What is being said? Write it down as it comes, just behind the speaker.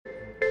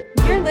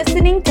You're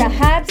listening to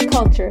Habs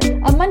Culture,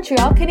 a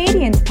Montreal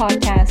Canadiens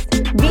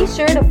podcast. Be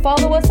sure to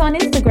follow us on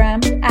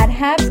Instagram at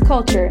Habs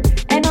Culture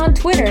and on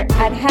Twitter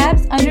at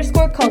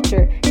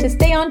Habs_culture to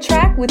stay on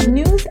track with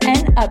news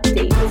and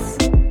updates.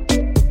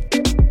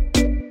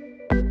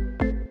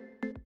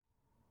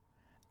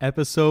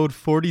 Episode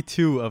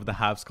 42 of the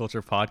Habs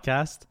Culture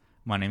podcast.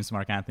 My name is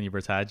Mark Anthony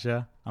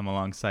Bertaggia. I'm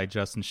alongside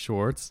Justin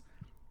Schwartz.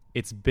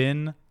 It's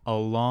been a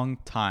long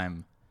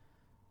time.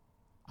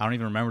 I don't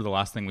even remember the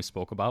last thing we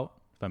spoke about,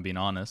 if I'm being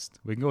honest.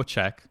 We can go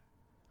check.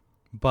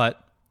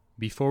 But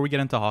before we get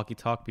into hockey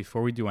talk,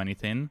 before we do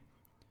anything,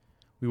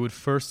 we would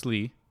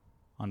firstly,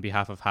 on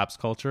behalf of Habs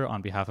Culture,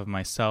 on behalf of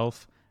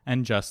myself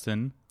and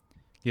Justin,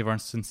 give our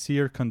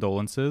sincere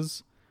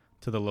condolences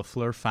to the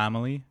Lafleur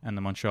family and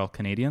the Montreal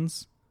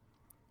Canadiens.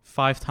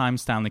 5-time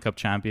Stanley Cup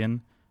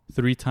champion,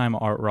 3-time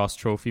Art Ross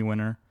Trophy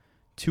winner,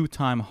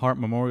 2-time Hart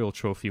Memorial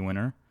Trophy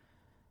winner,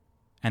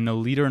 and the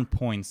leader in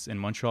points in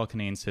Montreal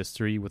Canadiens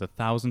history with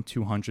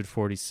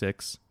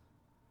 1,246.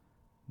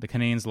 The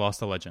Canadiens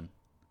lost a legend.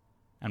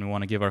 And we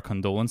want to give our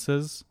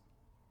condolences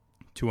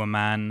to a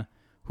man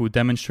who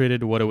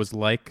demonstrated what it was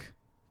like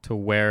to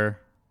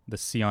wear the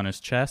C on his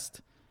chest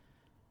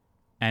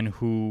and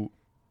who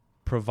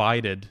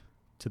provided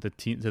to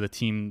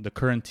the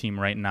current team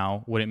right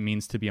now, what it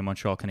means to be a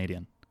Montreal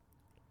Canadien.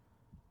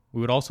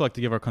 We would also like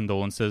to give our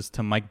condolences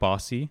to Mike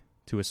Bossy,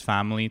 to his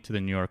family, to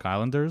the New York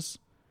Islanders,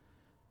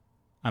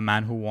 a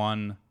man who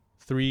won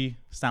 3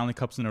 Stanley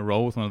Cups in a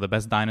row with one of the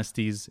best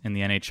dynasties in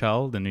the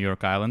NHL, the New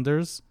York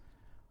Islanders,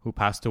 who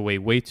passed away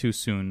way too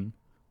soon,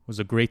 was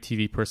a great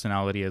TV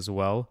personality as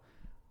well,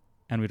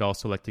 and we'd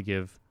also like to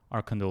give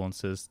our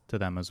condolences to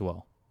them as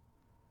well.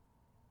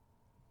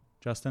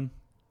 Justin?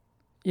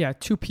 Yeah,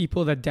 2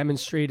 people that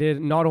demonstrated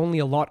not only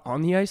a lot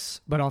on the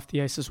ice, but off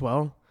the ice as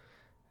well.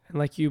 And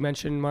like you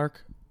mentioned,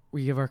 Mark,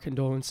 we give our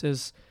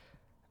condolences.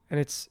 And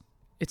it's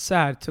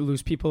sad to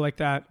lose people like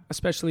that,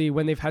 especially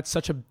when they've had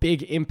such a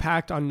big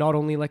impact on not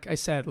only, like I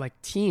said,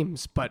 like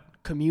teams, but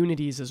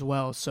communities as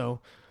well. So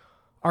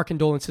our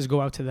condolences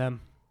go out to them.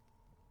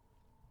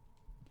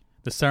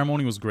 The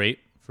ceremony was great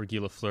for Guy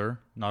Lafleur,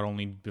 not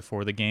only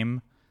before the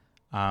game,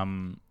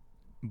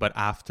 but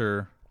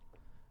after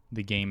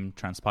the game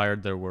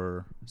transpired. There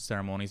were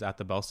ceremonies at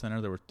the Bell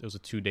Center. It was a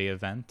 2-day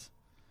event.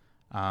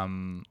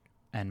 And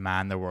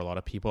man, there were a lot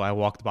of people. I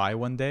walked by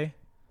one day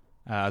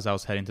as I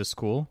was heading to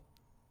school,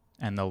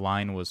 and the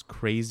line was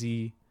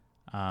crazy.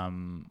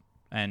 And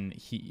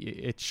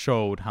it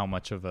showed how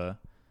much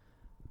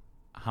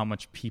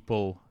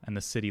people in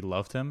the city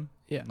loved him.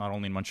 Yeah. Not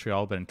only in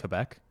Montreal, but in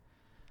Quebec.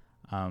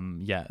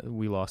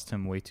 We lost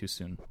him way too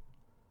soon.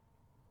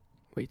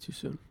 Way too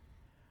soon.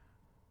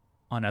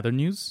 On other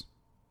news,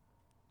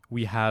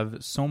 we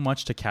have so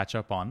much to catch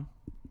up on.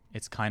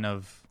 It's kind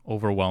of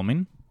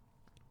overwhelming.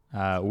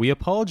 We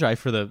apologize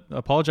for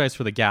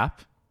the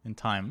gap in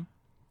time,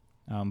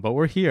 but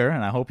we're here,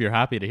 and I hope you're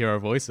happy to hear our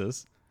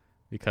voices,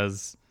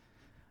 because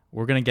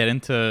we're going to get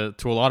into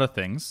a lot of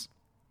things,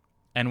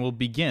 and we'll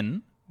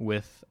begin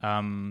with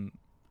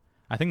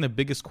I think the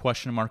biggest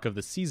question mark of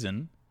the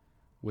season,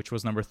 which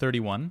was number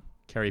 31,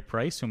 Carey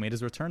Price, who made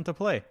his return to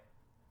play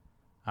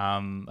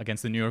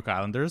against the New York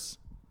Islanders.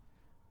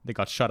 They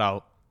got shut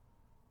out.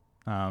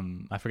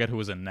 I forget who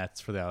was in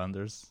nets for the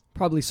Islanders.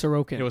 Probably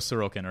Sorokin. It was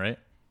Sorokin, right?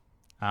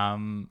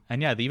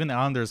 Even the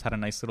Islanders had a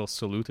nice little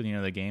salute at the end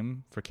of the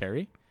game for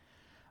Carey.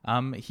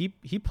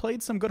 He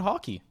played some good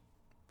hockey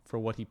for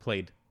what he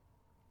played.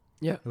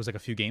 Yeah. It was like a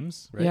few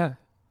games, right?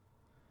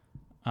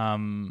 Yeah.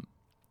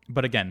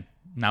 But again,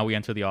 now we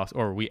entered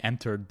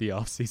the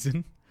off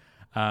season.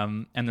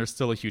 And there's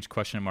still a huge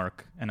question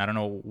mark. And I don't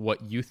know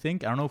what you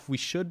think. I don't know if we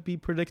should be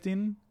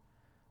predicting,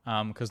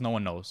 because no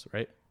one knows,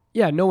 right?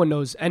 Yeah, no one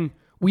knows. And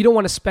we don't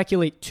want to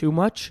speculate too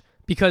much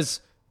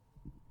because,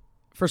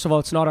 first of all,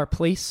 it's not our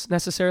place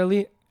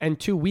necessarily. And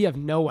 2, we have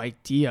no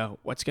idea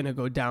what's going to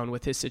go down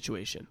with his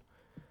situation.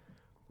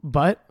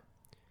 But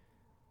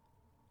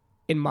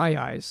in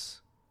my eyes,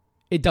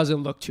 it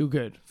doesn't look too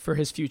good for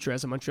his future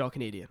as a Montreal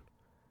Canadien.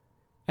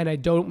 And I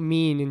don't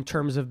mean in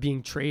terms of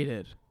being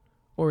traded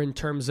or in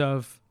terms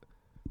of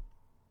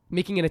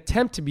making an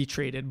attempt to be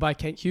traded by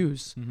Kent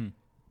Hughes,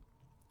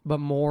 but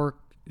more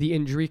the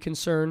injury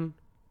concern,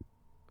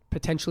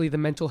 potentially the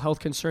mental health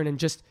concern, and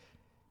just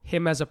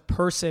him as a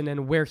person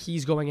and where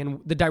he's going and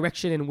the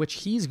direction in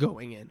which he's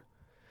going in.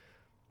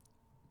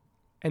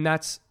 And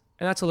that's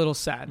a little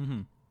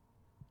sad,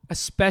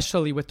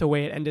 especially with the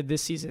way it ended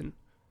this season,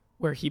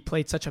 where he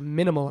played such a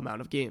minimal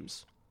amount of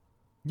games.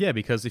 Yeah,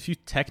 because if you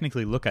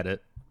technically look at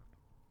it,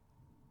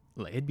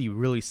 it'd be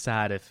really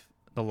sad if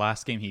the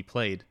last game he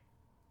played,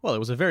 well, it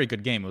was a very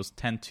good game. It was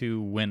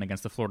 10-2 win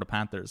against the Florida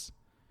Panthers.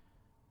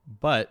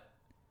 But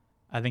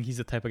I think he's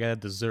the type of guy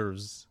that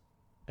deserves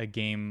a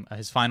game,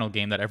 his final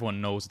game, that everyone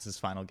knows it's his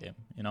final game,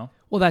 you know?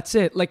 Well, that's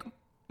it. Like,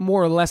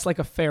 more or less like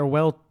a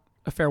farewell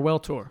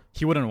tour.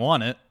 He wouldn't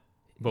want it,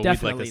 but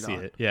Definitely we'd like to not.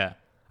 see it. Yeah.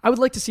 I would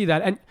like to see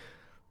that. And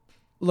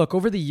look,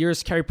 over the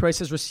years, Carey Price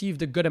has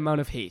received a good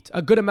amount of hate,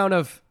 a good amount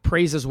of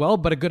praise as well,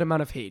 but a good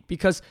amount of hate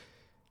because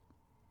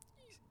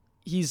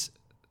he's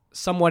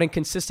somewhat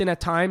inconsistent at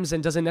times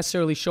and doesn't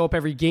necessarily show up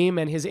every game,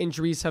 and his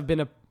injuries have been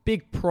a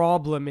big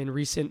problem in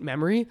recent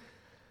memory.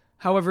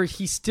 However,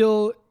 he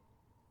still,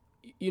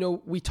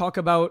 we talk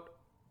about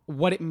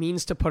what it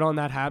means to put on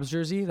that Habs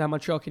jersey, that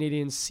Montreal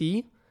Canadiens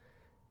C,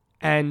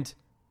 and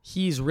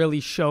he's really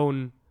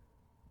shown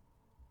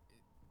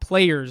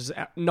players,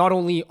 not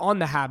only on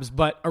the Habs,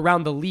 but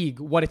around the league,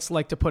 what it's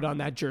like to put on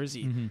that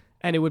jersey. Mm-hmm.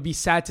 And it would be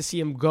sad to see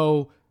him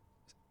go,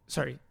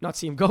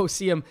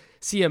 see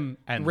him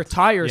End.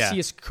 retire, Yeah. see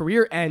his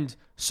career end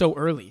so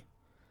early.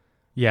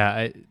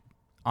 Yeah,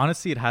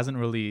 honestly, it hasn't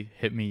really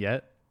hit me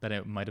yet that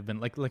it might have been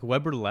like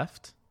Weber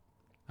left.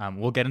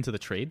 We'll get into the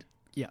trade.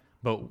 Yeah.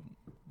 But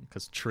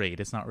because trade,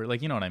 it's not really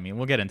like, you know what I mean.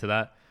 We'll get into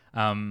that.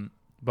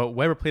 But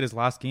Weber played his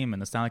last game in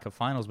the Stanley Cup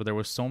Finals, but there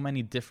were so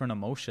many different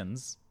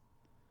emotions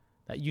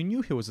that you knew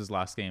it was his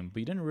last game, but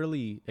you didn't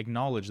really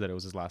acknowledge that it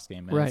was his last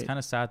game. And Right. it's kind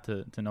of sad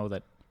to know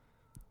that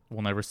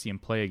we'll never see him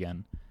play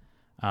again.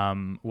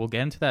 We'll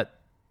get into that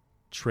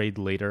trade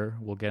later.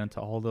 We'll get into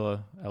all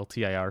the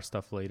LTIR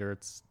stuff later.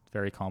 It's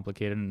very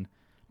complicated, and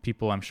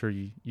people, I'm sure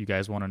you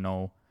guys want to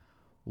know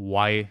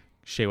why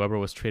Shea Weber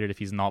was traded if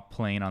he's not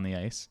playing on the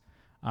ice.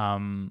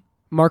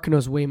 Mark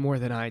knows way more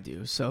than I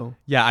do, so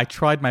Yeah, I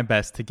tried my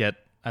best to get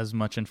as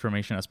much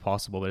information as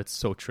possible, but it's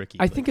so tricky.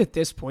 I think at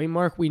this point,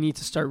 Mark, we need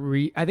to start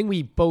I think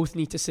we both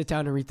need to sit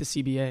down and read the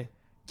CBA.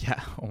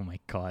 Yeah. Oh my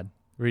God.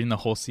 Reading the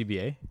whole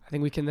CBA. I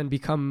think we can then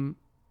become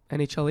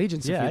NHL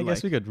agents. Yeah, if I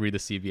guess we could read the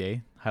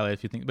CBA, highlight a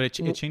few things, but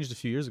it changed a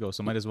few years ago,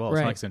 so might as well. It's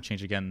Right. not like it's going to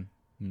change again.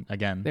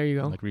 There you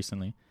go. Like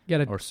recently.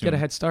 get or a soon.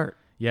 head start.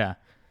 Yeah.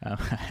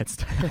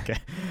 Okay.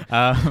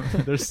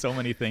 There's so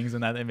many things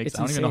in that. I It's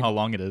don't even know insane. how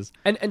long it is.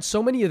 And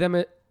so many of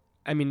them,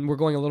 I mean, we're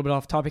going a little bit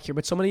off topic here,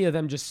 but so many of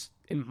them just,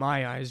 in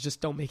my eyes, just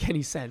don't make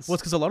any sense. Well,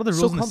 it's because a lot of the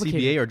So rules in the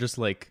complicated. CBA are just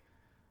like,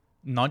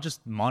 not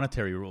just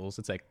monetary rules.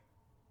 It's like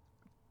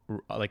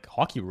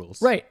hockey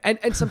rules. Right.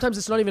 And sometimes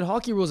it's not even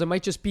hockey rules. It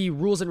might just be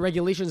rules and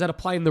regulations that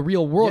apply in the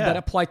real world Yeah. that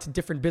apply to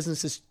different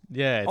businesses.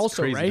 Yeah, it's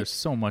Also, crazy. right? There's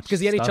so much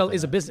Because the stuff NHL in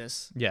is a that.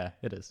 business. Yeah,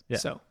 it is. Yeah.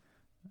 So,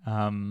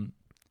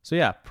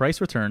 Yeah,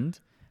 Price returned.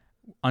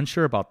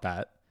 Unsure about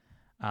that.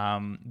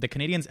 The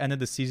Canadiens ended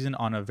the season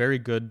on a very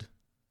good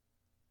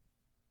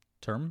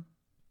term.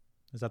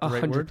 Is that the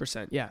right word?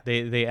 100%. Yeah.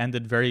 They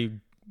ended very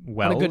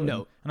well. On a good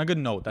note. On a good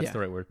note. That's Yeah. the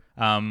right word.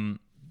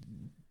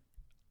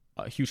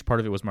 A huge part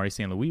of it was Marty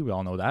St. Louis. We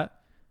all know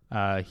that.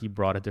 He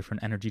brought a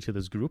different energy to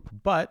this group.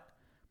 But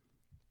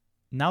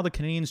now the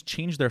Canadiens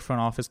changed their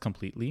front office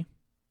completely.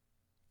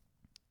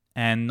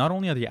 And not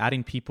only are they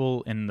adding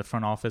people in the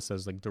front office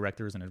as like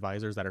directors and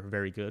advisors that are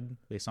very good,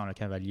 based on a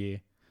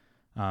Cavalier,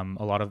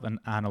 a lot of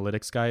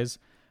analytics guys,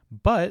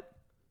 but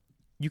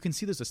you can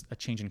see there's a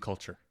change in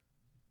culture.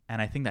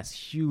 And I think that's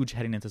huge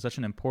heading into such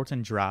an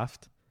important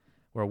draft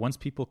where once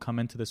people come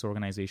into this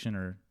organization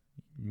or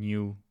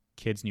new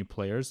kids, new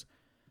players,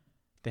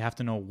 they have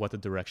to know what the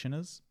direction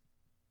is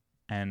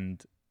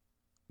and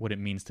what it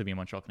means to be a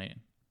Montreal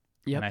Canadian.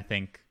 Yep. And I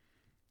think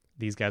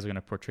these guys are going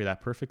to portray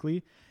that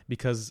perfectly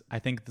because I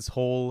think this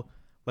whole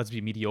let's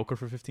be mediocre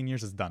for 15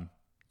 years is done.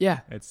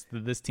 Yeah. It's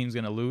this team's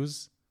going to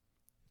lose,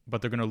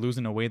 but they're going to lose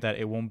in a way that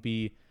it won't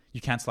be,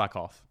 you can't slack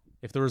off.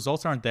 If the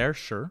results aren't there,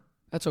 sure.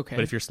 That's okay.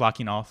 But if you're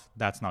slacking off,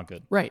 that's not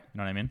good. Right. You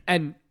know what I mean?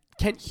 And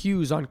Kent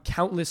Hughes on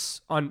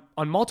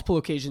multiple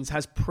occasions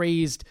has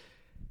praised,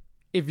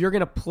 if you're going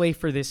to play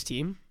for this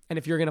team and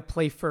if you're going to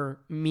play for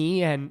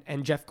me and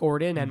Jeff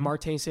Gordon and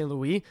Martin St.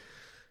 Louis,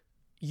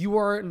 you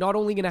are not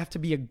only going to have to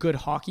be a good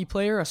hockey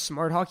player, a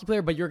smart hockey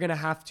player, but you're going to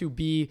have to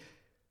be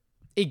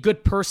a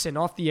good person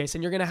off the ice,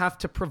 and you're going to have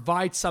to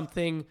provide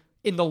something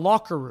in the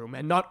locker room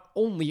and not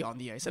only on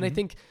the ice. And I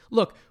think,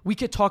 look, we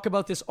could talk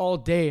about this all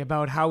day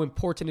about how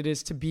important it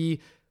is to be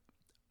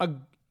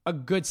a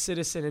good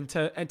citizen and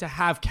to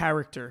have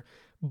character.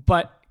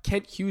 But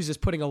Kent Hughes is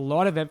putting a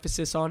lot of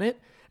emphasis on it.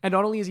 And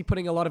not only is he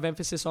putting a lot of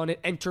emphasis on it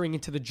entering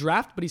into the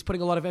draft, but he's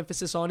putting a lot of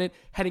emphasis on it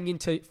heading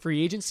into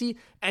free agency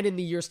and in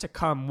the years to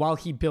come while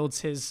he builds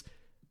his,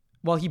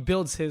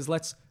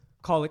 let's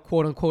call it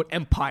quote unquote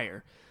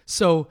empire.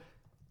 So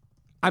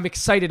I'm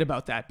excited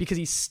about that because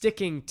he's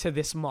sticking to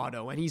this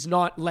motto and he's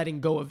not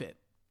letting go of it.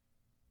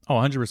 Oh,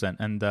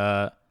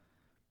 100%.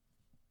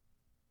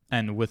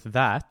 And with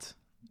that,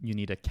 you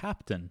need a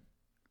captain.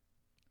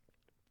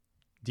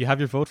 Do you have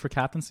your vote for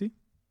captaincy?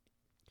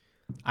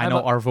 I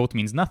know our vote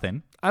means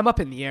nothing. I'm up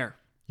in the air.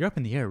 You're up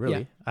in the air, really?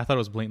 Yeah. I thought it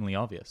was blatantly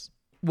obvious.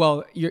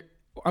 Well,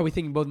 are we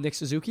thinking about Nick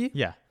Suzuki?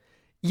 Yeah.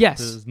 Yes.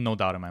 There's no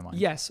doubt in my mind.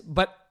 Yes,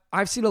 but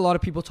I've seen a lot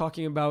of people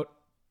talking about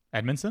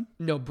Edmondson?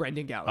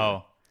 Brendan Gallagher.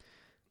 Oh.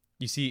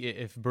 You see,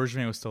 if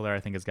Bergevin was still there, I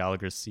think it's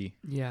Gallagher's C.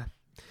 Yeah.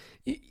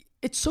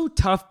 It's so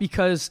tough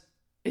because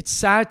it's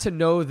sad to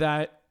know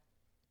that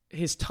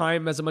his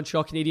time as a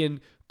Montreal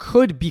Canadian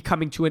could be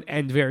coming to an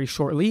end very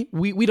shortly.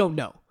 We don't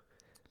know.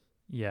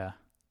 Yeah.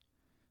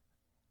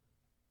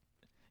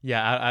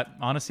 Yeah, I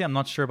honestly, I'm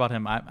not sure about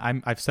him.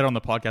 I've said on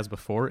the podcast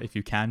before, if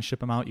you can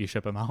ship him out, you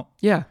ship him out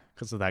Yeah.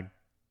 because of that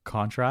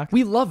contract.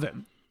 We love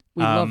him.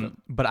 Love him.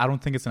 But I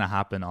don't think it's going to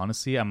happen,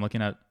 honestly. I'm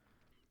looking at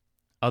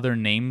other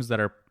names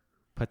that are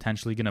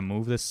potentially going to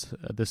move this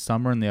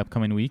summer in the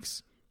upcoming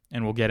weeks,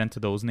 and we'll get into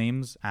those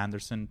names: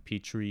 Anderson,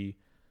 Petrie,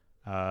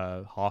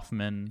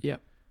 Hoffman. Yeah.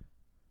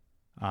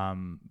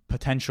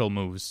 Potential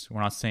moves.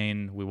 We're not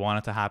saying we want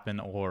it to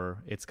happen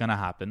or it's going to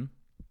happen,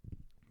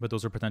 but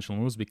those are potential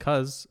moves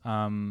because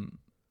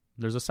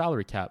there's a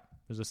salary cap.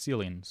 There's a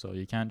ceiling, so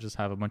you can't just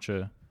have a bunch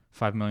of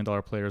 $5 million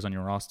players on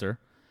your roster.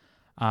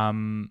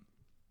 But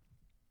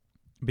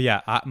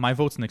yeah, my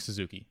vote's Nick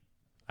Suzuki.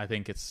 I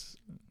think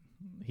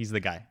he's the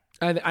guy.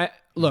 I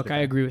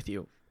agree with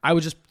you. I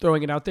was just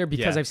throwing it out there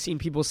because Yeah. I've seen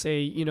people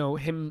say,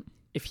 him,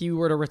 if he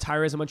were to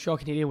retire as a Montreal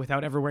Canadian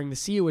without ever wearing the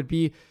C, it would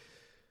be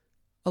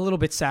a little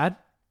bit sad.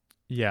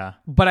 Yeah.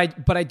 But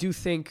I do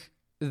think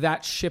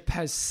that ship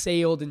has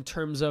sailed in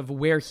terms of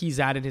where he's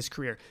at in his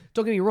career.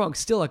 Don't get me wrong,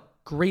 still a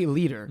great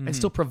leader and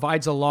still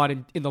provides a lot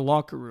in the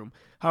locker room.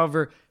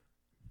 However,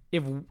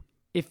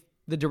 if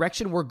the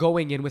direction we're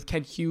going in with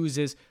Kent Hughes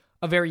is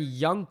a very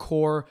young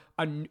core,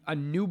 a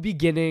new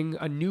beginning,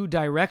 a new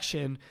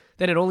direction,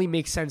 then it only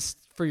makes sense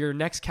for your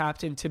next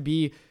captain to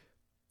be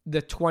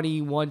the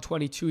 21,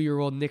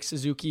 22-year-old Nick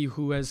Suzuki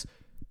who is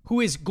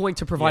going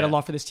to provide a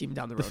lot for this team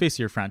down the road. The face of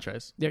your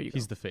franchise. There you go.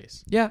 He's the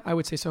face. Yeah, I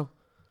would say so.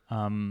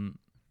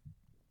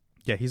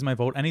 Yeah, he's my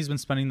vote. And he's been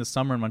spending the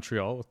summer in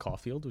Montreal with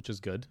Caulfield, which is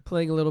good.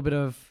 Playing a little bit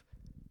of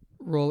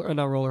ball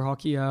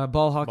hockey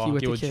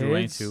with the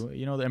Drouin kids. too.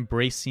 They're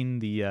embracing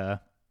the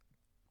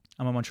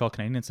I'm a Montreal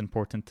Canadian. It's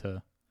important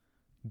to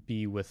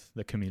be with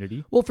the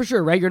community. Well, for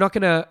sure, right? You're not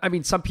gonna. I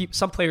mean, some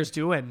players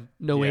do, and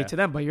no way to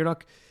them. But you're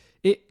not.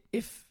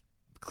 If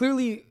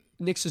clearly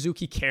Nick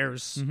Suzuki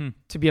cares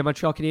to be a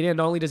Montreal Canadian,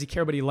 not only does he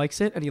care, but he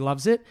likes it and he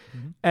loves it.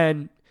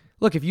 And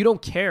look, if you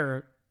don't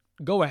care,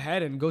 go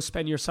ahead and go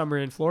spend your summer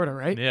in Florida,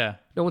 right? Yeah.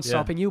 No one's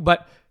stopping you,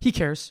 but he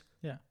cares.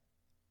 Yeah.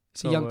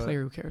 He's a young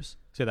player who cares.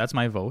 So that's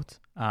my vote.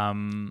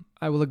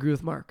 I will agree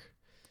with Mark.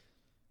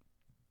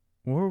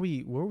 Where are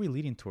we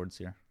leading towards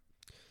here?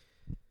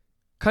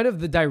 Kind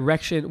of the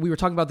direction we were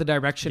talking about. The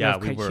direction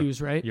of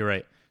Hughes, right? You're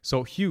right.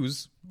 So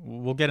Hughes,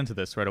 we'll get into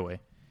this right away.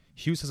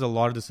 Hughes has a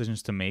lot of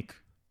decisions to make,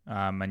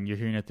 and you're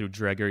hearing it through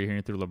Dreger, you're hearing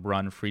it through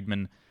LeBron,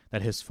 Friedman,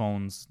 that his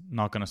phone's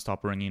not going to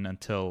stop ringing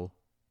until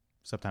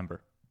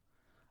September.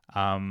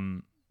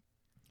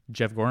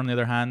 Jeff Gordon, on the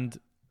other hand,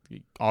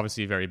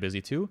 obviously very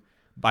busy too,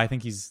 but I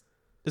think this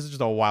is just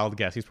a wild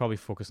guess. He's probably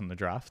focused on the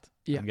draft.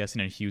 Yeah. I'm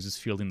guessing, and Hughes is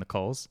fielding the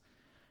calls.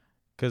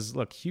 Because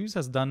look, Hughes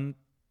has done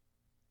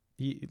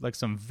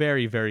some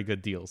very, very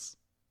good deals.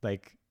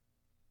 Like,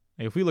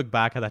 if we look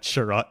back at that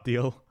Sherratt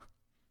deal,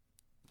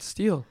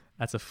 steal.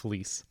 That's a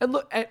fleece. And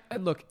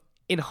look,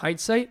 in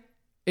hindsight,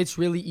 it's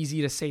really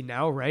easy to say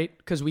now, right?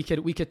 Because we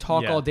could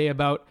talk all day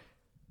about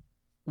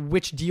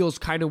which deals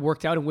kind of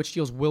worked out and which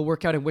deals will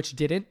work out and which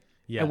didn't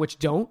and which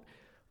don't.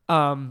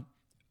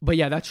 But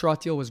yeah, that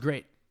Sherratt deal was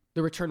great.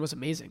 The return was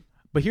amazing.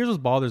 But here's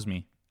what bothers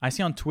me. I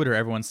see on Twitter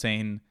everyone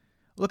saying,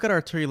 look at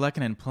Arturi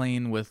Lehkonen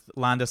playing with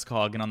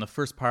Landeskog and on the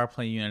first power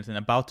play unit and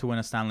about to win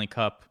a Stanley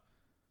Cup.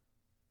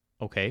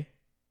 Okay.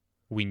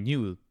 We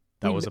knew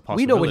that was a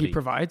possibility. We know what he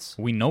provides.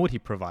 We know what he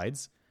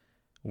provides.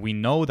 We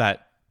know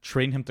that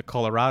trading him to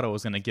Colorado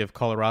is going to give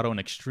Colorado an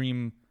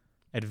extreme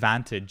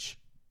advantage,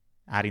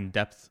 adding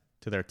depth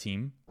to their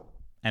team.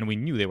 And we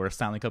knew they were a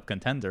Stanley Cup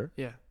contender.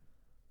 Yeah.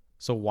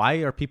 So why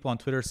are people on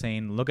Twitter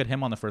saying, look at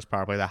him on the first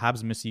power play, the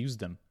Habs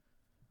misused him?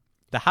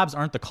 The Habs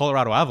aren't the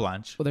Colorado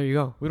Avalanche. Well, there you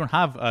go. We don't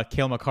have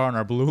Cale Makar on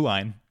our blue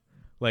line.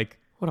 Like,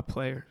 what a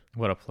player.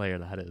 What a player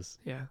that is.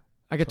 Yeah.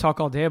 I could talk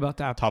all day about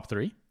that. Top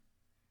 3?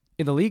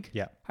 In the league?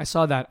 Yeah. I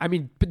saw that. I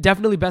mean,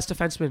 definitely best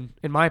defenseman,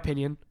 in my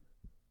opinion.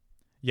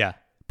 Yeah.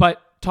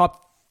 But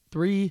top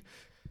 3,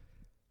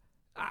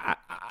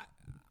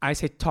 I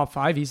say top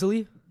 5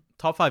 easily.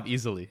 Top 5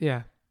 easily.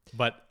 Yeah.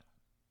 But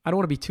I don't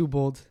want to be too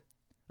bold.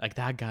 Like,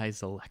 that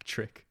guy's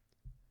electric.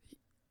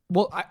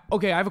 Well, I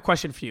have a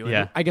question for you.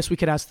 Yeah. I guess we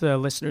could ask the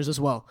listeners as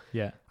well.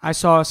 Yeah. I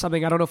saw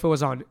something, I don't know if it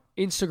was on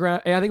Instagram.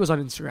 I think it was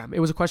on Instagram. It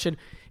was a question,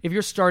 if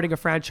you're starting a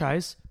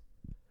franchise,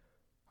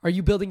 are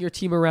you building your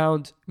team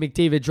around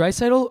McDavid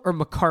Draisaitl or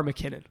Makar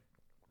McKinnon?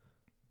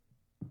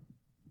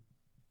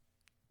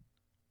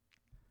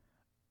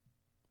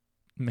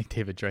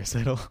 McDavid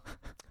Draisaitl.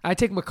 I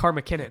take Makar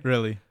McKinnon.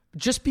 Really?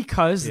 Just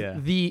because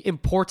the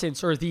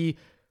importance or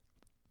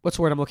what's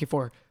the word I'm looking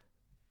for?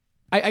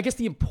 I guess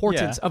the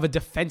importance of a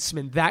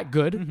defenseman that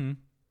good. Mm-hmm.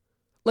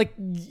 Like,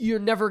 you're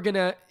never going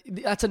to...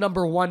 That's a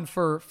number 1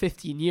 for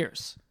 15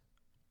 years.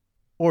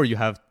 Or you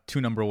have 2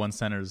 number 1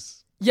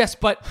 centers. Yes,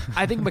 but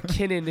I think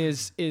McKinnon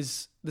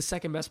is the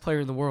second best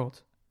player in the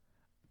world.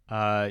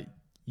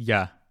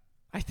 Yeah.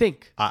 I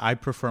think. I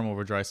prefer him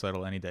over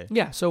Draisaitl any day.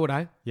 Yeah, so would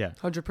I. Yeah.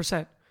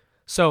 100%.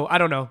 So, I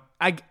don't know.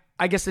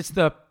 I guess it's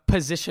the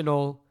position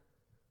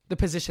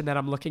that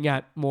I'm looking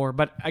at more.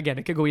 But again,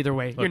 it could go either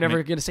way. Look, you're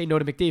never going to say no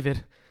to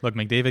McDavid. Look,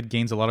 McDavid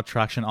gains a lot of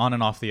traction on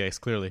and off the ice,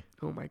 clearly.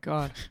 Oh my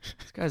God.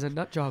 This guy's a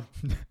nut job.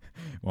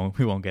 Well,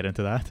 we won't get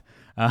into that.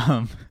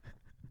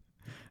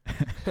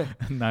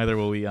 Neither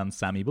will we on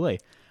Sammy Blais.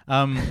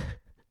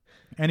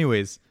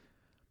 Anyways,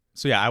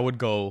 So yeah, I would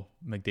go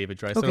McDavid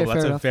Draisaitl. Okay, That's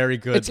fair a enough. very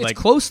good. It's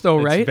close though,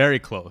 it's right? very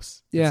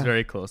close. Yeah. It's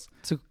very close.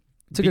 It's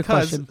a good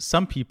question.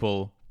 Some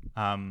people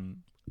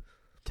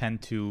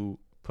tend to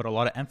put a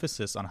lot of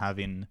emphasis on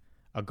having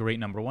a great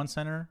number one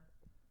center,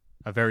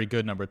 a very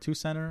good number two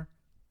center,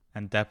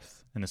 and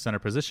depth in the center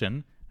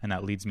position, and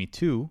that leads me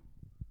to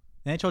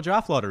the NHL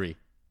draft lottery.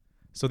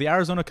 So the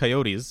Arizona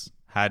Coyotes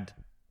had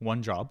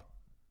one job,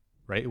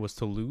 right? It was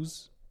to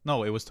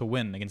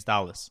win against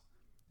Dallas,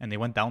 and they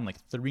went down like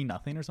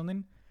 3-0 or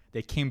something.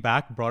 They came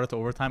back, brought it to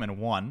overtime, and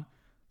won.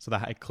 So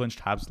that it clinched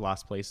Habs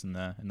last place in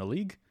the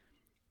league,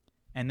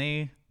 and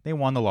they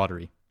won the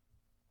lottery.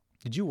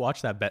 Did you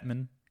watch that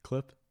Bettman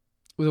clip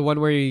The one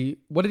where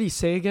what did he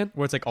say again?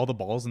 where it's like all the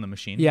balls in the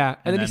machine? Yeah,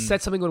 and then he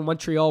said something when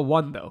Montreal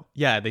won though.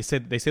 Yeah, they say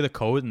the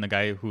code, and the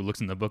guy who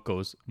looks in the book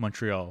goes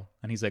Montreal,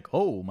 and he's like,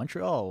 "Oh,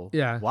 Montreal!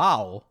 Yeah.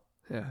 Wow!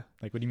 Yeah,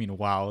 Like, what do you mean?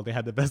 Wow! They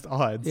had the best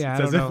odds. Yeah,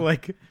 it's I as don't if know.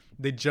 like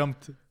they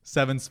jumped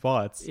 7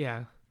 spots.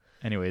 yeah,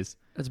 Anyways,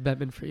 that's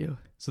Bettman for you.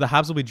 so the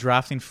Habs will be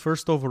drafting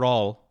first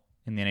overall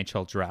in the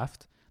NHL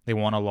draft. They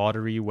won a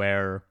lottery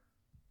where,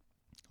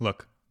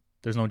 look,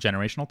 there's no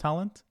generational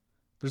talent.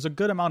 There's a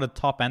good amount of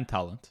top end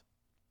talent.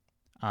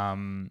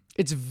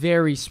 It's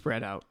very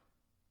spread out.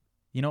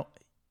 You know,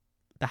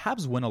 the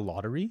Habs win a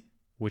lottery,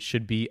 which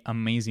should be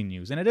amazing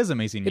news, and it is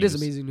amazing news. It is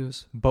amazing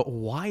news. But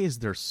why is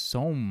there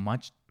so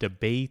much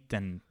debate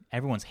and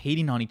everyone's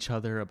hating on each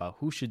other about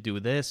who should do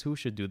this, who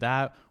should do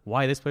that,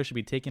 why this player should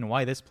be taken,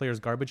 why this player's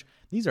garbage?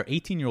 These are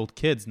 18-year-old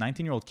kids,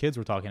 19-year-old kids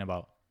we're talking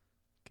about.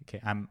 Okay,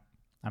 I'm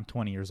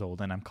 20 years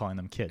old and I'm calling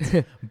them kids.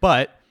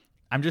 But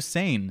I'm just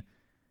saying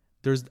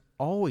there's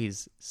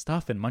always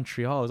stuff in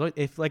Montreal.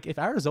 If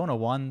Arizona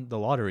won the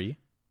lottery,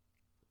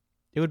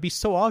 it would be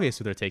so obvious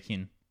who they're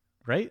taking,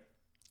 right?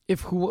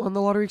 If who won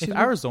the lottery? If excuse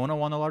me? Arizona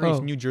won the lottery, Oh.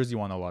 if New Jersey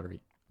won the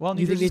lottery. Well,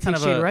 Do you New think they Jersey's take kind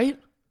of Shane a Wright?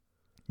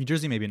 New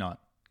Jersey maybe not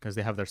because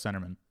they have their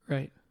centerman.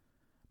 Right.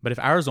 But if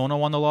Arizona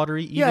won the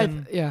lottery,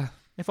 even Yeah.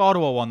 if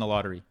Ottawa won the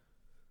lottery,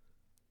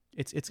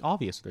 it's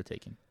obvious who they're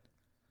taking.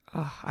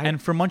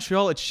 And for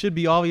Montreal, it should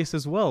be obvious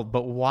as well.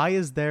 But why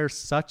is there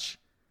such...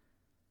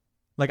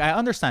 Like, I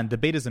understand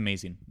debate is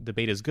amazing.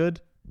 Debate is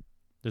good.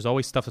 There's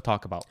always stuff to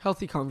talk about.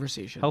 Healthy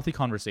conversation. Healthy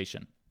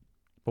conversation.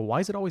 But why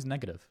is it always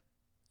negative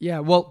Yeah.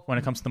 Well, when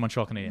it comes to the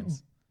Montreal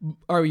Canadiens?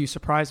 are you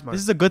surprised, Mark?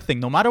 This is a good thing.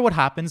 No matter what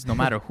happens, no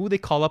matter who they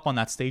call up on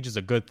that stage is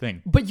a good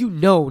thing. But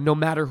no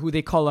matter who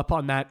they call up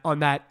on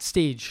that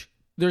stage,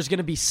 there's going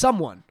to be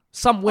someone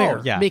somewhere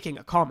Oh, yeah. making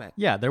a comment.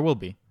 Yeah, there will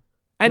be.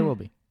 And There will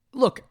be.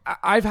 look,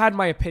 I've had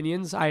my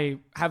opinions. I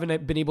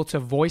haven't been able to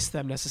voice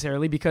them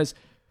necessarily because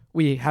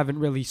we haven't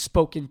really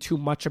spoken too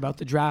much about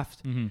the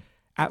draft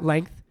at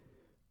length.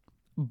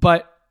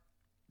 But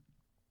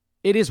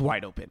it is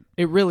wide open.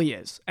 It really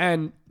is.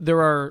 And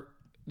there's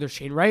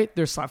Shane Wright,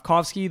 there's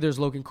Slavkovsky, there's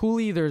Logan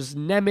Cooley, there's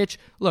Nemec.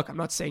 Look, I'm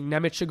not saying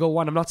Nemec should go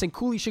one. I'm not saying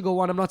Cooley should go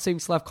one. I'm not saying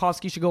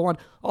Slavkovsky should go one.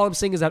 All I'm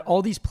saying is that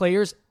all these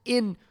players,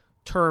 in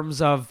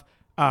terms of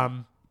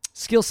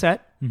skill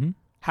set,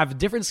 have a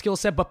different skill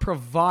set, but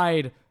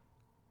provide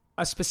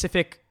a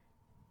specific,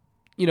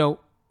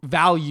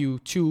 value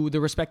to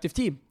the respective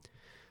team.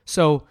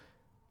 So,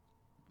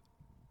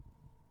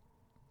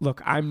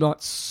 look, I'm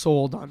not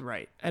sold on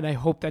Wright, and I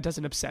hope that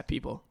doesn't upset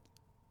people.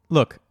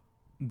 Look,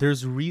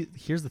 here's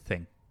the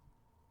thing.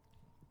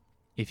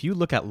 If you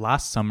look at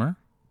last summer,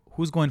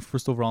 who's going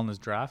first overall in this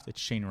draft? It's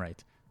Shane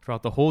Wright.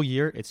 Throughout the whole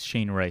year, it's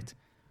Shane Wright.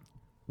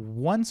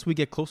 Once we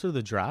get closer to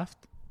the draft,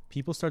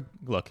 people start...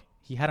 Look,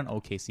 he had an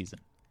okay season.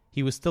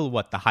 He was still,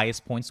 the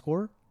highest point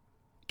scorer?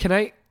 Can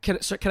I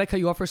cut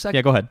you off for a second?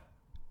 Yeah, go ahead.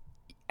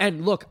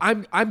 And look,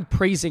 I'm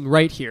praising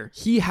Wright here.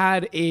 He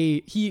had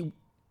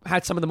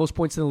some of the most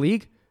points in the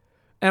league.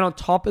 And on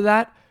top of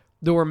that,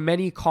 there were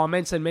many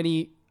comments and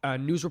many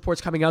news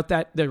reports coming out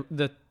that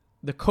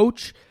the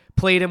coach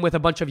played him with a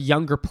bunch of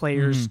younger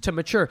players to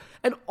mature.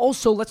 And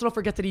also, let's not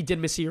forget that he did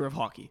miss a year of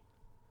hockey.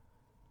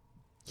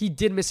 He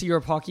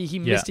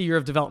missed a year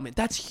of development.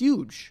 That's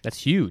huge.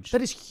 That's huge.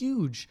 That is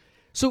huge.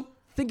 So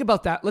think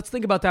about that. Let's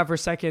think about that for a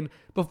second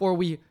before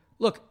we...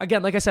 Look,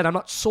 again, like I said, I'm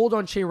not sold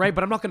on Shane Wright,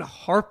 but I'm not going to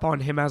harp on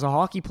him as a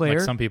hockey player.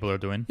 Like some people are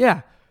doing.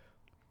 Yeah.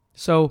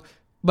 So,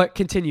 but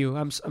continue.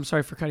 I'm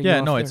sorry for cutting you off.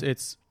 Yeah, no, there.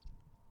 it's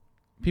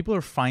people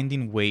are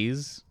finding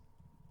ways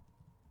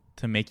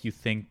to make you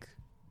think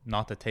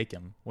not to take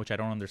him, which I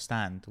don't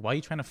understand. Why are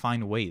you trying to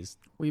find ways?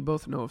 We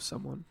both know of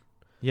someone.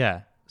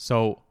 Yeah.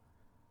 So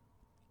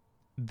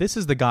this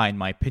is the guy, in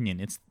my opinion.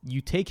 It's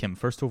you take him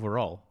first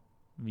overall.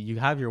 You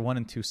have your 1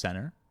 and 2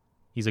 center.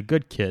 He's a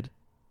good kid.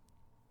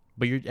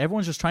 But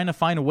everyone's just trying to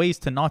find ways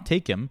to not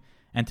take him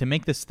and to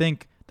make this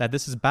think that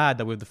this is bad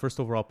that we have the first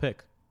overall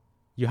pick.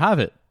 You have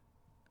it.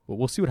 Well,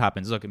 we'll see what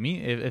happens. Look,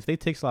 if they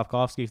take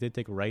Slavkovsky, if they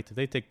take Wright, if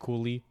they take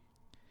Cooley,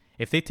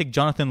 if they take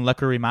Jonathan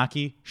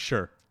Lekkerimäki,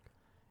 sure.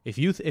 If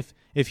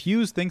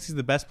Hughes thinks he's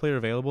the best player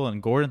available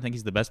and Gordon thinks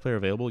he's the best player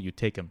available, you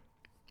take him.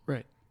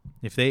 Right.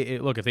 If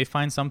they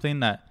find something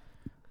that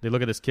they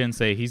look at this kid and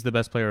say he's the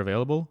best player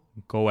available,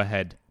 go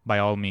ahead by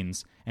all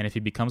means. And if he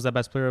becomes that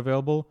best player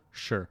available,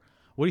 sure.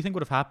 What do you think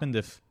would have happened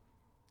if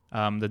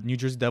the New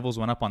Jersey Devils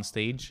went up on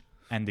stage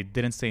and they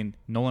didn't say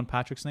Nolan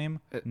Patrick's name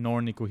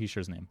nor Nico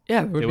Hischier's name.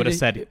 Yeah, They would have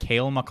said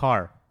Kale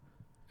McCarr.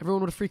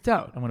 Everyone would have freaked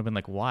out. I would have been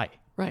like, why?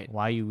 Right.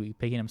 Why are you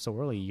picking him so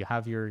early? You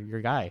have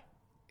your guy.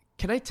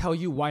 Can I tell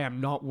you why I'm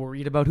not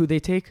worried about who they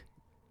take?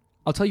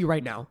 I'll tell you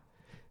right now.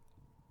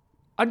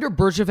 Under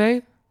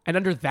Bergevin and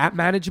under that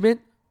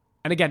management,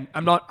 and again,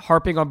 I'm not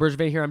harping on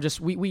Bergevin here. I'm just,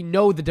 we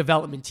know the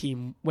development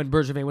team when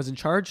Bergevin was in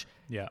charge.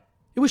 Yeah.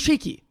 It was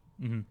shaky.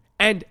 Mm-hmm.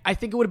 And I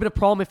think it would have been a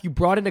problem if you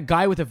brought in a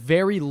guy with a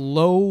very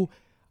low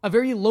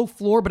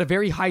floor, but a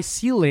very high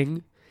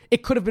ceiling.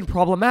 It could have been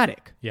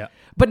problematic. Yeah.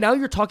 But now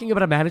you're talking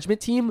about a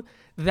management team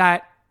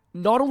that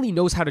not only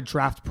knows how to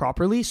draft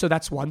properly, so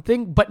that's one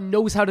thing, but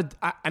knows how to,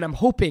 and I'm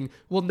hoping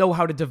will know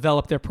how to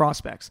develop their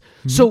prospects.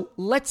 Mm-hmm. So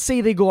let's say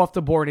they go off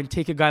the board and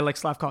take a guy like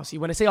Slavkovsky.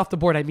 When I say off the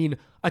board, I mean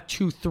a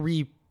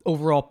 2-3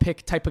 overall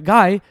pick type of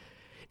guy.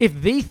 If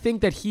they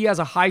think that he has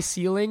a high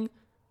ceiling,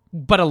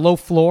 but a low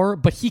floor,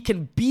 but he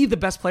can be the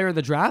best player in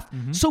the draft,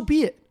 so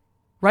be it,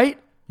 right?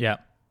 Yeah.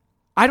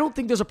 I don't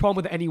think there's a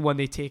problem with anyone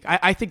they take.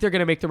 I think they're going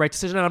to make the right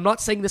decision, and I'm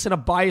not saying this in a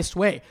biased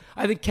way.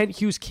 I think Kent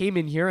Hughes came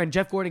in here, and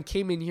Jeff Gordon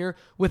came in here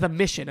with a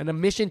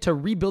mission to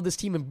rebuild this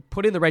team and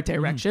put it in the right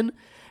direction,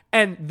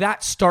 and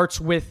that starts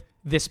with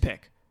this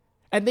pick.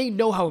 And they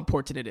know how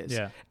important it is.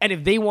 Yeah. And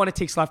if they want to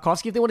take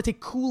Slavkovsky, if they want to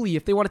take Cooley,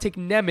 if they want to take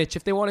Nemec,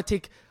 if they want to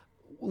take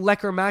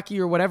Lekkerimäki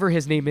or whatever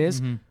his name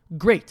is,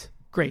 great.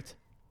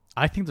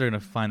 I think they're going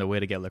to find a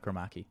way to get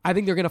Lekkerimäki. I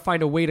think they're going to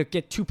find a way to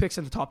get 2 picks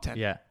in the top 10.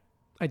 Yeah.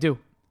 I do.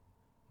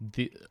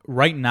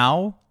 Right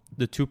now,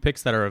 the 2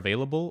 picks that are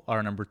available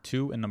are number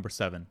 2 and number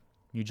 7,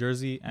 New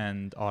Jersey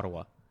and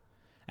Ottawa.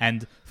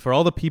 And for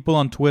all the people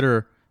on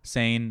Twitter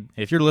saying,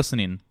 if you're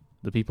listening,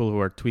 the people who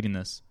are tweeting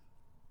this,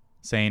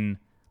 saying,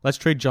 let's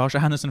trade Josh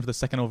Anderson for the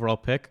 2nd overall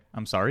pick,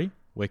 I'm sorry,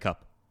 wake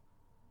up.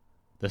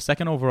 The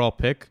 2nd overall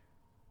pick,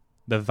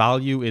 the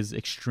value is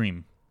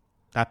extreme.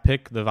 That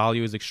pick, the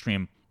value is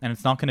extreme. And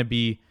it's not going to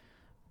be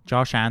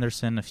Josh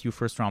Anderson, a few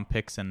first-round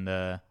picks, and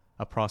a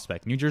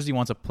prospect. New Jersey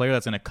wants a player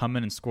that's going to come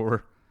in and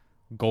score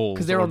goals.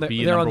 Because they're on the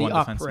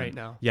up defenseman right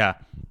now. Yeah.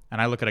 And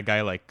I look at a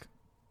guy like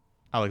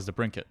Alex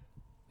DeBrincat.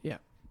 Yeah.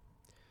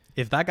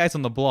 If that guy's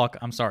on the block,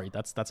 I'm sorry,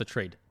 that's a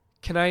trade.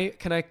 Can I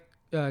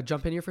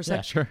jump in here for a sec?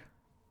 Yeah, sure.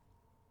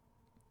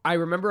 I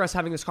remember us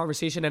having this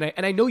conversation,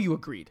 and I know you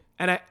agreed,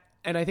 and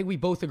I think we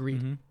both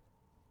agreed.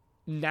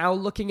 Mm-hmm. Now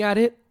looking at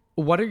it,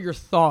 what are your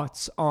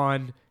thoughts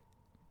on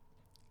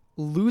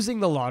losing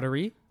the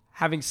lottery,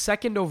 having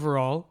 2nd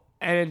overall,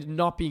 and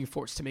not being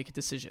forced to make a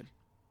decision?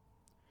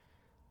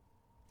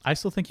 I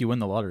still think you win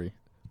the lottery.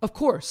 Of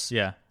course.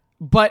 Yeah.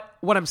 But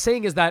what I'm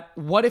saying is that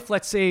what if,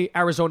 let's say,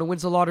 Arizona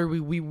wins the lottery,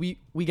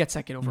 we get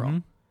 2nd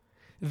overall.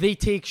 They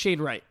take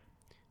Shane Wright.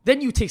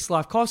 Then you take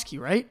Slavkovsky,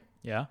 right?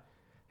 Yeah.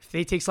 If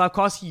they take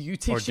Slavkovsky, you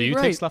take Shane Wright.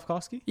 Or do you take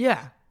Slavkovsky?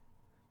 Yeah.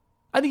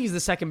 I think he's the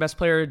 2nd best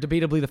player,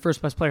 debatably the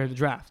 1st best player in the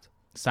draft.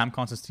 Sam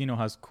Constantino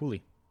has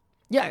Cooley.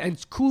 Yeah,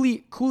 and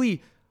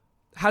Cooley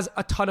has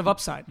a ton of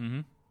upside.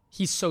 Mm-hmm.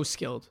 He's so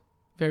skilled.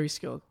 Very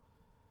skilled.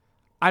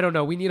 I don't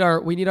know. We need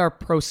our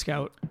pro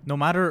scout. No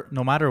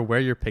matter where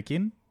you're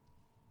picking,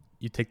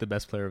 you take the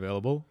best player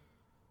available.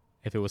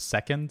 If it was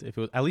 2nd, if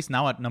it was at least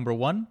now at number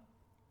 1,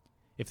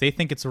 if they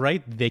think it's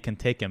right, they can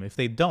take him. If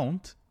they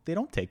don't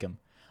take him.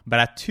 But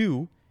at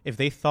 2, if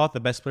they thought the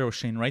best player was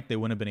Shane Wright, they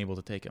wouldn't have been able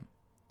to take him.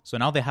 So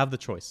now they have the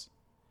choice.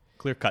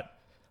 Clear cut.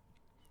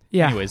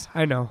 Yeah, anyways,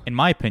 I know. In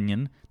my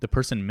opinion, the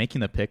person making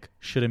the pick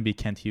shouldn't be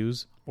Kent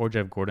Hughes or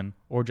Jeff Gordon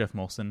or Jeff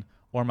Molson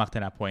or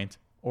Martin Lapointe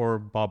or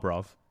Bob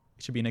Rov.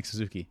 It should be Nick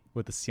Suzuki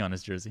with the C on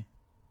his jersey.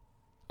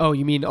 Oh,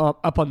 you mean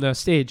up on the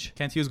stage?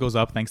 Kent Hughes goes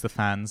up, thanks to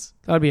fans.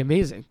 That would be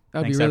amazing. That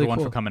would be Thanks really everyone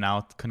cool. for coming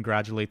out,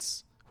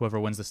 congratulates whoever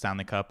wins the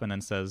Stanley Cup, and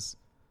then says,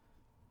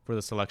 for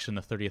the selection,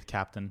 the 30th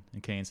captain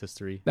in Canadiens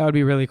history. That would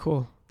be really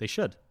cool. They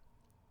should.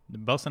 The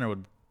Bell Center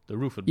the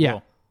roof would Yeah.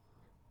 blow.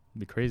 It'd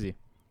be crazy.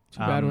 Too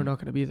bad we're not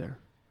going to be there.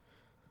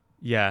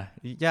 Yeah.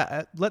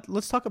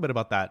 Let's talk a bit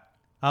about that.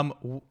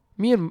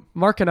 Me and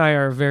Mark and I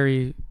are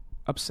very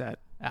upset.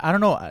 I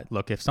don't know.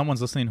 Look, if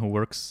someone's listening who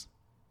works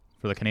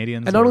for the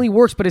Canadiens, and not only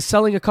works, but is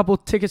selling a couple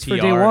tickets for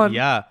day one.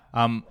 Yeah.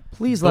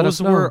 Please let us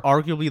know. Those were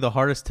arguably the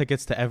hardest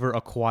tickets to ever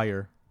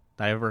acquire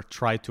that I ever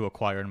tried to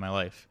acquire in my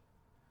life.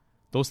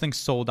 Those things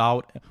sold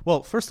out.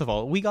 Well, first of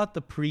all, we got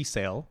the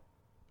pre-sale,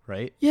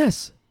 right?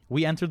 Yes.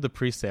 We entered the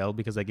pre-sale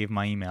because I gave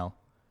my email.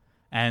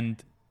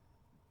 And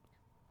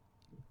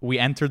we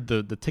entered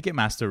the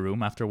Ticketmaster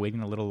room after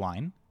waiting a little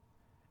line.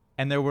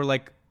 And there were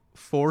like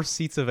 4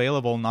 seats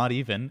available, not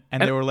even.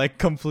 And they were like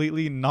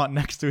completely not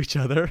next to each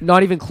other.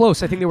 Not even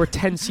close. I think they were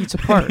 10 seats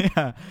apart.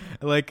 Yeah.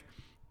 Like,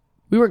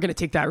 we weren't going to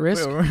take that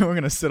risk. We're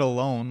going to sit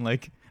alone.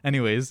 Like,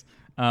 anyways.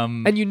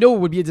 And you know it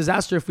would be a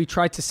disaster if we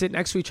tried to sit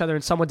next to each other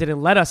and someone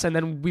didn't let us, and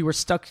then we were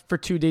stuck for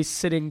 2 days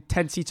sitting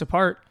 10 seats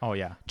apart. Oh,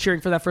 yeah.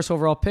 Cheering for that first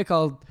overall pick.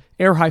 I'll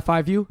air high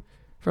five you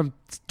from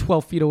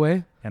 12 feet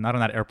away. And not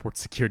in that airport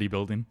security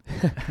building.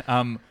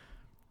 But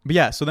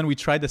yeah, so then we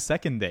tried the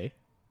second day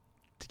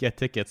to get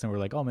tickets, and we're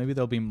like, oh, maybe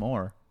there'll be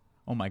more.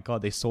 Oh my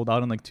God, they sold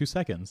out in like 2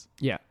 seconds.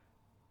 Yeah.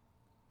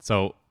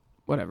 So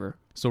whatever.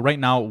 So right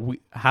now,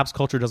 Habs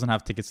culture doesn't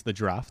have tickets to the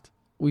draft.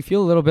 We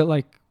feel a little bit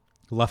like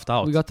Left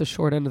out. we got the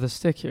short end of the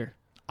stick here.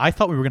 I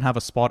thought we were gonna have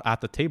a spot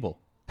at the table.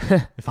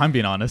 If I'm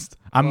being honest,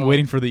 I'm Well-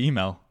 waiting for the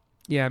email.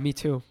 Yeah, me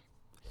too.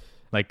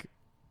 Like,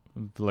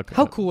 look,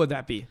 How cool would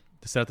that be?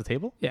 to sit at the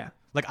table. Yeah.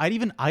 Like, I'd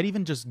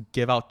even just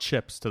give out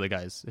chips to the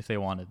guys if they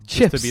wanted, just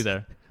Chips? to be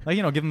there. Like,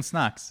 give them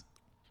snacks.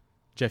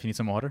 Jeff, you need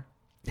some water?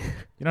 You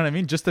know what I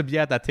mean? Just to be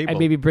at that table. And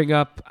maybe bring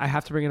up, I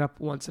have to bring it up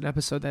once an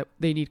episode that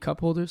they need cup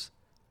holders.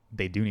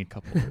 They do need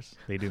cup holders.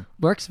 They do.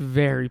 Mark's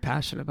very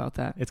passionate about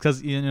that. It's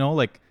because,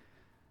 like,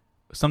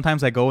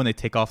 sometimes I go and they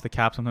take off the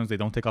cap. Sometimes they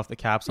don't take off the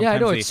cap. Yeah, I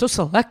Sometimes know. It's so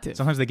selective.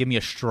 sometimes they give me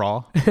a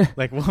straw.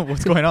 Like,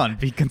 what's going on?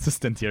 Be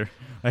consistent here.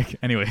 Like,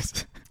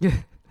 anyways.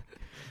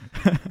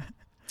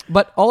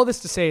 But all of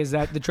this to say is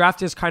that the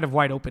draft is kind of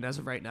wide open as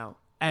of right now.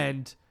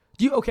 And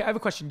I have a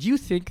question. Do you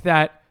think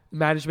that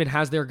management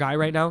has their guy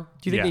right now?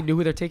 Do you think Yeah. they knew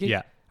who they're taking?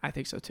 Yeah. I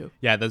think so too.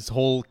 Yeah, this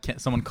whole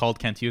someone called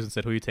Kent Hughes and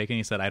said, "Who are you taking?"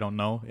 He said, "I don't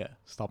know." Yeah,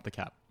 stop the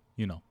cap.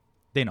 You know,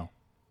 they know.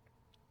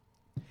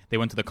 They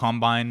went to the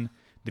combine.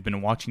 They've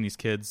been watching these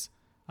kids.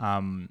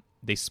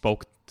 They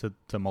spoke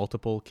to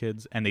multiple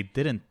kids, and they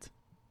didn't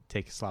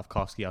take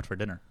Slavkovsky out for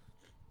dinner.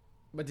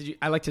 But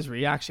I liked his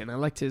reaction. I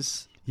liked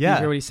his. Yeah, Did you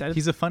hear what he said?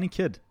 He's a funny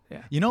kid.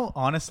 Yeah.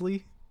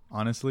 Honestly,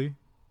 it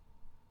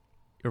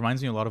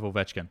reminds me a lot of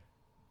Ovechkin.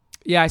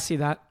 Yeah, I see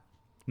that.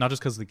 Not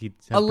just because he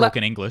has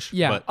broken English.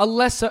 Yeah, but,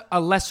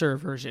 a lesser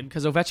version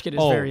because Ovechkin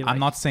is very. I'm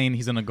not saying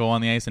he's gonna go on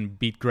the ice and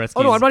beat Gretzky.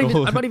 Oh no,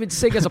 I'm not even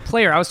saying as a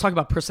player. I was talking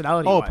about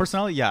personality. Oh,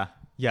 personality,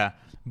 yeah.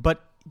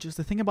 But just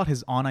the thing about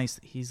his on ice,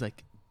 he's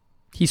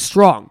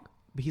strong.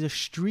 a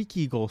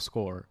streaky goal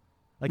scorer.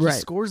 Like Right. he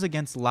scores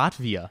against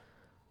Latvia,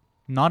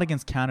 not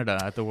against Canada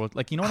at the World.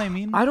 Like, you know what I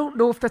mean? I don't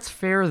know if that's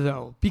fair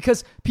though,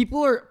 because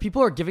people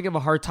are giving him a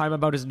hard time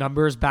about his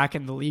numbers back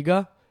in the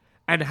Liga,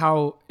 and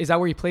how is that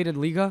where he played in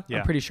Liga? Yeah.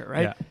 I'm pretty sure,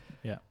 right?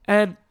 Yeah.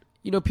 And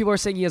people are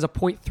saying he has a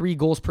 0.3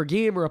 goals per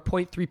game or a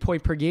 0.3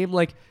 point per game.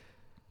 Like,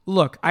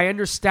 look, I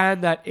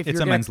understand that if It's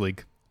you're a men's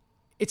league.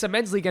 it's a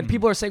men's league, and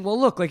people are saying, well,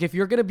 look, like if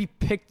you're going to be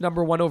picked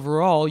number 1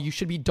 overall, you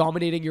should be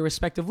dominating your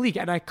respective league,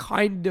 and I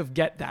kind of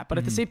get that. But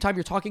at the same time,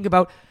 you're talking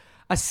about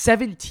a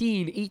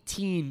 17,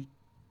 18,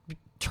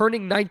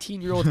 turning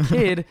 19-year-old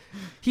kid.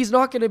 He's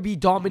not going to be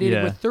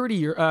dominating with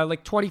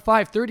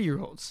 25,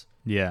 30-year-olds.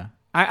 Yeah.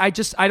 I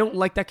don't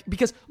like that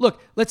because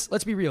look,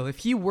 let's be real. If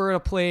he were to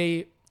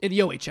play in the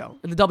OHL,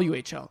 in the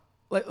WHL,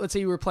 let's say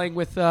you were playing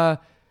with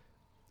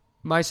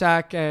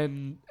Mysak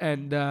and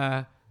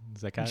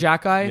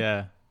Jacky,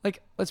 Yeah.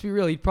 like let's be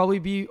real, he'd probably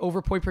be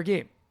over point per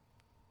game.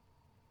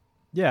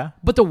 Yeah.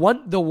 But the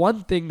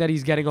one thing that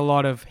he's getting a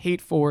lot of hate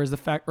for is the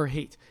fact that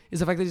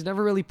he's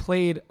never really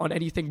played on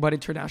anything but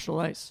international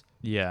ice.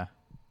 Yeah.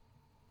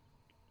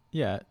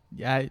 Yeah.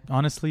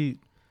 Honestly,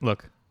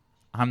 look,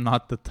 I'm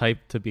not the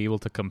type to be able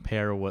to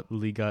compare what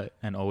Liga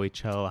and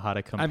OHL, how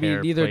to compare. I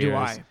mean, neither do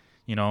players.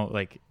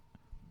 I.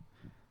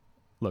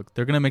 Look,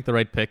 they're going to make the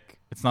right pick.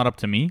 It's not up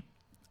to me.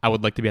 I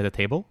would like to be at the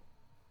table,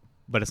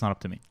 but it's not up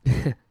to me.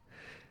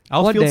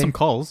 I'll One field day. some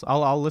calls.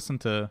 I'll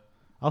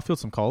field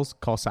some calls.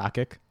 Call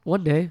Sakic.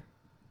 One day.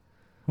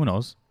 Who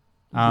knows?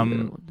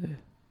 One day.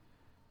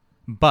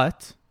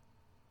 But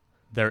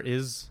there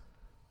is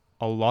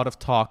a lot of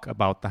talk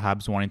about the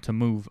Habs wanting to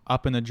move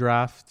up in the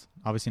draft.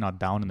 Obviously not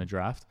down in the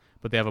draft,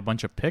 but they have a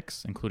bunch of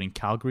picks, including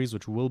Calgary's,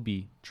 which will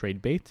be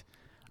trade bait.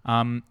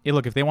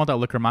 Look, if they want that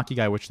Likermaki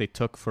guy, which they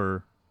took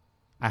for,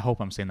 I hope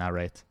I'm saying that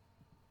right.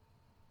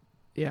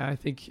 Yeah, I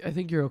think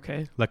you're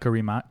okay.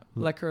 Lekarimaki.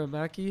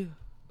 Lekermaki.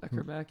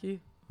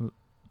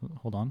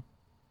 Hold on.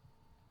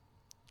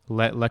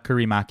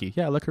 Lekarimaki.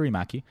 Yeah,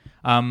 Lekarimaki.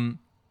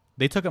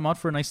 They took him out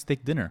for a nice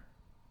steak dinner.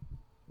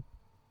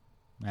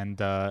 And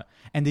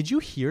did you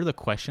hear the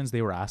questions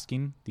they were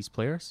asking these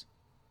players?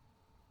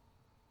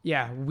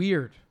 Yeah,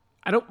 weird.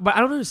 I don't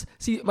know.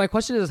 See, my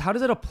question is, how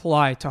does it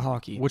apply to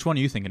hockey? Which one are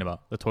you thinking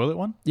about? The toilet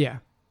one? Yeah.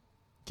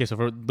 Okay, so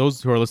for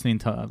those who are listening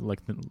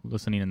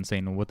and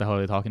saying, what the hell are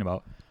they talking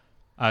about?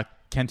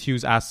 Kent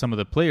Hughes asked some of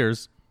the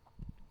players,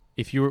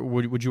 if you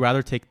would you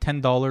rather take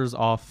 $10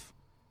 off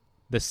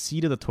the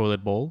seat of the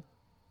toilet bowl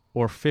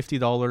or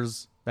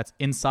 $50 that's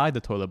inside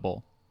the toilet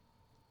bowl?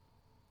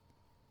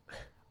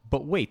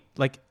 But wait,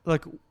 like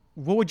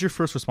what would your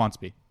first response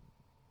be?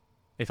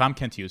 If I'm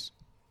Kent Hughes.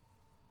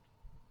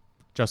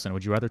 Justin,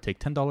 would you rather take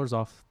 $10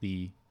 off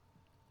the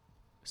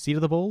seat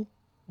of the bowl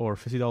or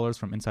 $50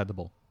 from inside the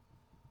bowl?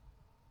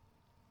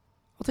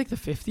 I'll take the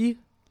 50.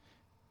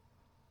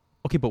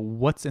 Okay, but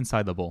what's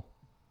inside the bowl?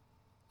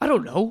 I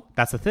don't know.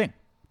 That's the thing.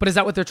 But is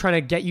that what they're trying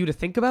to get you to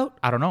think about?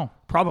 I don't know.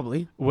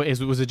 Probably.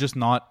 Was it just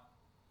not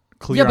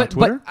clear on but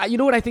Twitter? you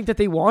know what I think that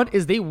they want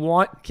is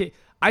okay,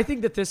 I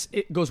think that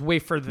it goes way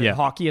further than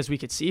hockey, as we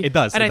could see. It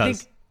does. And it I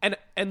does. think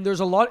and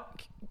there's a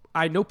lot.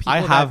 I know people.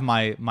 I have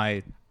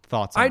my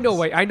thoughts. On I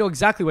know. this. I know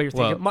exactly what you're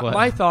thinking. Well,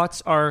 my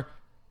thoughts are,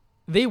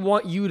 they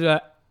want you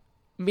to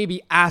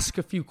maybe ask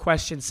a few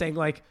questions, saying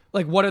like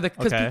what are the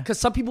because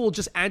some people will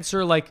just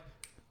answer like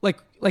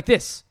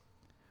this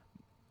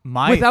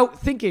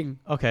without thinking.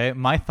 Okay,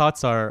 my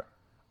thoughts are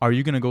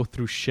you gonna go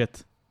through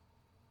shit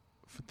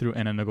through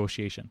in a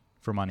negotiation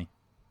for money.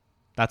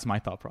 That's my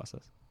thought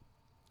process.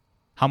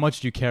 How much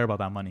do you care about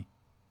that money?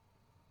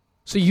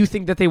 So you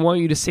think that they want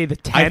you to say the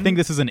 10? I think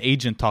this is an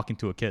agent talking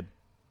to a kid.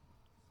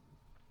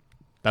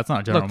 That's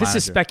not a general Look, this manager.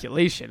 is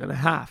speculation and a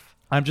half.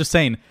 I'm just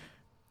saying,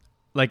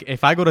 like,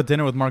 if I go to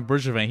dinner with Marc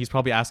Bergevin, he's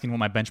probably asking what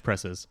my bench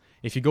press is.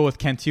 If you go with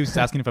Kent Hughes, he's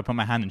asking if I put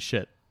my hand in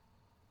shit.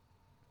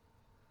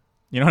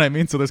 You know what I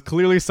mean? So there's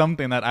clearly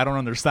something that I don't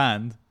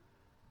understand.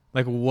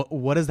 Like,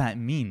 what does that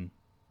mean?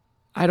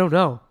 I don't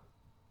know.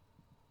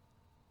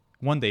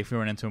 One day, if we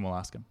run into him, we'll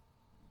ask him.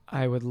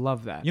 I would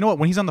love that. You know what?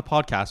 When he's on the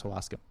podcast, we'll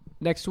ask him.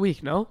 Next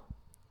week, no?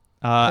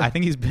 I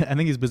think he's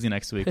busy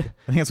next week. I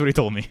think that's what he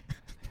told me.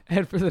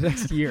 And for the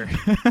next year.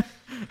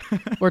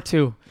 Or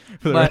two.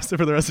 for the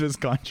rest of his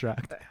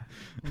contract.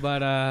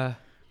 But,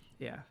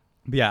 yeah.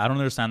 But yeah, I don't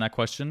understand that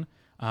question.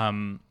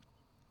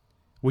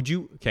 Would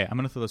you... Okay, I'm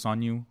going to throw this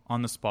on you,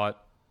 on the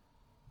spot.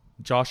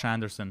 Josh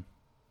Anderson.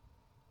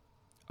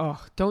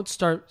 Oh, don't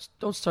start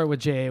with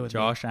J.A. with me.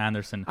 Josh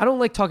Anderson. I don't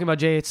like talking about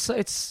J.A.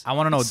 It's I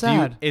want to know,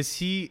 sad. is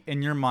he,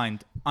 in your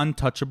mind,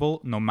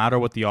 untouchable no matter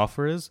what the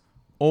offer is?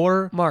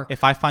 Or Mark.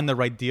 if I find the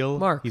right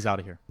deal, he's out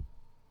of here?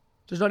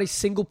 There's not a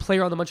single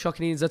player on the Montreal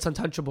Canadiens that's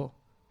untouchable.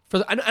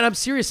 And I'm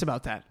serious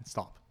about that.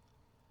 Stop.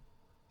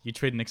 You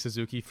trade Nick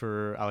Suzuki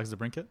for Alex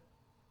DeBrincat?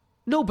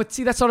 No, but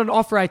see, that's not an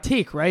offer I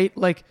take, right?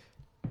 Like,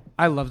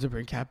 I love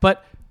DeBrincat,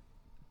 but...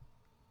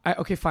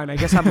 okay, fine. I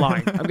guess I'm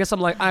lying.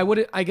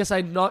 I guess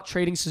I'm not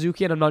trading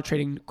Suzuki and I'm not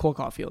trading Cole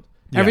Caulfield.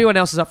 Yeah. Everyone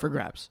else is up for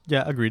grabs.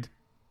 Yeah, agreed.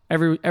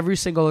 Every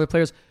single other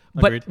players.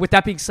 But Agreed. with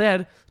that being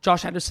said,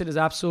 Josh Anderson is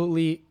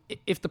absolutely,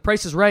 if the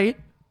price is right,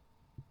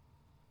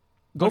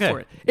 go for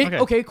it.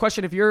 Okay,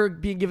 question. If you're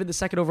being given the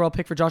second overall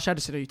pick for Josh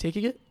Anderson, are you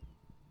taking it?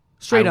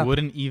 Straight up. I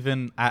wouldn't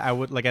even, I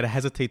would, like, I'd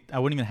hesitate. I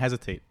wouldn't even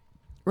hesitate.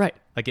 Right.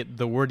 Like,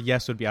 the word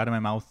yes would be out of my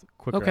mouth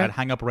quicker. Okay. I'd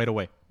hang up right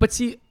away. But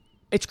see,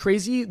 it's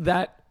crazy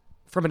that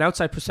from an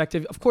outside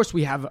perspective, of course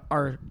we have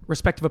our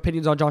respective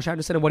opinions on Josh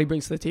Anderson and what he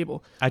brings to the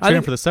table. I trade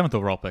him for the 7th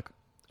overall pick.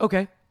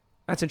 Okay.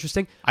 That's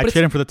interesting. I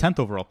trade him for the 10th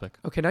overall pick.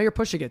 Okay, now you're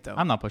pushing it, though.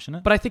 I'm not pushing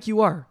it. But I think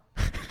you are.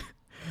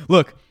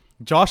 Look,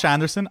 Josh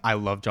Anderson, I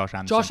love Josh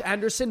Anderson. Josh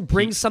Anderson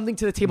brings something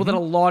to the table that a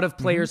lot of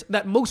players,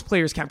 that most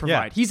players can't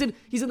provide. Yeah.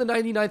 He's in the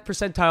 99th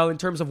percentile in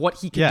terms of what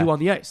he can do on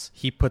the ice.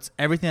 He puts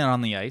everything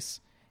on the ice.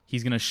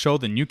 He's going to show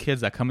the new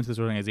kids that come into this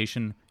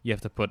organization, you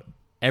have to put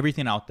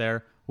everything out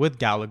there with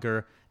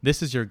Gallagher.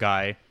 This is your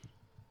guy.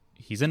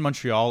 He's in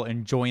Montreal,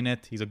 enjoying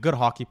it. He's a good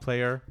hockey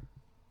player.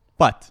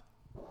 But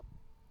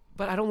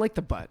I don't like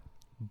the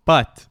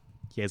But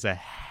he has a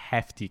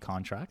hefty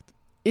contract.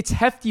 It's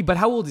hefty, but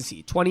how old is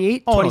he?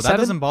 28? Oh, 27? no, that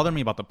doesn't bother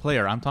me about the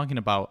player. I'm talking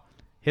about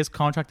his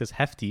contract is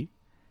hefty.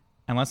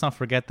 And let's not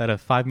forget that a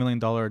 $5 million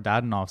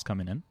Dadonov's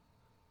coming in.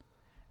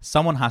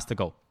 Someone has to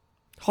go.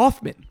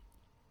 Hoffman.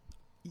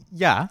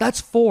 Yeah.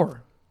 That's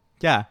 4.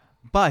 Yeah.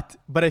 But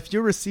if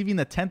you're receiving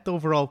the 10th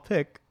overall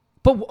pick.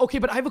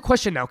 But I have a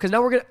question now, because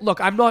now we're going to...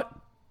 Look, I'm not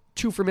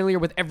too familiar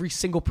with every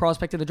single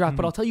prospect in the draft,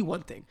 but I'll tell you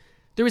one thing.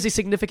 There is a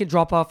significant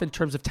drop-off in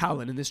terms of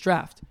talent in this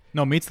draft.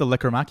 No, meets the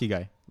Likermaki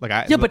guy.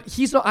 But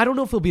he's not... I don't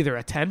know if he'll be there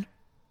at 10.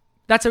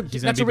 That's a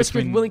risk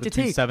you're willing to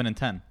take. 7 and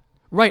 10.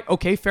 Right,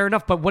 okay, fair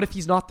enough. But what if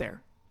he's not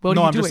there? What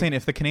are you I'm doing? just saying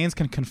if the Canadiens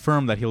can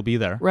confirm that he'll be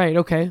there. Right,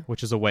 okay.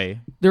 Which is a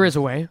way. There is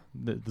a way.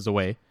 There's a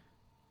way.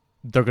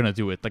 They're going to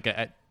do it. Like,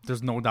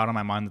 there's no doubt in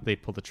my mind that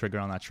they'd pull the trigger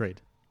on that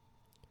trade.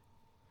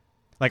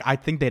 Like, I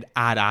think they'd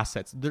add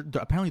assets.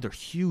 Apparently, they're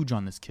huge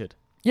on this kid.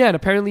 Yeah, and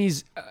apparently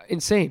he's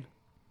insane.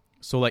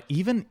 So, like,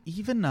 even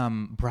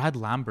Brad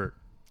Lambert.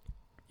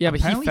 Yeah, but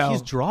he fell.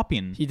 He's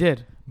dropping. He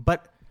did.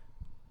 But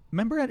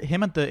remember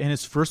him in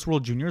his first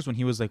World Juniors when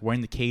he was, like,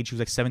 wearing the cage? He was,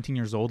 like, 17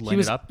 years old,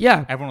 laying it up.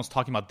 Yeah. Everyone was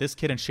talking about this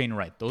kid and Shane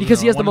Wright.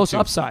 Because he has the most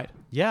upside.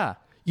 Yeah.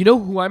 You know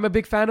who I'm a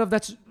big fan of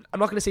that's... I'm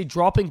not going to say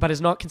dropping, but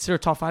is not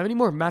considered top 5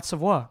 anymore? Matt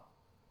Savoie.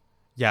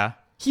 Yeah.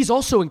 He's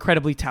also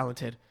incredibly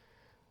talented.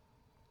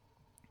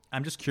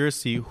 I'm just curious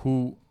to see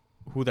who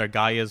their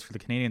guy is for the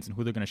Canadiens and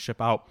who they're going to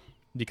ship out,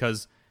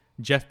 because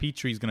Jeff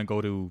Petrie is going to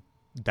go to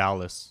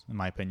Dallas, in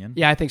my opinion.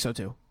 Yeah, I think so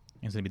too.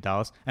 It's going to be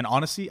Dallas. And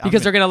honestly...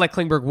 Because they're going to let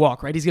Klingberg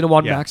walk, right? He's going to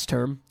want max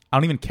term. I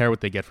don't even care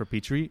what they get for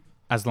Petrie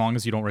as long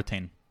as you don't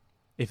retain.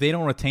 If they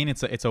don't retain,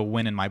 it's a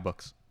win in my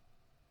books.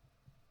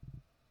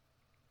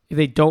 If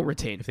they don't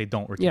retain.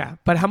 Yeah,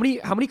 but how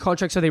many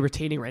contracts are they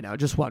retaining right now?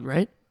 Just one,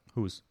 right?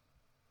 Whose?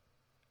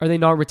 Are they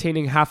not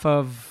retaining half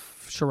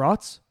of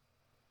Sherratt's?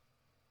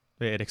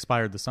 It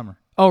expired this summer.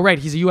 Oh, right.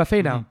 He's a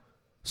UFA now.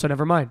 So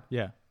never mind.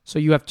 Yeah. So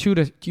we have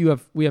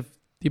the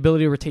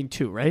ability to retain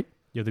 2, right?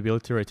 You have the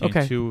ability to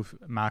retain 2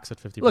 max at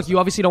 50%. Look, you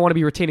obviously don't want to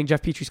be retaining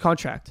Jeff Petrie's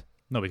contract.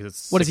 No, because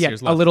it's what 6 is he at?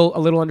 years left. A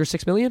little under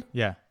 $6 million?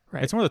 Yeah.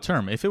 Right. It's more the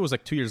term. If it was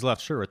like 2 years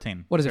left, sure,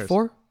 retain. What is it,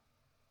 4? I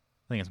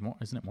think it's more.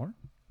 Isn't it more?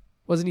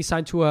 Wasn't he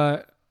signed to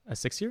a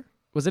 6 year?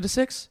 Was it a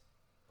 6?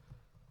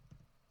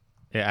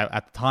 Yeah,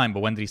 at the time.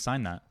 But when did he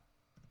sign that?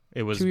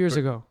 It was 2 years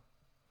ago.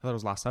 I thought it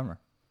was last summer.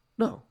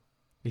 No.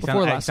 He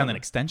signed an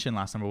extension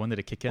last summer. When did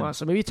it kick in? Wow,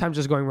 so maybe time's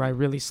just going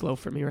really slow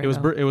for me right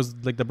now. It was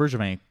like the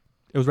Bergevin.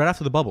 It was right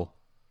after the bubble.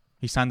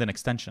 He signed an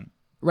extension.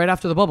 Right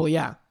after the bubble,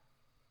 yeah.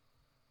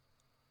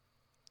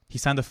 He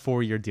signed a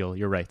 4-year deal.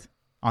 You're right.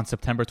 On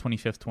September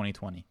 25th,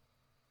 2020.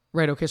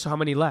 Right. Okay. So how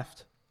many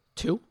left?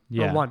 2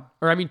 Yeah. or 1?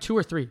 Or I mean 2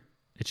 or 3?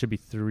 It should be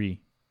 3.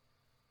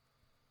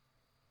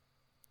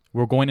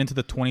 We're going into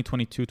the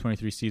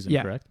 2022-23 season,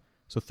 Yeah. correct?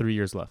 So 3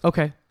 years left.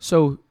 Okay.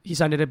 So he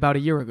signed it about a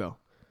year ago.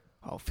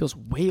 Oh, it feels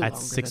way At longer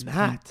 6. than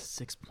that.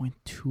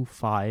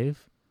 6.25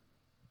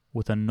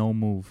 with a no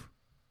move.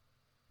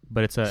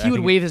 But it's a. He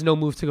would waive his no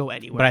move to go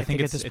anywhere. But I think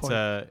at it's this point.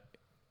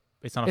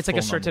 it's not. It's a like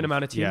a full certain no move.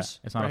 amount of teams?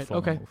 Yeah, it's not Right, a full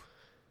okay. no move.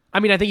 I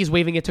mean, I think he's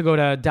waiving it to go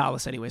to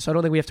Dallas anyway, so I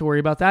don't think we have to worry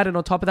about that. And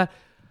on top of that,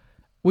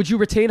 would you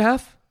retain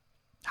half?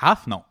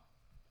 Half? No.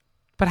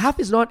 But half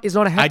is not a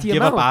hefty I'd give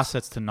amount. up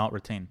assets to not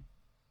retain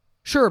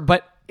Sure,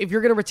 but if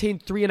you're going to retain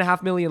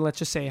 $3.5 million, let's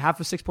just say half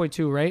of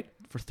 6.2, right?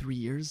 for 3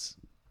 years.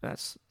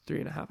 That's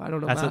 3.5. I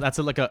don't know. That's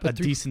like a But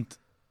decent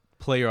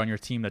player on your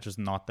team that's just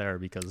not there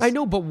because I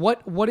know, but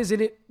what is in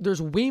it?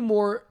 There's way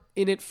more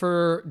in it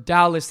for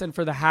Dallas than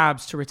for the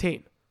Habs to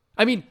retain.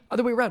 I mean,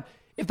 other way around.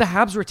 If the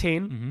Habs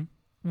retain,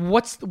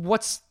 what's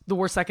the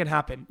worst that can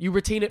happen? You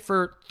retain it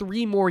for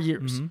 3 more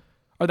years.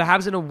 Are the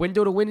Habs in a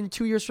window to win in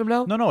 2 years from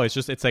now? No.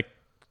 It's like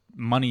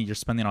money you're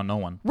spending on no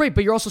one. Right,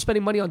 but you're also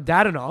spending money on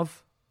Dadonov.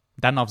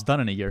 Danov's done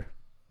in a year.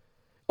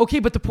 Okay,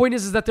 but the point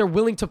is that they're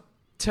willing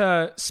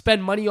to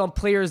spend money on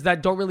players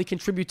that don't really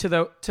contribute to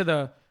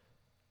the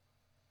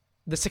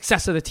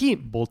success of the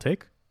team. Bold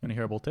take. You want to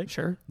hear a bold take?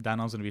 Sure.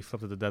 Danov's going to be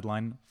flipped at the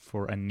deadline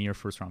for a near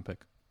first round pick.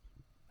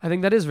 I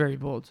think that is very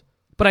bold.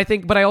 But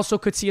I also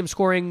could see him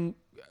scoring.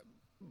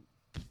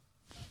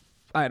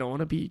 I don't want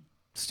to be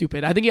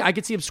stupid. I think I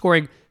could see him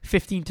scoring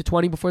 15 to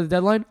 20 before the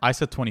deadline. I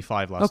said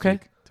 25 last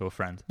week to a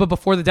friend. But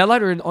before the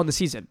deadline or on the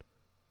season?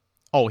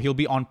 Oh, he'll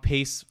be on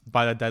pace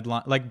by the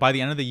deadline. Like by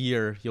the end of the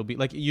year, he'll be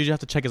like, you usually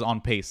have to check his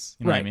on pace.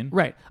 You know what I mean?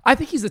 Right. I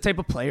think he's the type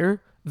of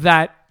player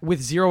that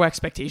with zero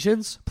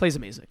expectations plays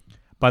amazing.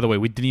 By the way,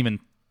 we didn't even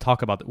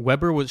talk about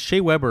that.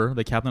 Shea Weber,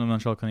 the captain of the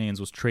Montreal Canadiens,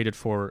 was traded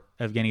for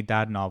Evgeny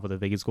Dadonov with the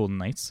Vegas Golden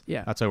Knights.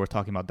 Yeah. That's why we're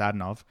talking about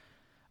Dadonov.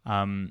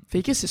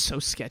 Vegas is so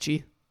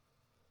sketchy.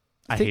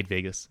 I hate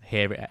Vegas. I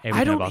hate everything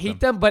I don't about hate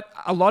them, but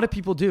a lot of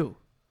people do.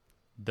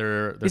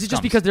 They're Is it just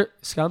scums. because they're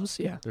scums?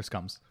 Yeah. They're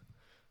scums.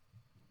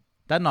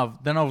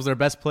 Dadonov was their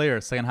best player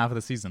second half of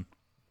the season.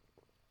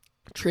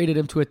 Traded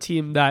him to a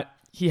team that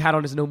he had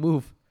on his no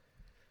move.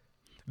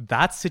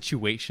 That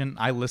situation,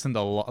 I listened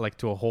a lot, like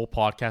to a whole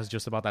podcast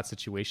just about that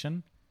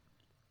situation.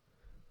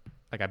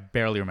 Like I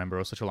barely remember. It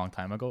was such a long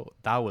time ago.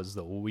 That was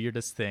the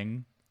weirdest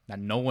thing that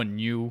no one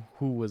knew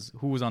who was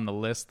on the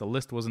list. The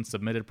list wasn't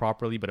submitted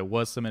properly, but it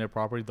was submitted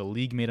properly. The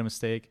league made a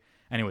mistake.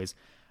 Anyways,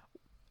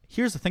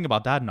 here's the thing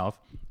about Dadonov.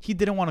 He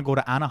didn't want to go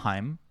to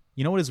Anaheim.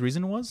 You know what his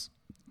reason was?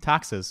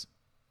 Taxes.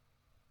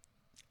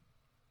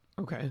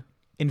 Okay.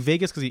 In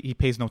Vegas, because he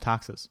pays no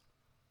taxes.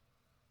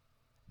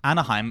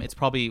 Anaheim, it's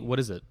probably, what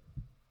is it?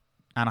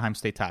 Anaheim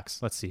state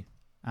tax. Let's see.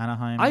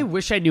 Anaheim. I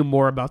wish I knew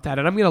more about that,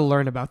 and I'm going to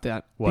learn about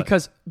that. What?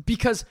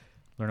 Because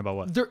Learn about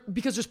what?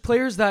 because there's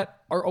players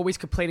that are always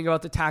complaining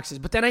about the taxes,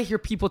 but then I hear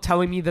people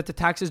telling me that the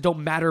taxes don't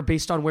matter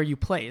based on where you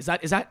play. Is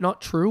that not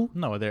true?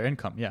 No, their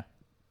income, yeah.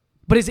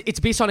 But it's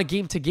based on a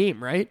game to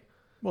game, right?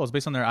 Well, it's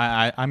based on their,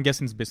 I'm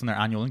guessing it's based on their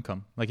annual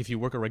income. Like if you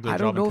work a regular I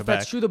job don't know in if Quebec.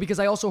 that's true though, because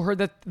I also heard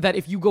that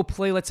if you go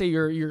play, let's say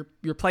you're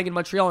playing in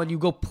Montreal and you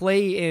go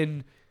play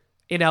in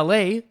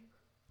LA,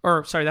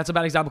 or sorry, that's a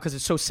bad example because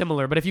it's so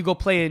similar. But if you go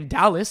play in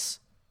Dallas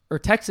or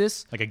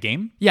Texas, Like a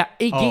game? yeah,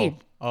 game.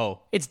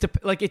 Oh. It's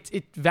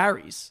it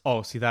varies.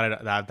 Oh, see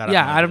that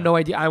Yeah, I have no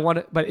idea. I want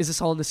to, but is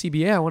this all in the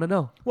CBA? I want to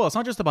know. Well, it's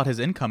not just about his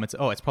income. It's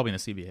probably in the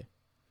CBA.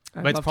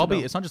 I'd But love to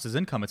know. it's not just his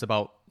income. It's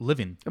about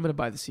living. I'm gonna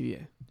buy the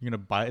CBA. You're gonna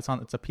buy it's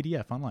a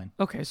PDF online.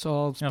 Okay, so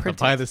I'll You don't have print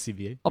to buy it. the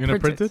CBA. I'll You're gonna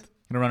print print it. it?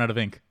 You're gonna run out of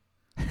ink.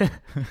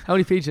 How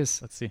many pages?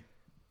 Let's see.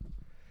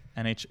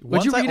 Once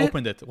you I read it?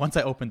 opened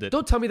it,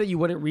 Don't tell me that you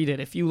wouldn't read it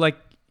if you like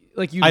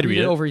you I'd read read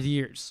it it. over the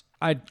years.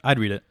 I'd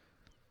read it.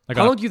 Like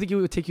How long do you think it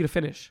would take you to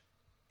finish?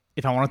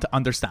 if I wanted to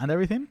understand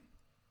everything?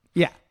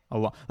 Yeah, A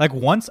lot. Like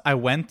once I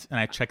went and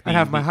I checked I'd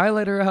have my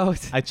highlighter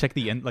out. I checked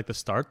the index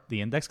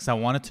because I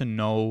wanted to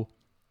know.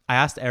 I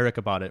asked Eric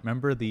about it.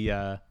 Remember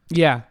the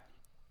Yeah,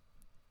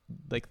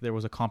 like there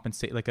was a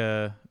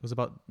it was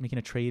about making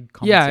a trade.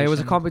 yeah. It was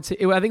a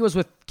compensation. I think it was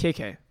with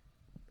KK.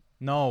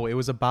 No, it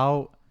was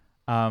about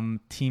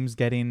teams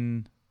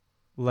getting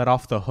let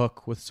off the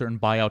hook with certain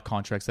buyout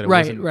contracts that it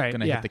wasn't going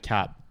to yeah. hit the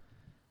cap.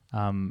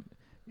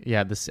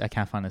 Yeah, this I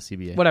can't find the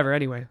CBA. Whatever.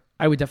 Anyway,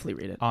 I would definitely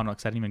read it. Oh no,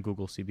 because I didn't even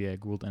Google CBA. I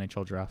googled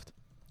NHL draft,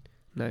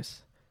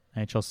 Nice.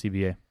 NHL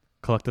CBA,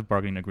 collective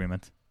bargaining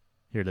agreement.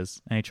 Here it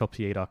is,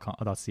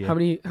 NHLPA.ca. How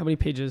many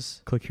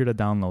pages? Click here to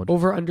download.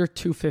 Over under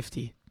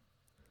 250.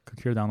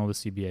 Click here to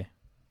download the CBA.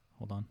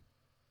 Hold on,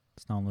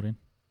 it's downloading.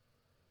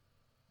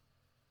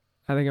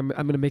 I think I'm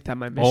gonna make that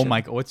my mission. Oh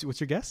my! What's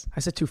your guess? I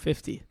said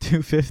 250.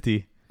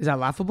 250. Is that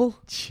laughable?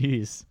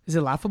 Jeez, Is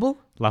it laughable?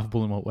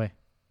 laughable in what way?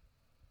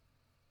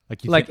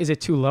 Is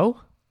it too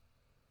low?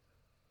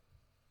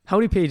 How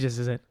many pages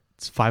is it?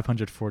 It's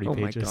 540 Oh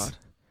pages. my god!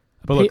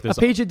 But look, a there's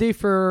page a day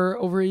for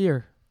over a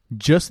year.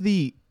 just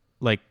the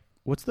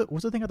what's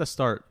the thing at the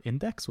start?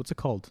 Index? What's it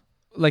called?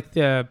 Like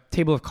the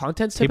table of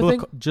contents type of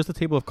thing? Just the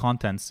table of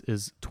contents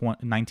is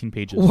 19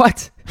 pages.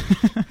 What?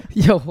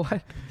 Yo,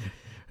 what?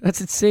 That's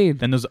insane.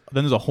 Then there's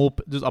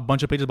a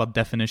bunch of pages about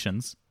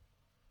definition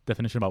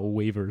about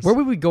waivers. Where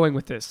were we going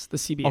with this? The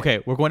CBA.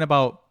 Okay, we're going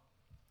about.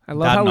 I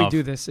love how we Dadonov.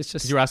 do this. It's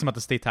just You were asking about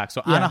the state tax.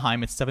 So Yeah.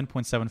 Anaheim, it's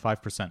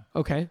 7.75%,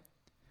 okay.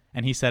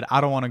 and he said, "I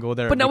don't want to go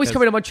there." But now he's because-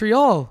 coming to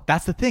Montreal.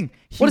 That's the thing.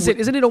 What is it?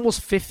 Isn't it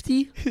almost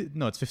 50?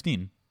 No, it's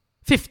 15.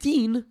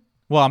 15?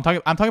 Well, I'm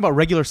talking about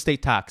regular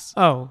state tax.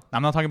 Oh,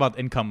 I'm not talking about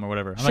income or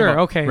whatever. I'm talking Sure,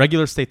 about okay.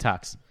 Regular state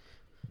tax.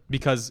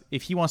 Because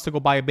if he wants to go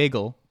buy a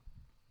bagel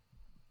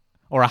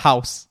or a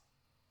house,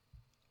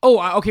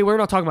 okay. We're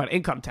not talking about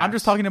income tax. I'm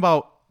just talking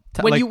about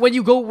when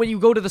you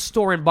go to the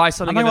store and buy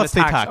something I'm talking under about the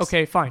state tax. tax.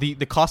 Okay, fine.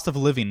 The cost of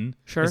living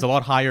Sure. is a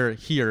lot higher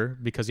here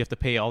because you have to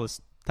pay all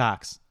this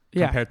tax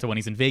Yeah. compared to when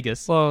he's in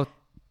Vegas. Well,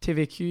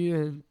 TVQ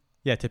and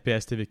Yeah,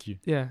 TPS, TVQ.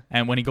 yeah.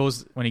 And when he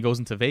goes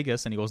into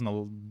Vegas and he goes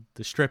into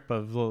the strip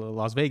of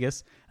Las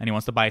Vegas and he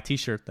wants to buy a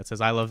T-shirt that says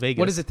 "I love Vegas,"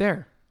 What is it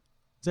there?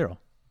 0.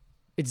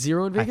 It's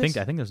 0 in Vegas.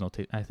 I think there's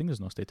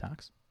no state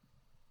tax.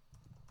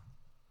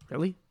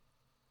 Really?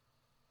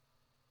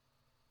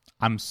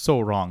 I'm so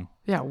wrong.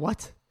 Yeah.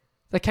 What?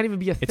 That can't even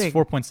be a It's thing.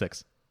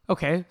 4.6.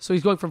 Okay, so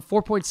he's going from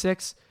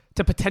 4.6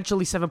 to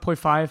potentially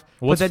 7.5.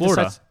 What's but then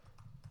Florida? decides-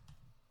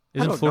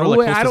 Isn't I don't Florida know.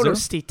 like close I to don't know 0?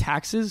 state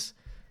taxes.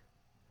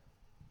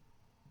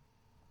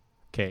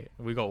 Okay,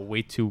 we go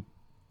way too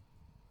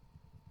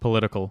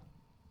political.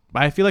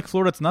 But I feel like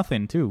Florida, it's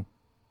nothing too.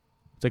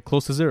 It's like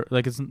close to 0.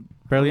 Like it's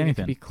barely It could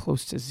anything. be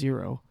close to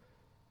 0.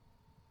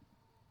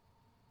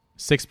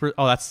 6%.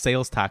 Oh, that's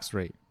sales tax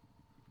rate.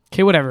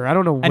 Okay, whatever. I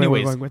don't know where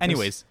we're going with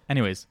this.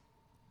 Anyways.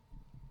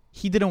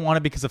 He didn't want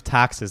it because of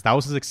taxes. That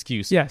was his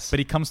excuse. Yes. But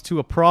he comes to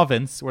a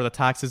province where the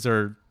taxes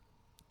are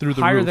through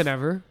the Higher roof. than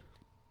ever.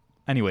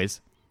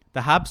 Anyways,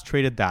 the Habs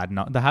traded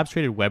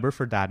Weber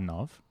for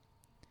Dadonov,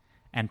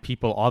 and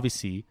people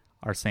obviously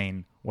are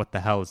saying, "What the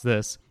hell is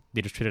this?"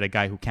 They just traded a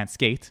guy who can't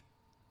skate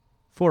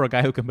for a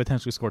guy who can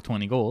potentially score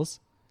 20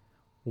 goals.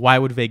 Why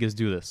would Vegas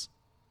do this?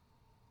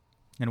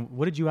 And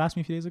what did you ask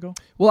me a few days ago?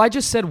 Well, I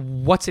just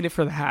said what's in it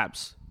for the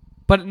Habs,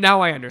 but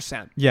now I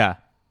understand. Yeah,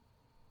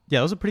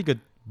 that was a pretty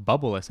good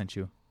bubble I sent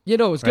you. You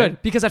know, it was Right?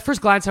 good because at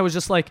first glance I was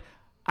just like,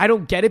 I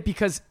don't get it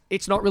because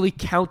it's not really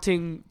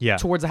counting Yeah.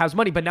 towards the Habs'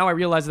 money. But now I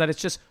realize that it's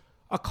just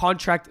a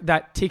contract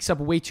that takes up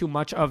way too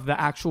much of the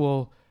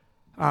actual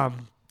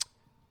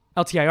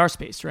LTIR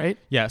space, right?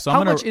 Yeah, so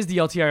How much is the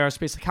LTIR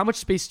space? Like, how much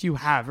space do you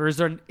have, or is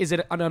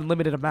it an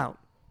unlimited amount?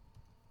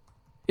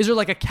 Is there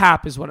like a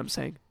cap? Is what I'm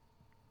saying.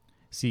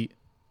 See,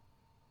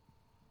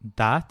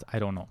 that I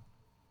don't know.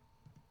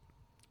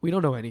 We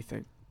don't know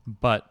anything,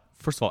 But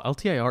first of all,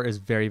 LTIR is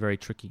very, very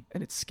tricky.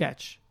 and it's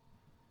sketch.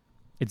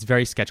 It's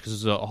very sketchy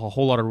because there's a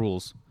whole lot of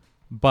rules.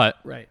 But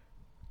Right.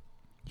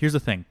 here's the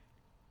thing.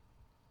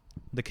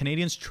 The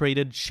Canadians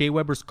traded Shea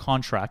Weber's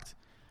contract.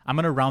 I'm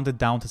going to round it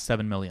down to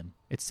 $7 million.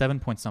 It's 7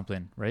 point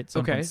something, right?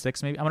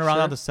 7.6 maybe. I'm going to round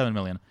it Sure. down to $7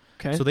 million.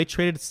 Okay. So they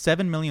traded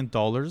 $7 million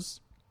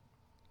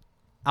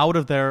out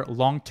of their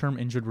long-term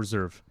injured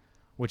reserve,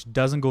 which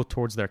doesn't go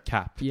towards their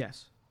cap.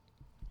 yes.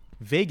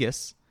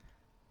 Vegas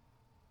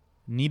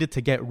needed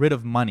to get rid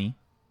of money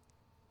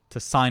to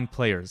sign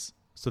players.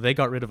 So they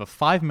got rid of a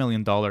 $5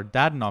 million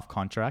Dadonov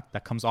contract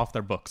that comes off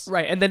their books.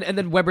 Right, and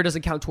then Weber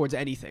doesn't count towards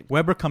anything.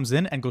 Weber comes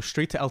in and goes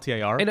straight to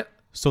LTIR, And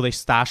so they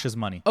stash his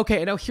money. okay,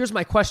 and now here's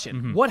my question: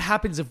 Mm-hmm. What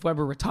happens if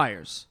Weber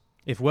retires?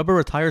 If Weber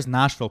retires,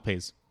 Nashville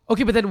pays.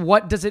 Okay, but then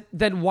what does it?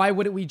 Then why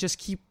wouldn't we just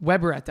keep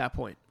Weber at that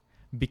point?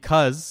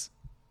 Because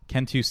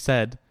Kent Hughes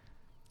said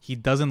he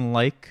doesn't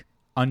like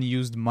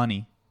unused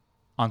money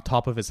on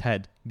top of his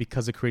head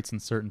because it creates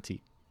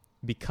uncertainty.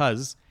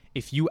 Because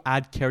if you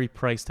add Carey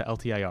Price to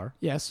LTIR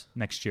Yes.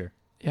 next year,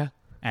 Yeah.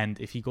 and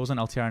if he goes on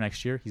LTIR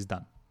next year, he's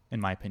done, in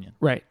my opinion.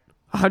 Right.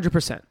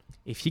 100%.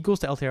 If he goes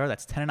to LTIR,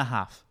 that's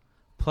 10.5,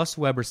 plus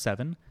Weber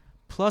 7,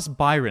 plus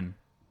Byron,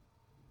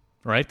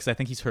 right? Because I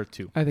think he's hurt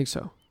too. I think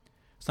so.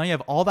 So now you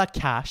have all that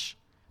cash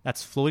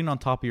that's floating on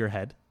top of your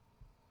head.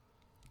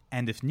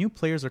 And if new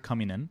players are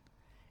coming in,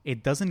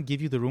 it doesn't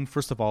give you the room.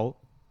 First of all,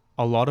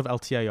 a lot of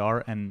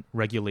LTIR and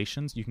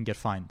regulations, you can get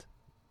fined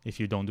if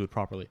you don't do it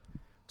properly.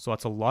 So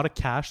that's a lot of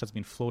cash that's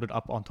been floated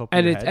up on top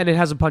of your head And it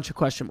has a bunch of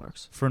question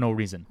marks. for no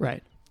reason.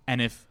 Right.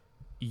 And if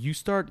you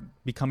start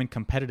becoming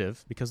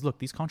competitive, because look,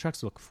 these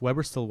contracts, look,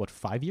 Weber's still,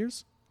 5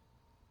 years?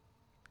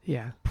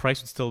 Yeah.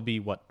 Price would still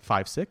be,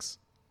 5, 6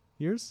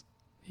 years?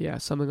 Yeah,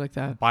 something like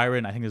that.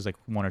 Byron, I think there's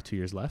 1 or 2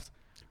 years left.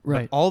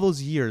 Right. But all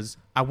those years,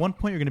 at one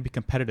point, you're going to be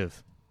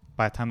competitive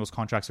by the time those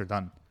contracts are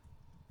done.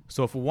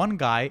 So if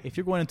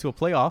you're going into a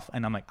playoff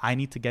and I'm like, I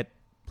need to get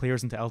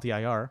players into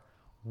LTIR,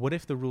 what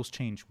if the rules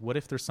change? What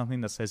if there's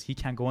something that says he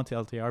can't go into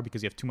LTIR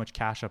because you have too much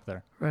cash up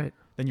there? Right.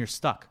 Then you're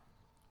stuck.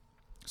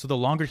 So the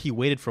longer he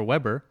waited for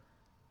Weber,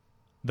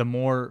 the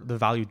more the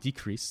value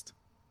decreased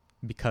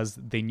because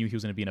they knew he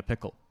was going to be in a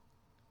pickle.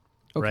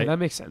 Okay, Right? that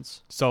makes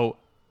sense. So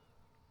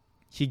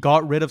he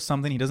got rid of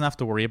something he doesn't have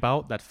to worry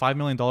about. That $5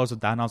 million of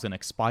Dadonov's going to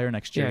expire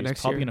next year. Yeah, He's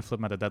next probably year. going to flip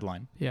him at the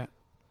deadline. Yeah.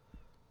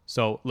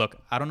 So look,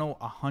 I don't know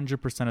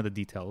 100% of the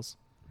details,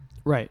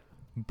 Right.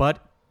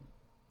 But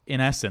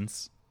in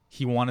essence,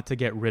 he wanted to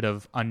get rid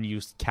of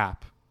unused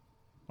cap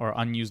or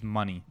unused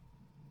money.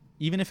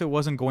 Even if it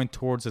wasn't going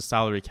towards his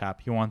salary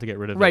cap, he wanted to get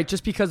rid of it. Right,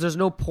 just because there's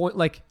no point,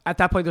 like at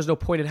that point, there's no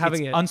point in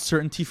having It's it.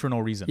 uncertainty for no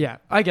reason. Yeah,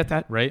 I get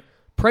that. Right?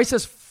 Price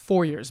has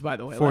 4 years, by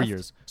the way. 4 left.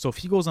 years. So if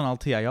he goes on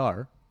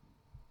LTIR,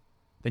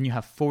 then you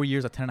have 4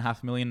 years at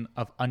 $10.5 million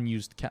of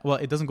unused cap. Well,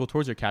 it doesn't go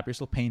towards your cap. You're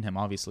still paying him,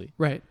 obviously.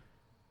 Right.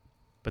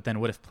 But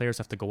then what if players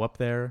have to go up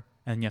there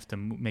and you have to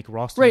make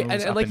roster Right,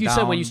 moves and up like you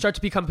said, when you down? start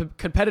to become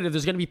competitive,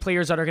 there's going to be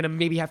players that are going to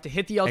maybe have to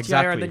hit the LTIR,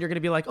 Exactly. and then you're going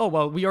to be like, oh,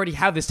 well, we already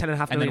have this $10.5 And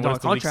then million what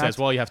if the league contract. says,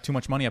 well, you have too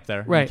much money up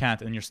there. And Right. you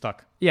can't, and you're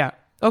stuck. Yeah.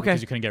 Okay.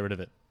 Because you couldn't get rid of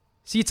it.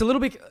 See, it's a little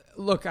bit.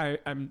 Look, I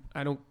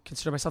don't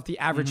consider myself the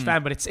average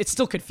fan, but it's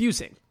still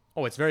confusing.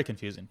 Oh, it's very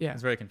confusing. Yeah.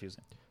 It's very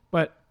confusing.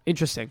 But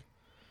interesting.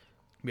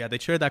 Yeah, they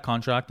shared that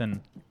contract,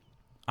 and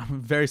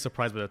I'm very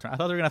surprised by that. I thought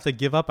they were going to have to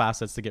give up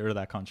assets to get rid of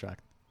that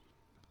contract.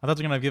 I thought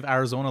they were going to give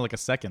Arizona like a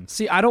second.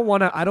 See, I don't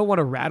want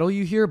to rattle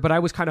you here, but I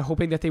was kind of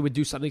hoping that they would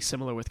do something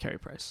similar with Carey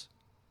Price.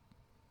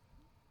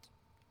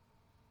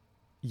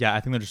 Yeah, I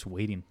think they're just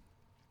waiting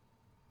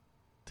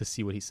to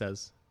see what he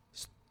says.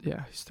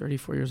 Yeah, he's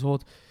 34 years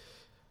old.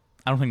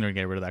 I don't think they're going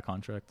to get rid of that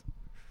contract.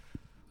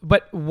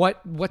 But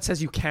what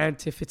says you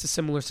can't if it's a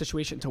similar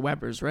situation to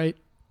Weber's, right?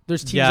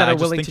 There's teams Yeah, that I are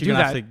just willing think to you're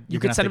do gonna that. have to- You you're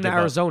could gonna send have him to to give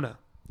up. Arizona.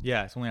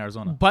 Yeah, it's only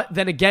Arizona. But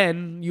then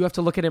again, you have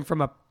to look at him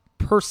from a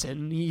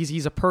person.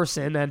 He's a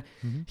person, and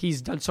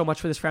he's done so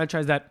much for this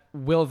franchise that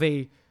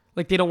they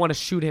don't want to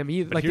shoot him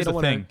either. But Like they here's don't the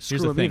want thing. to Here's screw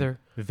the him thing. either.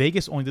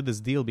 Vegas only did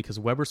this deal because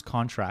Weber's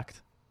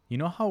contract, you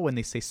know how when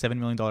they say $7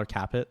 million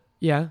cap hit,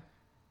 Yeah,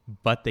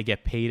 but they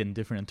get paid in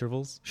different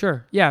intervals?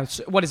 sure. Yeah.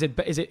 So what is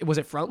it? Was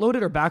it front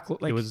loaded or back?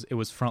 Like It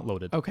was front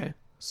loaded. okay.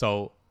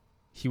 So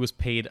he was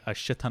paid a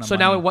shit ton of So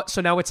money.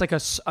 now it's like a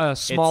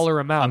smaller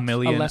amount, a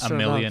million, lesser a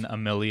million, amount. a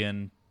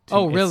million.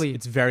 Oh, really?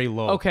 It's very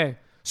low. Okay.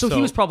 So he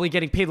So- was probably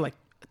getting paid like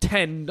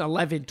 10,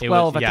 11,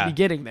 12 at yeah. the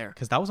beginning there.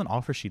 Because that was an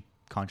offer sheet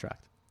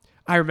contract.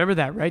 I remember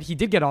that, right? He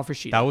did get offer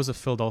sheet. That was a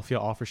Philadelphia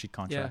offer sheet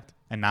contract,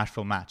 and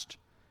Nashville matched.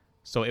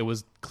 So it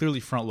was clearly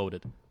front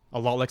loaded, a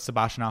lot like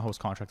Sebastian Aho's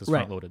contract is Right.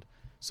 front loaded.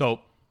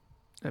 So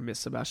I miss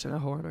Sebastian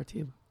Aho on our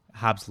team.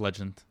 Habs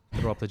legend,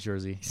 throw up the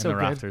jersey in So the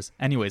good. rafters.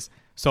 Anyways,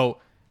 so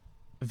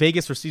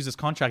Vegas receives this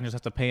contract and just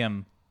have to pay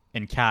him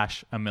in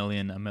cash a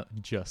million.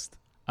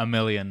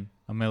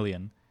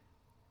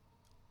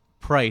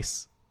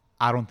 Price,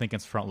 I don't think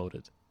it's front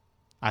loaded.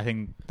 I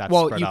think that's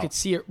Well, spread you out. could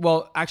see it.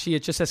 Well, actually,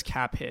 it just says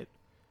cap hit.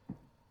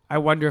 I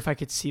wonder if I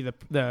could see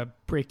the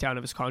breakdown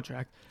of his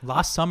contract.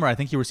 Last summer, I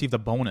think he received a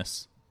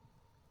bonus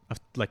of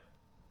like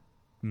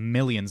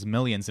millions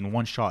in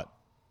one shot.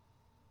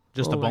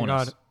 Just Oh a my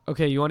bonus. God.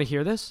 Okay, you want to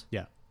hear this?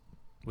 Yeah.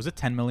 Was it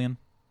 10 million?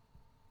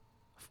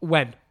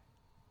 When?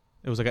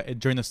 It was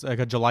during this like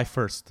a July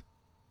 1st.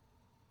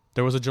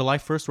 There was a July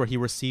 1st where he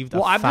received a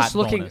Well, I'm fat just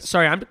looking. bonus.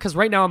 Sorry, because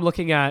right now I'm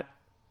looking at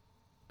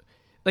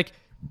like.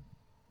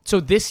 So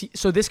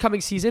this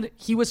coming season,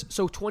 he was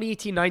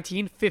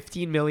 2018-19,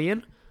 15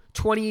 million.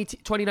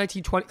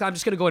 2019, 20. I'm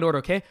just gonna go in order,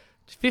 okay?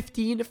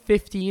 15,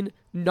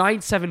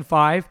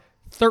 975,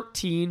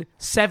 13,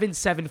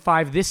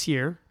 775 this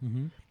year,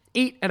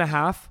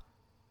 8.5,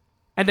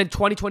 and then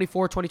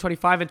 2024,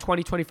 2025, and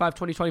 2025,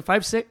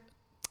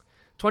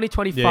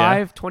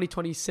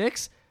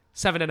 2026,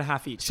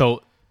 7.5 each.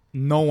 So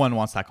no one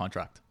wants that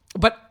contract.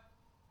 But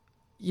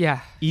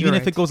yeah, Even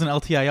you're if it goes in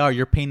LTIR,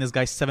 you're paying this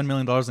guy $7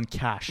 million in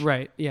cash.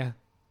 right, yeah,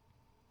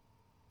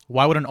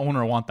 Why would an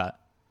owner want that?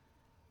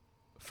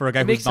 For a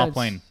guy it who's makes not sense.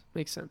 playing.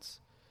 Makes sense.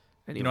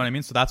 Anyway. You know what I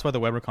mean? So that's why the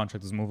Weber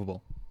contract is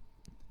movable.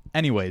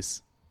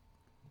 Anyways,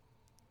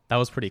 that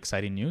was pretty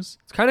exciting news.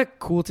 It's kind of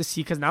cool to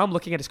see because now I'm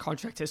looking at his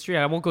contract history.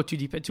 I won't go too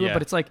deep into it, Yeah.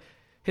 but it's like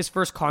his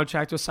first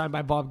contract was signed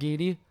by Bob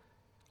Gainey.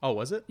 Oh,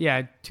 was it? Yeah,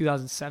 in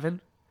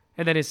 2007.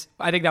 And then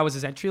I think that was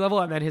his entry level.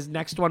 And then his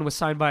next one was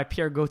signed by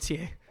Pierre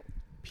Gauthier.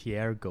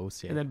 Pierre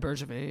Gauthier. And then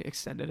Bergevin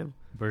extended him.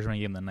 Bergevin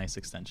gave him the nice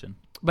extension.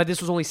 But this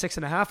was only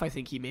 6.5, I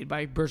think he made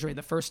by Bergevin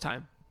the first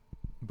time.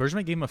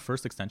 Bergevin gave him a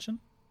first extension?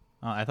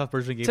 I thought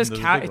Bergevin gave It says him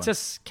the cap, big it one.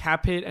 says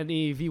cap hit and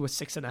AAV was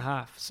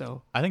 6.5.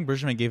 So I think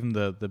Bergevin gave him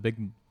the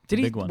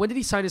big one. when did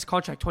he sign his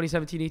contract?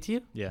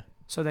 2017-18? Yeah.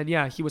 So then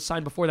yeah, he was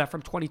signed before that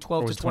from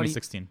 2012 Or to was it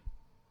 2016?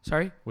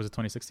 Sorry? Was it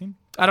 2016?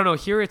 I don't know.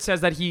 Here it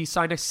says that he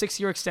signed a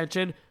 6-year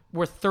extension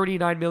worth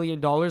 $39 million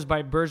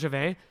by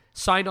Bergevin,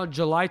 signed on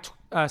July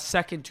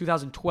 2nd,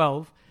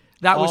 2012.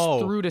 That was Oh,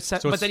 through to so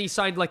but it's- then he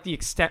signed like the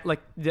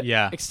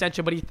Yeah.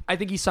 extension. But I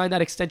think he signed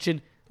that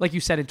extension, like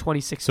you said, in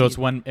 2016. So it's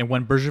when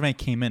Bergevin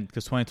came in,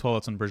 because 2012,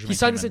 that's when Bergevin he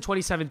signed came this in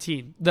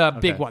 2017, the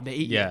big Okay. one, the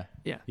 8 year.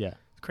 Yeah. Yeah, Yeah.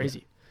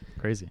 crazy.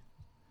 Crazy.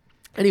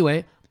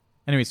 Anyway,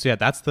 So yeah,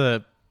 that's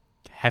the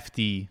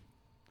hefty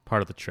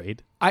part of the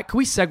trade. can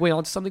we segue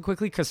on to something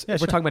quickly? Because Yeah, we're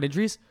sure. talking about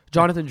injuries.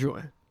 Jonathan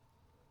Drouin.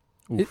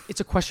 Oof.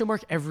 It's a question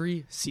mark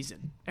every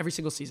season, every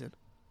single season.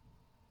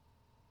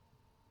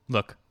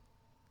 Look,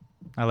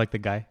 I like the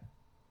guy.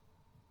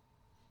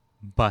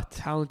 But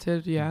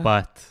Talented, yeah.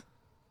 But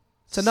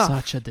It's enough.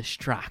 Such a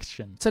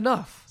distraction. It's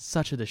enough.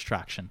 Such a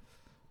distraction.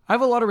 I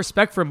have a lot of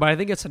respect for him, but I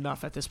think it's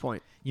enough at this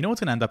point. You know what's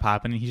gonna end up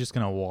happening? He's just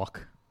gonna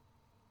walk,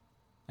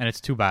 and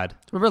it's too bad.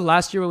 Remember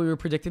last year when we were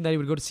predicting that he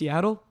would go to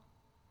Seattle?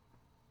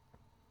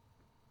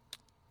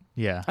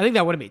 Yeah, I think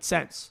that would have made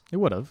sense. it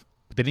would have.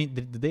 Did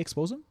they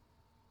expose him?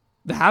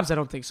 The Habs, I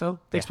don't think so.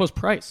 They Yeah. exposed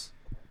Price.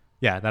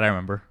 Yeah, that I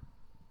remember.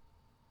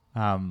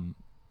 I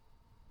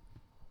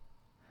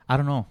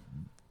don't know.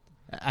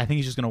 I think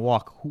he's just gonna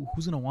walk.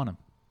 Who's gonna want him?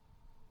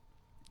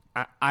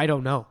 I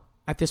don't know.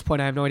 At this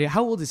point, I have no idea.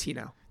 How old is he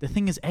now? The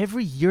thing is,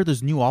 every year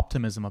there's new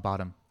optimism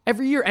about him.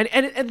 Every year,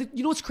 and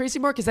you know what's crazy,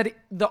 Mark, is that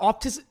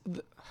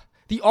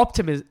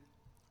Optimism.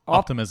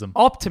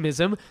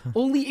 optimism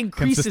only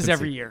increases Consistency.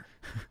 every year.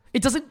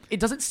 It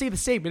doesn't stay the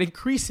same. It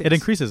increases. It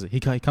increases. He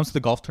comes to the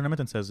golf tournament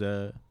and says,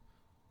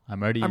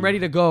 "I'm ready. I'm ready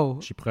to go.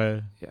 Je suis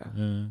prêt."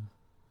 Yeah.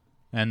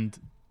 And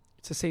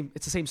It's the same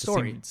it's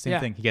story. Same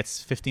thing. He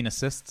gets 15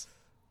 assists.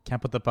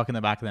 Can't put the puck in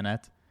the back of the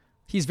net.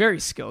 He's very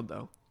skilled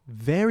though.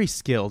 Very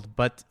skilled,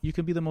 but you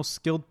can be the most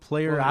skilled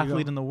player, Well, there you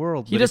athlete go. in the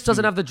world. He but just if you-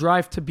 doesn't have the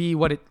drive to be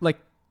what it like.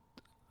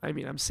 I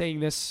mean, I'm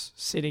saying this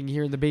sitting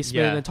here in the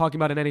basement Yeah. and then talking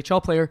about an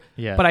NHL player,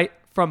 Yeah. but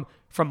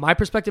from my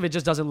perspective, it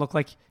just doesn't look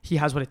like he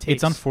has what it takes.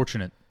 It's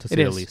unfortunate to say It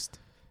the is. least.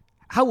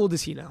 How old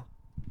is he now?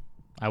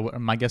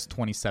 My guess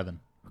 27.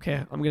 Okay,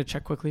 I'm gonna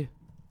check quickly.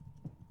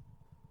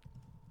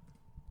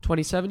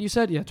 27, you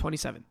said? Yeah,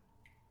 27.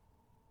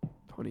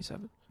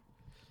 27.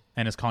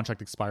 And his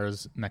contract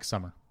expires next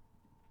summer.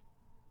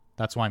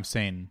 That's why I'm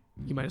saying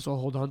You might as well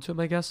hold on to him,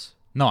 I guess.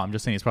 no. I'm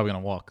just saying he's probably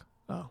gonna walk.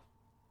 Oh,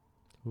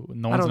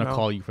 No I one's don't gonna know.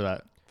 call you for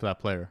that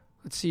player.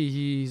 let's see.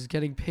 He's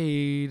getting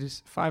paid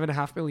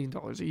 $5.5 million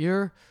a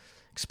year.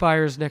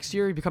 Expires next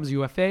year. He becomes a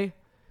UFA.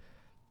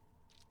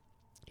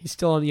 He's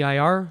still on the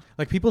IR.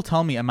 Like people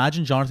tell me,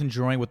 imagine Jonathan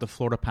Drouin with the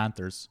Florida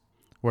Panthers,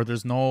 where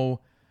there's no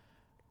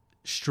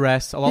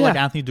stress. A lot like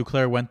Yeah. Anthony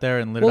Duclair went there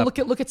and lit Well, it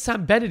up. look at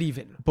Sam Bennett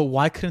even. But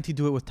why couldn't he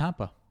do it with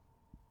Tampa?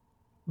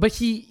 But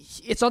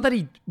it's not that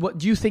he. What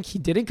do you think he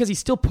didn't? Because he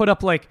still put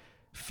up like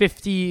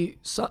 50,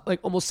 like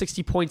almost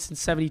 60 points in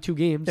 72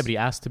 games. Yeah, but he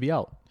asked to be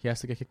out. He has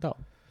to get kicked out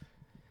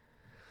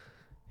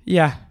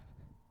Yeah.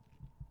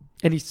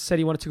 And he said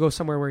he wanted to go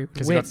somewhere where he would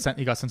because win.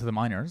 he got sent to the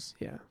minors.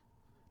 Yeah.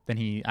 Then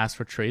he asked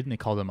for trade and they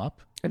called him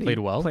up. And Played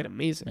he well. Played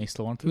amazing. And he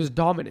still wanted He to. was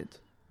dominant.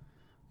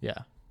 Yeah.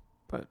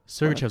 But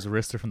Sergachev's a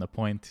wrister from the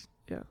point.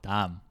 Yeah.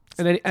 Damn.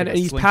 And then It's and like a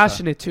he's slingshot.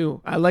 passionate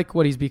too. I like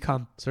what he's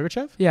become.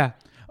 Sergachev? Yeah,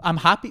 I'm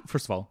happy.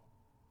 First of all,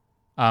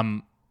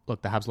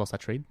 look, the Habs lost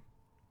that trade.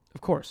 of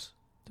course.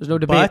 There's no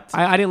debate. But-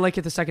 I didn't like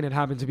it the second it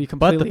happened, to be But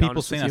completely the people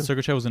honest saying with that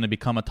you. Sergachev was going to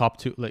become a top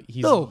two, like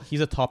he's No.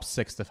 a top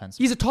 6 defenseman.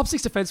 He's a top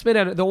 6 defenseman,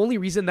 and the only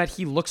reason that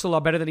he looks a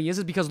lot better than he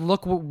is because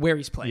look where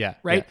he's playing. Yeah,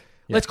 Right?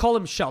 yeah. Let's call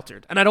him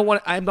sheltered. And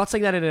I'm not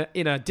saying that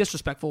in a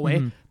disrespectful way,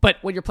 Mm-hmm. but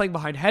when you're playing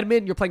behind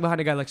Hedman, you're playing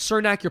behind a guy like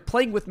Cernak, you're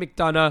playing with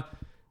McDonough,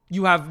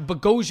 you have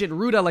Bogosian,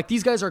 Ruda, like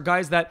these guys are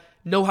guys that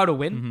know how to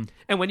win. Mm-hmm.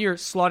 And when you're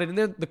slotted in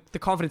there, the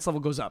confidence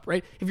level goes up,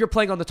 right? If you're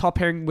playing on the top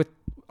pairing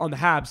on the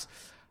Habs,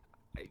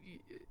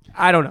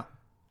 I don't know.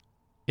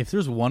 If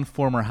there's one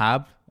former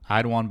Hab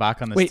I'd want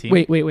back on this Wait.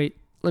 team,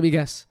 Let me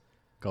guess.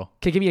 go.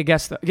 Okay, give me a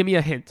guess though. Give me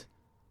a hint.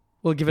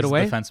 We'll give it He's a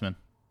away. defenseman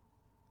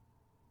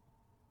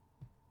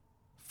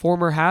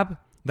Former Hab,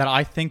 that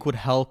I think would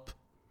help.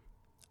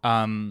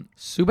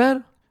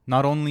 Subban?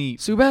 Not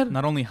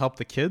only help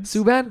the kids.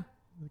 Subban?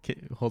 Okay,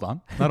 hold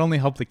on. Not only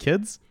help the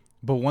kids,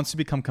 but once you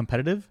become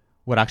competitive,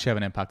 would actually have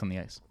an impact on the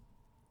ice.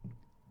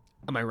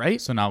 Am I right?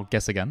 So now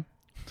guess again.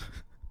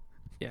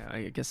 Yeah,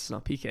 I guess it's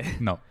not PK.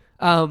 No,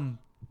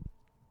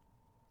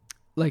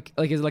 Like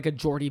is it like a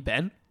Jordy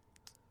Ben?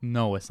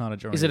 no, it's not a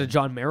Jordan. Is it a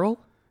John Merrill?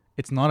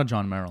 It's not a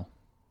John Merrill.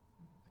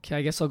 Okay,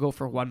 I guess I'll go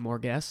for one more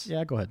guess.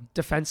 Yeah, go ahead.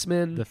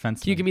 Defenseman.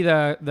 Defenseman. Can you give me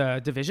the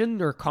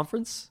division or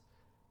conference?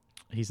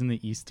 He's in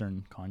the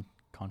Eastern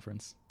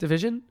Conference.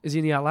 Division? Is he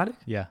in the Atlantic?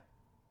 Yeah.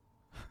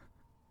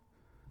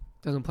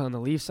 Doesn't play on the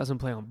Leafs. Doesn't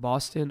play on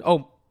Boston.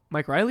 Oh,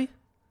 Mike Riley?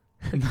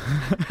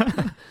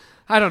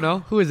 I don't know.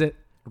 Who is it?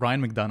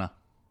 Ryan McDonough.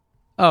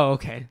 Oh,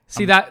 okay.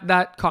 See,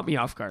 that caught me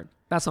off guard.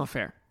 That's not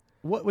fair.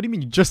 What do you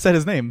mean? You just said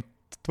his name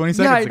 20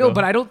 seconds Yeah, I ago. know,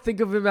 but I don't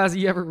think of him as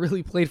he ever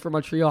really played for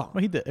Montreal.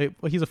 Well, he did.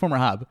 Well, he's a former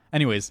Hab.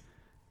 Anyways,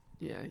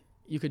 Yeah,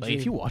 you could. like,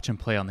 if you watch him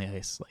play on the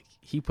ice, like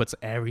he puts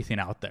everything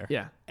out there.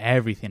 Yeah,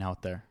 Everything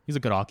out there. He's a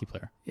good hockey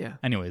player. yeah.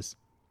 Anyways,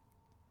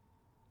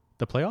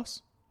 the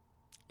playoffs.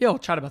 Yeah, we'll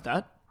chat about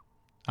that.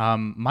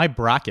 My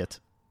bracket.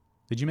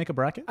 Did you make a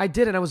bracket? I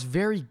did, and I was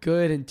very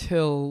good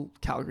until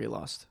Calgary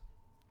lost.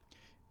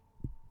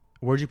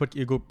 Where'd you put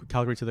you go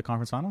Calgary to the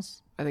conference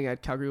finals? I think I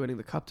had Calgary winning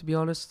the cup, to be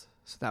honest.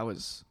 So that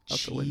was out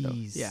the window.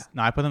 Jeez. Yeah.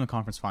 No, I put them in the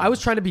conference finals. I was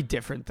trying to be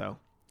different, though.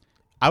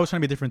 I was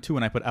trying to be different too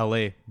when I put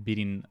LA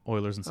beating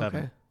Oilers in 7.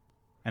 Okay.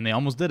 And they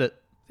almost did it.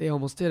 They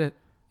almost did it.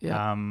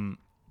 Yeah.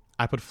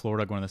 I put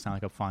Florida going to the Stanley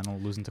Cup final,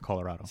 losing to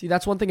Colorado. See,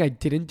 that's one thing I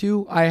didn't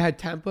do. I had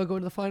Tampa going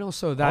to the final,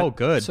 so that. Oh,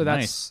 good. So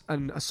Nice.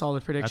 that's a solid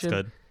That's prediction.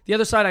 good. The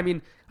other side, I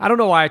mean, I don't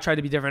know why I tried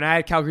to be different. I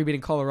had Calgary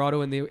beating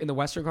Colorado in the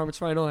Western Conference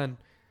final, and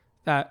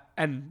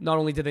not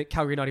only did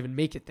Calgary not even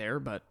make it there,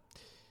 but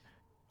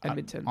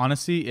Edmonton.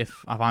 Honestly,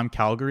 if I'm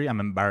Calgary, I'm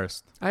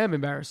embarrassed. I am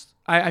embarrassed.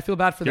 I feel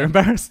bad for You're them.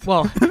 embarrassed?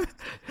 Well,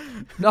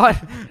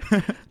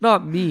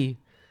 not me.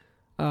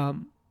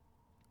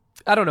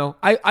 I don't know.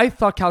 I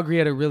thought Calgary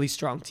had a really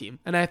strong team,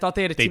 and I thought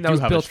they had a team that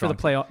was built for the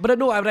playoff. But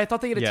I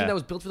thought they had a team that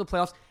was built for the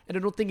playoffs, and I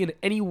don't think in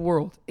any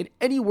world,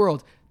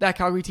 that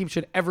Calgary team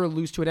should ever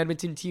lose to an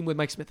Edmonton team with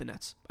Mike Smith and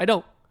nets. I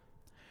don't.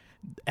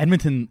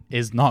 Edmonton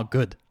is not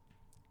good.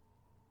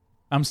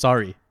 I'm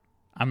sorry.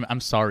 I'm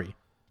sorry.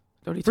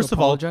 Don't need First to of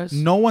all, apologize.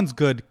 no one's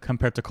good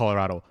compared to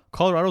Colorado.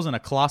 Colorado's in a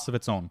class of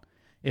its own.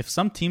 If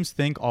some teams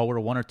think, oh, we're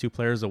 1 or 2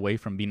 players away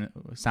from being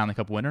a Stanley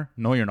Cup winner,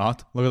 no, you're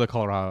not. Look at the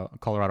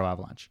Colorado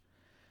Avalanche.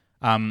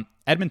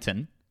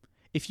 Edmonton,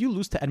 if you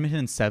lose to Edmonton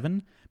in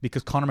 7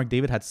 because Connor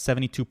McDavid had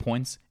 72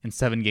 points in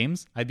 7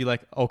 games, I'd be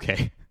like,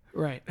 okay,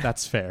 right,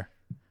 that's fair.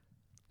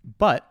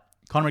 But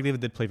Connor McDavid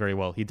did play very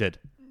well. He did.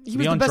 He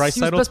was the best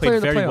player played in the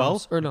very well,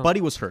 playoffs, or no? but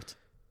he was hurt.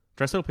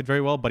 Draisaitl played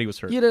very well, but he was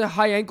hurt. He had a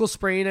high ankle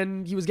sprain,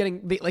 and he was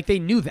getting they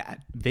knew that.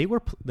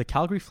 The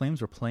Calgary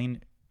Flames were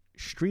playing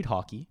street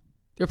hockey.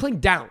 They were playing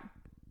down.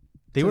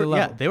 They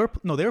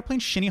were playing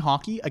shinny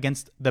hockey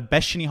against the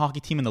best shinny hockey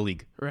team in the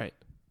league. Right.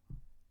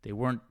 They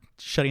weren't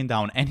shutting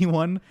down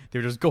anyone. They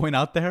were just going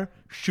out there,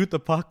 shoot the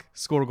puck,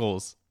 score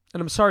goals.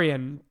 And I'm sorry,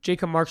 and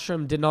Jacob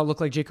Markstrom did not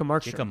look like Jacob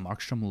Markstrom. Jacob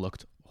Markstrom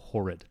looked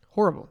horrid.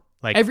 Horrible.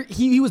 Like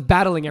he was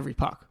battling every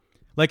puck.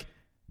 Like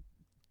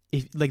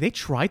they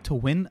tried to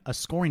win a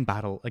scoring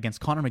battle against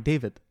Connor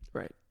McDavid.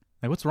 Right.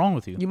 Like, what's wrong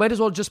with you? You might as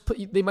well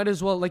they might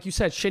as well, like you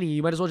said, shinny.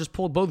 You might as well just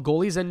pull both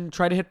goalies and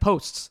try to hit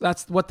posts.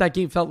 That's what that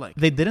game felt like.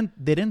 They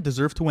didn't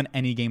deserve to win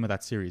any game of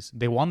that series.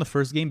 They won the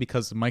first game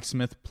because Mike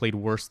Smith played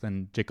worse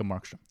than Jacob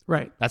Markstrom.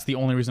 Right. That's the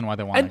only reason why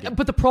they won that game.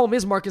 But the problem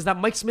is, Mark, is that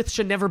Mike Smith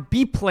should never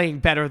be playing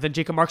better than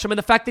Jacob Markstrom, and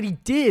the fact that he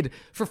did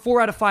for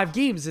 4 out of 5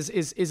 games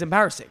is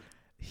embarrassing.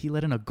 He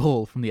let in a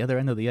goal from the other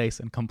end of the ice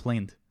and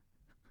complained.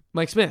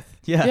 Mike Smith.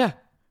 Yeah. Yeah.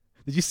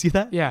 Did you see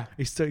that? Yeah.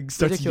 He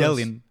starts Ridiculous.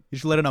 yelling. You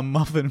should let in a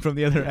muffin from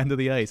the other end of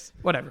the ice.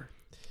 Whatever.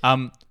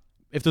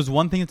 If there's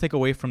one thing to take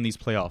away from these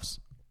playoffs,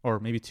 or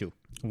maybe two.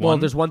 Well,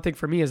 there's one thing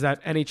for me is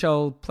that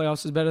NHL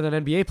playoffs is better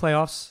than NBA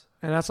playoffs,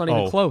 and that's not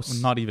even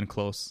close. Not even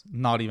close.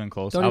 Not even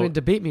close. Don't even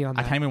debate me on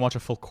that. I can't even watch a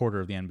full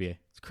quarter of the NBA.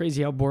 It's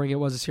crazy how boring it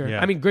was this year.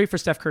 Yeah. I mean, great for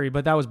Steph Curry,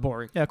 but that was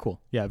boring. Yeah,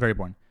 cool. Yeah, very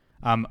boring.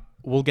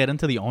 We'll get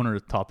into the owner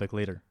topic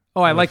later.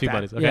 Oh, I like that.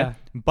 Buddies, okay? Yeah.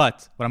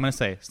 But what I'm going to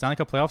say, Stanley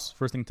Cup playoffs,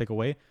 first thing to take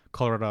away,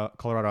 Colorado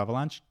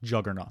Avalanche,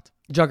 juggernaut.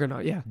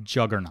 Juggernaut, yeah.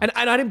 Juggernaut. And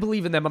I didn't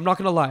believe in them. I'm not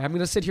going to lie. I'm going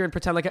to sit here and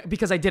pretend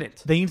because I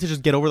didn't. They need to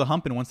just get over the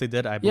hump, and once they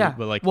did, I believe. Yeah.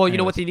 But like, well, you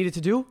know what they needed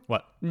to do?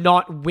 What?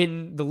 Not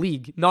win the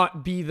league.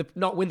 Not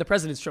win the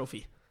President's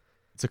Trophy.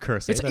 It's a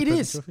curse. It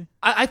is.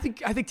 I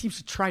think teams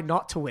should try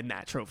not to win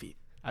that trophy.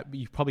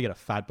 You probably get a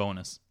fat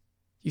bonus.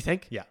 You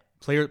think? Yeah.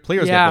 Players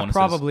get bonuses.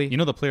 Probably. You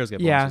know the players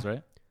get bonuses,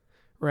 right?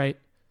 Right.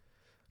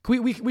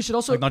 We should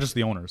also... Like, not just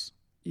the owners.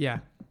 Yeah.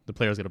 The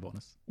players get a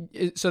bonus.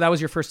 So that was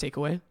your first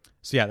takeaway?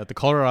 So yeah, that the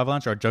Colorado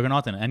Avalanche are a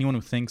juggernaut, and anyone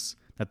who thinks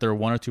that there are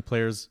 1 or 2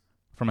 players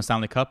from a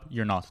Stanley Cup,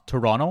 you're not.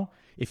 Toronto,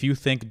 if you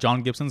think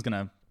John Gibson's going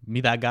to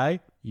be that guy,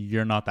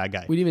 you're not that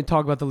guy. We didn't even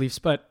talk about the Leafs,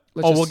 but...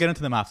 we'll get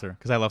into them after,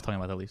 because I love talking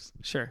about the Leafs.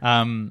 Sure.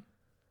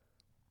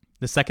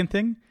 The second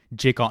thing,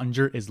 Jake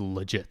Ottinger is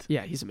legit.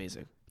 Yeah, he's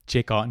amazing.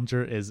 Jake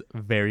Ottinger is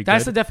very good.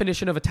 That's the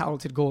definition of a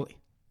talented goalie.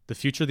 The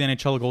future of the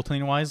NHL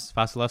goaltending-wise,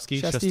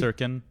 Vasilevsky,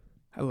 Shesterkin,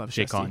 I love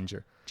Jake Shesty.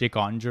 Ottinger. Jake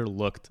Ottinger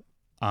looked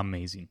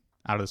amazing.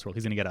 Out of this world.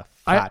 He's going to get a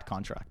fat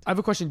contract. I have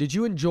a question. Did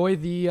you enjoy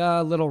the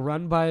little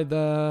run by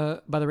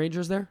the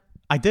Rangers there?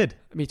 I did.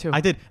 Me too.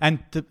 I did. And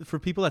for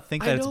people that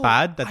think that it's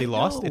bad that they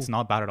lost, it's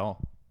not bad at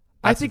all.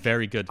 That's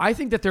very good. I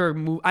think that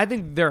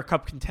they're a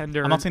cup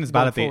contender. I'm not saying it's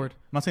bad I'm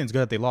not saying it's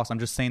good that they lost. I'm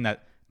just saying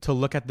that to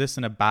look at this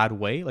in a bad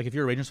way, like if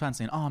you're a Rangers fan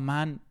saying, "Oh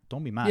man,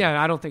 don't be mad."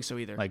 Yeah, I don't think so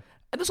either. Like,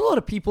 and there's a lot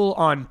of people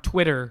on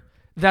Twitter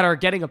that are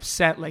getting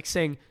upset, like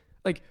saying,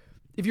 like,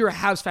 if you're a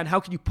Habs fan, how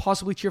can you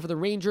possibly cheer for the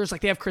Rangers? Like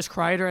they have Chris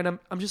Kreider, and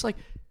I'm just like,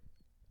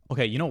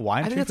 okay, you know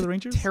why I'm cheering for the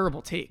Rangers?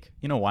 Terrible take.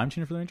 You know why I'm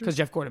cheering for the Rangers? Because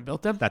Jeff Gordon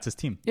built them. That's his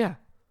team. Yeah.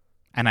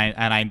 And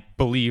I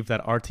believe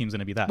that our team's going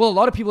to be that. Well, a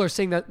lot of people are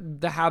saying that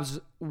the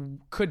Habs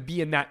could be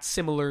in that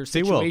similar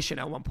situation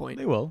at one point.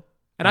 They will.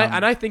 And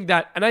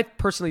I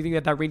personally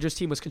think that Rangers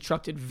team was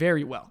constructed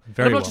very well.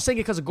 Very I'm not well. just saying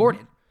it because of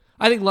Gordon.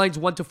 I think lines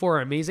 1 to 4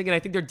 are amazing, and I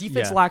think their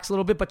defense lacks a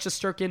little bit, but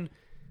Shesterkin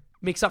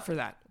makes up for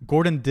that.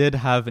 Gordon did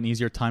have an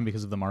easier time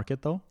because of the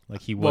market, though.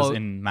 Like he was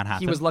in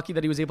Manhattan. He was lucky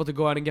that he was able to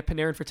go out and get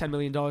Panarin for $10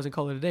 million and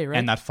call it a day, right?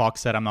 And that Fox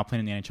said, "I'm not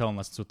playing in the NHL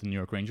unless it's with the New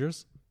York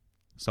Rangers,"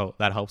 so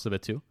that helps a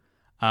bit too.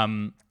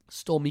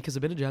 Stole Mika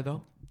Zibanejad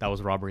though. That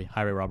was robbery,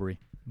 highway robbery.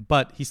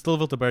 But he still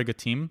built a very good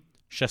team.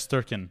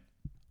 Shesterkin,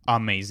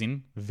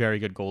 amazing, very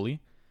good goalie.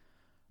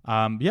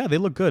 Yeah, they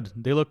look good.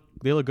 They look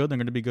good. They're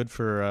going to be good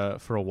for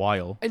a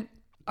while. And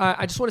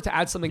I just wanted to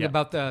add something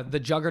about the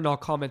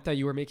juggernaut comment that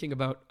you were making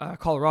about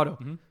Colorado.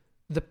 Mm-hmm.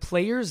 The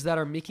players that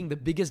are making the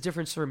biggest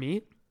difference for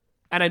me,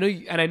 and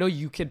I know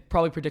you could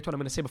probably predict what I'm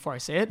going to say before I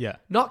say it. Yeah.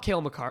 Not Cale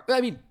Makar.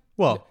 I mean,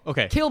 well,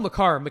 okay. Cale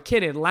Makar,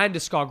 McKinnon,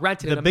 Landeskog,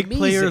 Rantanen. The big amazing.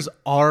 players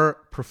are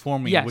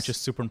performing, Yes. which is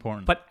super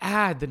important. But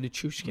add the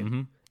Nichushkin.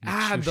 Mm-hmm.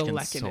 Add the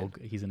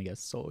Nichushkin, he's gonna get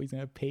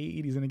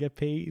paid. He's gonna get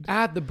paid.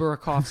 Add the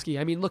Burakovsky.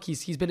 I mean, look,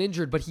 he's been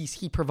injured, but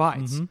he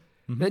provides.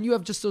 Then you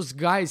have just those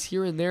guys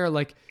here and there.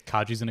 Like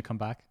Kadri's gonna come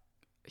back.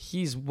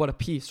 He's what a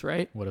piece,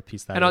 right? What a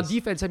piece that and is. on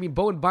defense, I mean,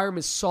 Bowen Byram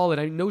is solid.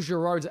 I know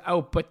Girard's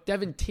out, but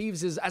Devin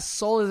Taves is as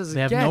solid as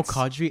they it have no gets.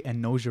 Kadri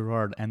and no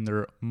Girard, and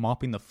they're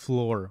mopping the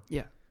floor.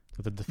 Yeah.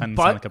 With the defending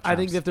Stanley But Cup I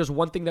think champs. if there's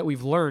one thing that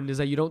we've learned is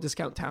that you don't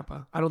discount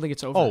Tampa. I don't think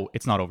it's over. Oh,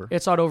 it's not over.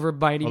 It's not over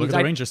by any Look means. at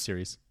the Rangers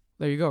series.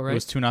 There you go, It right?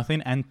 was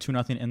 2-0 and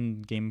 2-0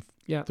 in game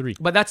 3.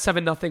 But that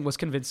 7-0 was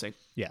convincing.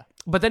 Yeah.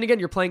 But then again,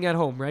 you're playing at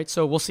home, right?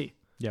 So we'll see.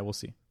 Yeah, we'll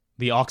see.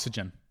 The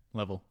oxygen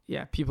level.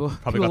 Yeah, people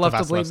Probably people got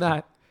love to blame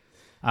Vasilevsky.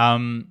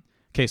 that.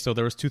 Okay, so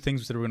there was 2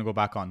 things we said we were going to go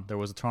back on. There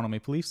was the Toronto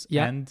Maple Leafs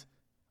and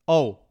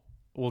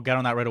we'll get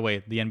on that right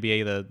away. The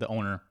NBA, the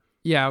owner.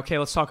 Yeah, okay,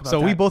 let's talk about that.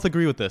 So we both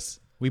agree with this.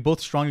 We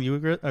both strongly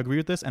agree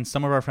with this, and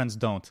some of our friends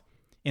don't.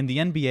 In the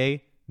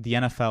NBA, the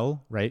NFL,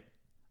 right?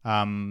 The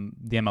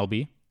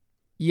MLB.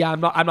 Yeah,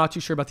 I'm not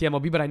too sure about the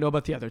MLB, but I know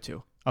about the other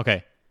two.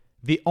 Okay.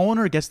 The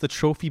owner gets the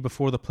trophy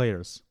before the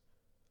players,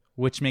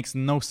 which makes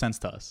no sense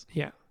to us.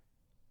 Yeah.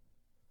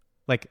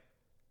 Like,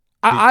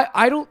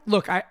 I don't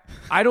look. I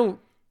don't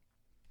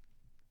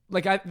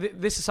like.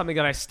 This is something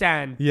that I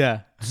stand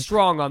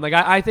strong on. Like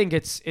I think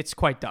it's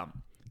quite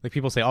dumb. Like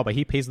people say, oh, but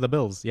he pays the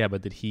bills. Yeah,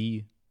 but did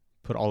he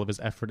put all of his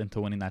effort into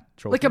winning that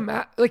trophy?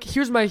 Like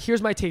here's my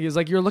take is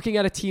like you're looking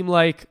at a team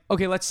like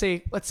okay, let's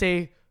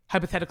say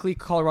hypothetically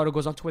Colorado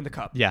goes on to win the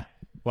cup. Yeah.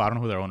 Well, I don't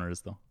know who their owner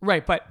is though.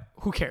 Right, but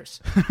who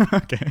cares?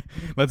 Okay,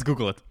 let's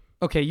Google it.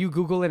 Okay, you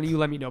Google it and you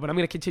let me know. But I'm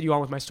going to continue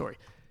on with my story.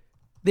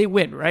 They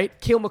win, right?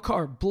 Cale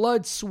Makar,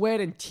 blood, sweat,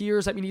 and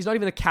tears. I mean, he's not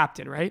even the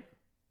captain, right?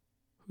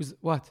 Who's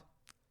what?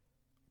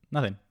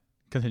 Nothing.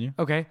 Continue.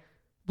 Okay.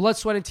 Blood,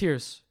 sweat, and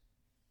tears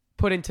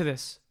put into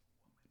this.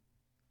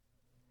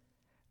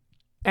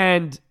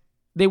 And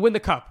they win the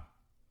cup.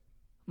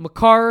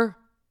 Makar,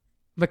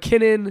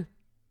 McKinnon,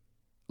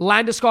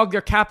 Landeskog,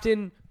 their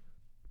captain,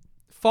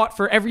 fought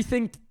for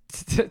everything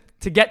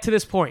to get to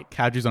this point.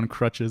 Kadri's on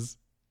crutches.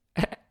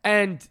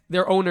 And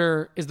their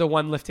owner is the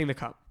one lifting the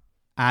cup.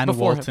 Anne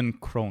Before Walton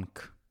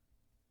Kronk.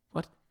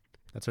 What?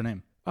 That's her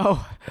name.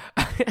 Oh.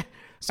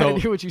 So, I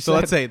didn't hear what you said. So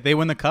let's say they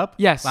win the cup.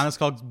 Yes.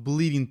 Landeskog's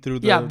bleeding through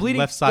the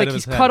left side like of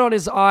his he's head. cut on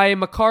his eye.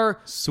 Makar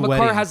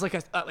Sweating. has like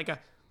a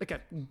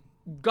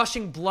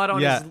gushing blood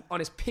on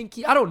his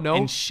pinky. I don't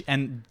know.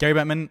 And Gary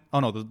Bettman,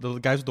 the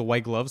guys with the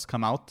white gloves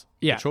come out.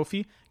 Yeah. The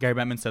trophy. Gary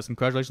Bettman says,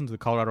 congratulations to the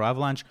Colorado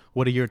Avalanche.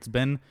 What a year it's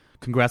been.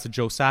 Congrats to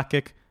Joe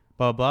Sakic.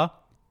 Blah, blah.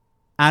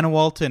 Anna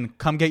Walton,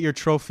 come get your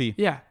trophy.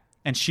 Yeah.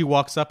 And she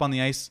walks up on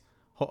the ice,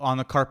 on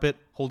the carpet,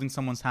 holding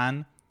someone's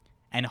hand,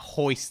 and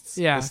hoists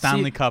the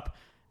Stanley Cup.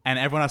 And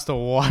everyone has to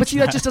watch. But see,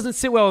 that just doesn't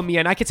sit well with me.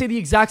 And I could say the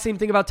exact same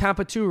thing about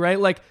Tampa too, right?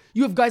 Like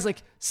you have guys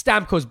like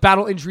Stamkos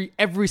battle injury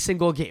every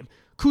single game.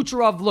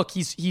 Kucherov, look,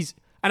 he's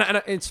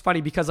and it's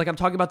funny because like I'm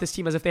talking about this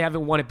team as if they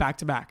haven't won it back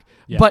to back.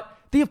 But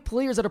they have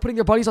players that are putting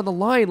their bodies on the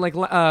line, like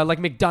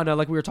McDonough,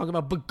 like we were talking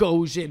about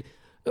Bogosian.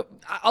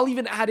 I'll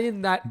even add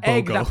in that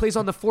egg that plays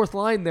on the fourth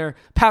line there,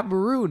 Pat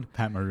Maroon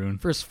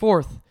for his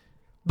fourth.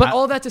 But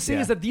all that to say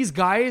is that these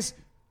guys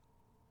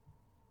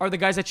are the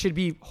guys that should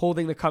be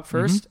holding the cup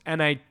first,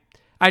 and I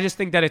just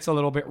think that it's a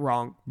little bit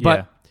wrong.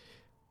 But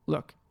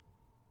look,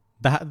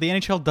 the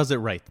NHL does it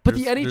right. But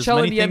the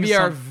NHL and the NBA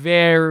are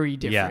very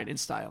different in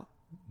style.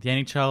 The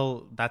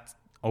NHL, that's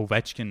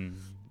Ovechkin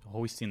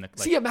hoisting the.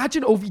 See,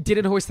 imagine Ovi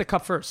didn't hoist the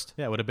cup first.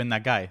 Yeah, it would have been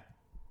that guy.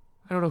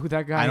 I don't know who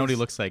that guy is. I know what he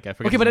looks like. I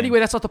forget. Okay, but anyway,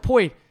 that's not the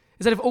point.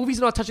 Is that if Ovi's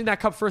not touching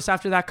that cup first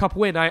after that cup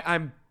win,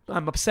 I'm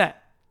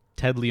upset.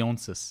 Ted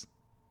Leonsis.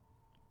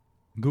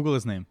 Google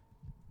his name.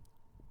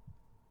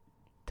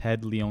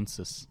 Ted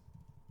Leonsis.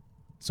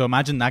 So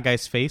imagine that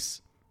guy's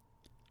face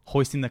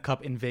hoisting the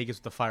cup in Vegas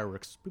with the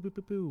fireworks. Boo, boo,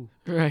 boo, boo.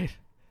 Right.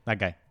 That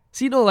guy.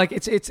 See, no, like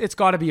it's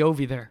got to be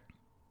Ovi there,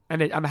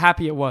 and I'm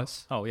happy it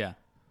was. Oh yeah.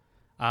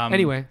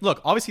 Anyway,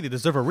 look, obviously they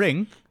deserve a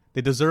ring. They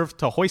deserve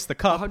to hoist the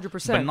cup,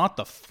 100%, but not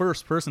the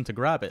first person to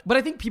grab it. But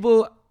I think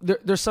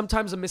there's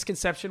sometimes a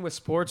misconception with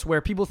sports where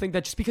people think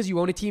that just because you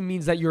own a team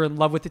means that you're in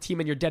love with the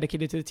team and you're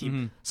dedicated to the team.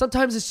 Mm-hmm.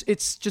 Sometimes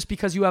it's just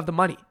because you have the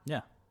money.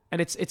 Yeah.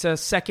 And it's a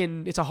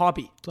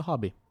hobby. It's a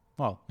hobby.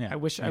 Well, yeah. I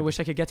wish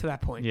I could get to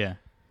that point. Yeah.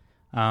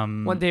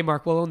 One day,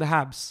 Mark, we'll own the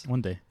Habs.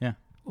 One day, yeah.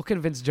 We'll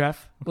convince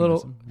Jeff.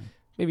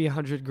 Maybe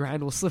 $100,000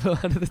 will slip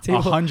under the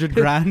table.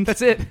 $100,000?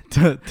 That's it.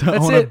 to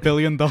own $1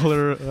 billion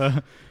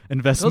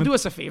investment. He'll do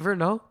us a favor,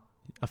 no?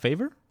 A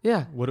favor?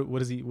 Yeah. What do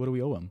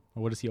we owe him?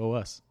 Or what does he owe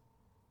us?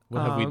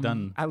 What have we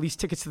done? At least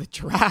tickets to the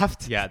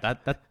draft. Yeah,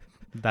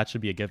 that should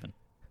be a given.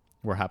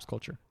 We're Habs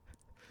culture.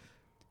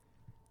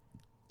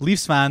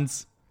 Leafs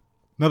fans,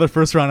 another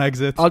first round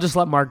exit. I'll just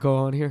let Mark go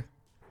on here.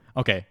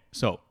 Okay,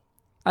 so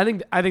I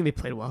think they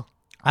played well.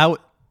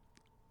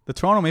 The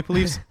Toronto Maple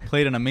Leafs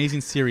played an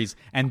amazing series,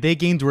 and they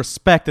gained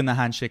respect in the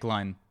handshake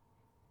line.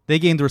 They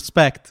gained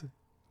respect.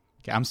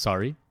 Okay, I'm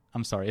sorry.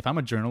 If I'm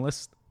a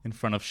journalist in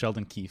front of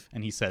Sheldon Keefe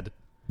and he said,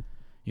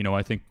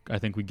 I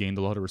think we gained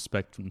a lot of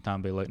respect from the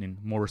Tampa Bay Lightning,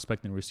 more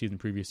respect than we received in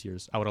previous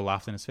years, I would have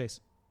laughed in his face.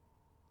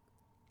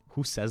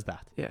 Who says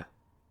that? Yeah.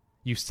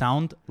 You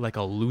sound like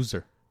a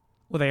loser.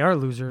 Well, they are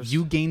losers.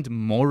 You gained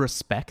more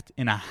respect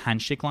in a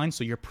handshake line,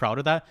 so you're proud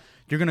of that.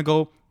 They're going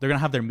to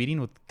have their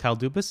meeting with Kyle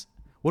Dubas.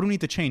 What do we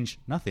need to change?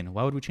 Nothing.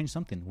 Why would we change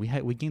something? We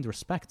gained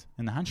respect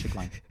in the handshake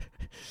line.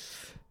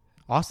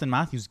 Austin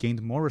Matthews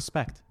gained more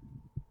respect.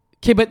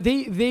 Okay, but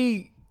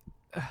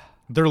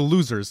They're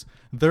losers.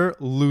 They're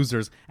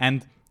losers.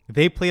 And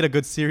they played a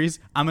good series.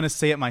 I'm going to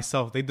say it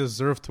myself. They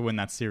deserve to win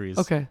that series.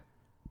 okay.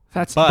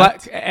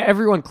 But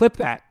everyone clip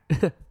that.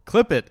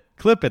 Clip it.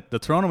 The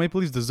Toronto Maple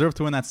Leafs deserve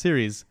to win that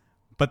series,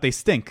 but they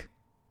stink.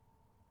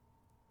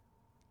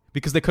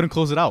 Because they couldn't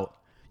close it out.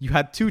 You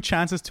had 2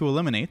 chances to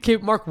eliminate. Okay,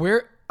 Mark,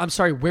 where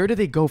do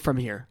they go from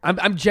here?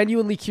 I'm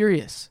genuinely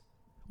curious.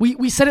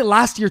 We said it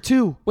last year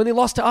too, when they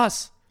lost to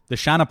us. The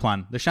Shanna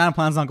plan. The Shanna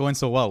plan's not going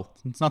so well.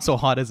 It's not so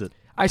hot, is it?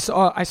 I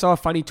saw a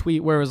funny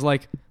tweet where it was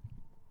like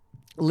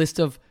a list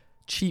of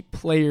cheap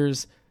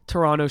players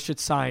Toronto should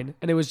sign,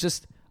 and it was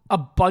just a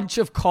bunch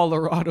of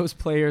Colorado's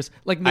players.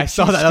 Like I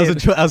saw that.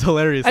 That was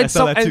hilarious. I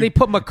saw that too. And they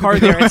put Makar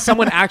there, and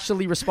someone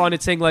actually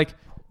responded saying like,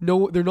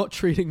 "No, they're not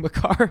trading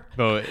Makar."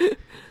 But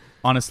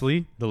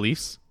honestly, the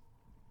Leafs,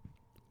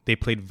 they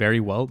played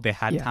very well. They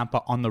had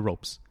Tampa on the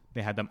ropes.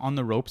 They had them on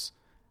the ropes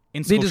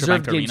in Scotiabank They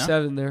deserved Arena. Game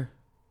 7 there.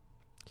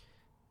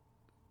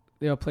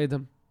 They outplayed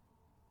them.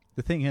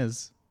 The thing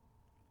is,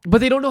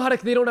 but they don't know how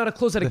to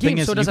close out a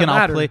game, so it doesn't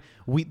matter. The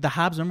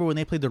Habs, remember when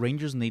they played the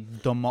Rangers and they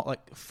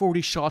like 40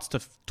 shots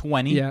to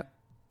 20? Yeah.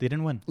 They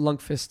didn't win.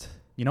 Lundqvist.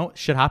 You know,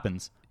 shit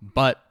happens.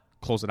 But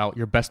close it out.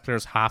 Your best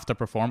players have to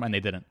perform, and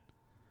they didn't.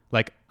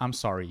 Like, I'm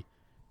sorry.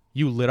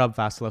 You lit up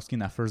Vasilevsky in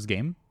that first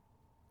game,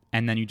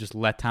 and then you just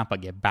let Tampa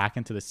get back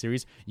into the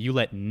series. You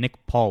let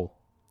Nick Paul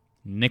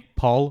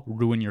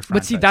ruin your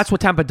franchise. But see, that's what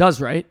Tampa does,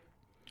 right?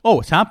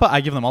 Oh, Tampa,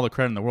 I give them all the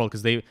credit in the world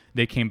because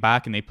they came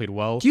back and they played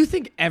well. Do you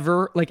think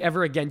ever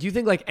again, do you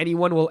think like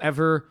anyone will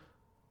ever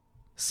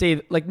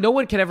say, like no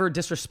one can ever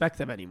disrespect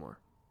them anymore?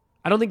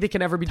 I don't think they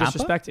can ever be Tampa?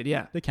 disrespected.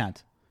 Yeah. They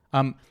can't.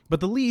 But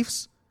the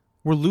Leafs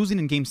were losing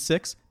in Game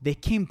 6. They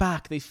came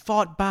back. They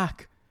fought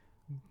back.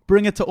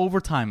 Bring it to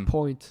overtime.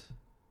 Point.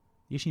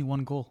 You just need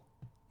 1 goal.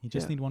 You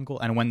just need 1 goal.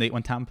 And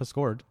when Tampa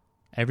scored,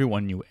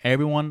 everyone knew.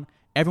 Everyone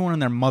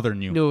and their mother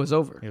knew. Knew it was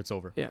over. It's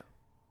over. Yeah.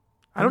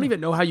 I don't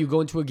even know how you go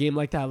into a game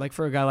like that. Like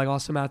for a guy like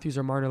Austin Matthews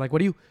or Marner, like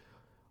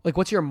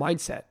what's your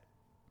mindset?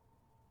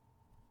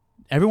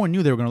 Everyone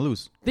knew they were going to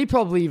lose. They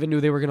probably even knew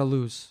they were going to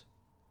lose.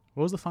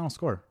 What was the final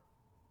score?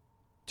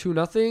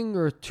 2-0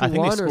 or 2-1 I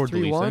think they scored or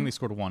 3-1. I think they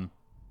scored 1.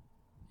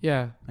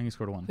 Yeah. I think they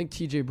scored 1. I think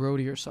TJ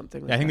Brody or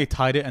something like I think that. they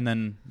tied it, and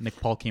then Nick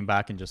Paul came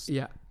back and just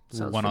Sounds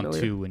 1 familiar. on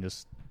 2 and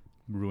just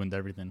ruined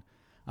everything.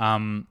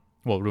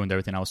 Ruined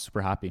everything. I was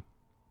super happy.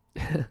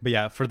 But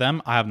yeah, for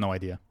them, I have no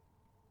idea.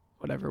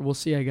 Whatever. We'll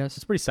see, I guess.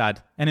 It's pretty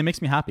sad, and it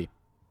makes me happy.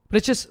 But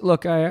it's just,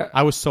 look,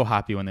 I was so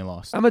happy when they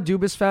lost. I'm a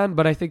Dubas fan,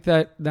 but I think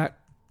that Like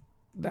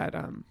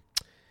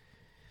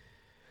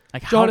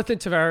John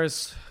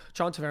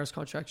Tavares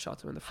contract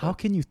shot him in the foot. How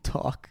can you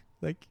talk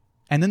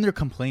and then they're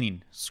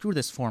complaining? Screw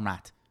this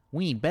format.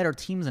 We need better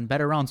teams and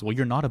better rounds. Well,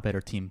 you're not a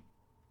better team.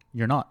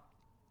 You're not.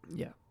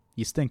 Yeah.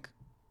 You stink.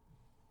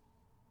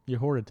 You're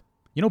horrid.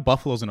 You know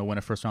Buffalo's gonna win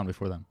a first round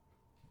before them.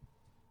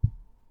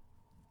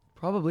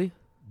 Probably.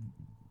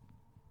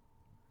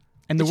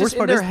 And the It's worst just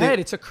part in is their head,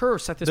 it's a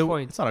curse at this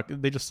point. It's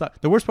not. They just suck.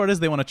 The worst part is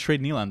they want to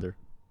trade Nylander.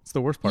 It's the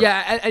worst part.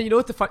 Yeah, and you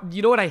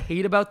know what I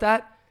hate about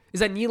that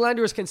is that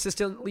Nylander is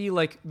consistently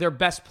like their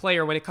best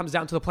player when it comes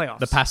down to the playoffs.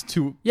 The past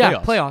 2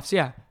 playoffs.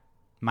 Yeah.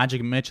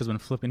 Magic Mitch has been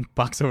flipping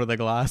pucks over the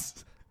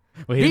glass.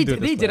 Well, They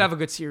did have a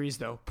good series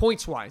though,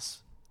 points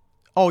wise.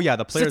 Oh yeah,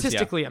 the players.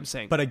 Statistically, yeah. I'm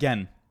saying. But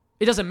again,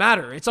 it doesn't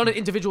matter. It's not an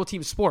individual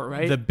team sport,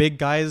 right? the big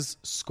guys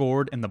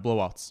scored in the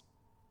blowouts.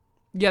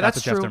 Yeah, That's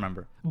that's what you true. have to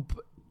remember.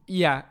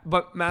 Yeah,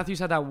 but Matthews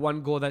had that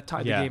 1 goal that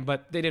tied the game,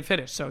 but they didn't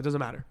finish, so it doesn't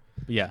matter.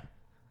 Yeah.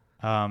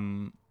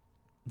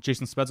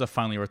 Jason Spezza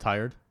finally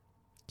retired.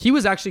 He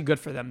was actually good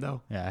for them,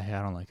 though. Yeah,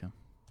 I don't like him.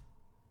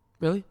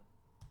 Really?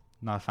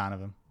 Not a fan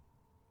of him.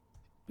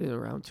 Been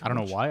around too I don't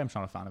much. know why. I'm just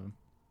not a fan of him.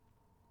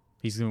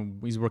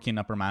 He's working in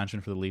upper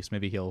management for the Leafs.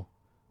 Maybe he'll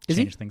Is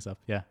he? change things up.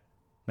 Yeah,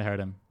 they hired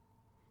him.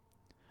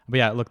 But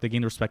yeah, look, they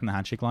gained respect in the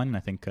handshake line, and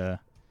I think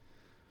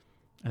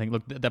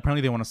look,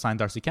 apparently they want to sign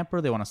Darcy Kemper.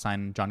 They want to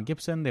sign John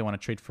Gibson. They want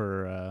to trade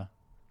for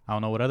I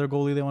don't know what other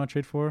goalie they want to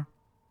trade for.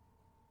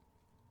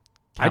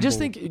 I just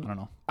Campbell, think I don't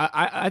know.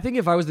 I think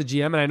if I was the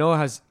GM, and I know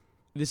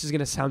this is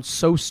gonna sound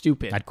so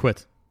stupid. I'd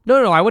quit.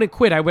 No, I wouldn't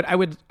quit. I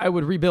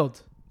would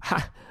rebuild.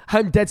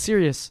 I'm dead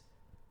serious.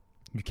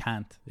 You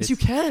can't. Yes, you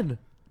can.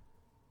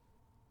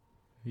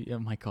 Oh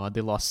my God,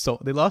 they lost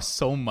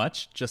so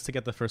much just to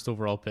get the first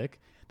overall pick.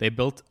 They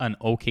built an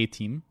okay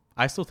team.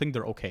 I still think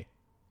they're okay.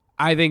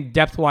 I think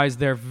depth wise,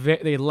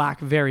 they lack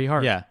very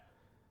hard. Yeah.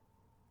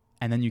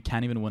 And then you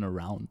can't even win a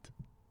round.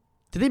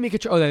 Did they make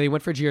it? Oh, they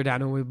went for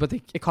Giordano, but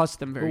it cost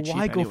them very cheap.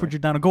 Why go for anyway.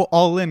 Giordano? Go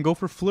all in. Go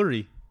for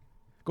Fleury.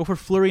 Go for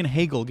Fleury and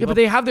Hagel. Yeah, but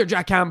they have their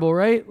Jack Campbell,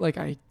 right? Like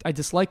I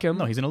dislike him.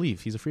 No, he's gonna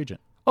leave. He's a free agent.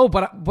 Oh,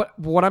 but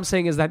what I'm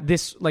saying is that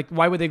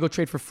why would they go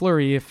trade for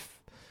Fleury if?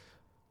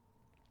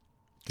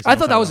 I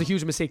thought that was a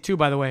huge mistake too,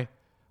 by the way.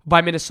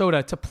 by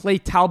Minnesota to play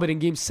Talbot in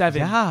Game 7.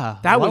 Yeah.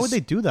 That Why was would they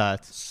do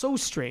that? so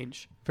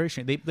strange. Very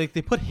strange.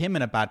 They put him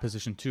in a bad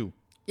position too.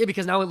 Yeah,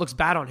 because now it looks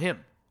bad on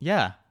him.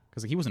 Yeah,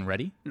 because he wasn't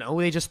ready. No,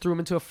 they just threw him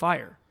into a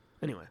fire.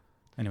 Anyway,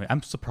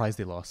 I'm surprised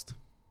they lost.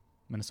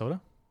 Minnesota?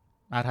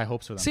 I had high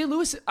hopes for them. St.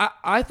 Louis,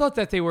 I thought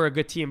that they were a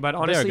good team, but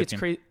honestly, good it's team.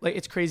 crazy. Like,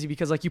 it's crazy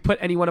because like you put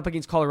anyone up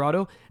against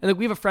Colorado, and like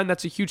we have a friend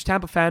that's a huge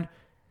Tampa fan,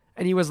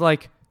 and he was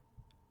like,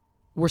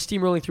 "We're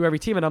steamrolling through every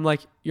team," and I'm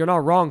like, "You're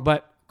not wrong,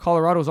 but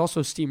Colorado is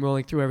also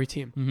steamrolling through every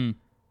team, Mm-hmm.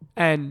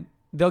 and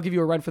they'll give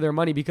you a run for their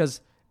money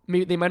because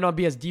maybe they might not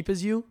be as deep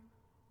as you.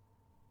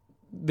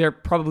 They're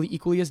probably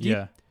equally as deep."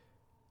 Yeah.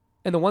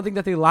 And the one thing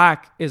that they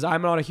lack is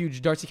I'm not a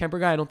huge Darcy Kemper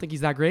guy. I don't think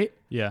he's that great,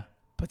 Yeah.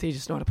 but they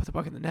just know how to put the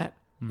puck in the net.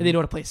 And they know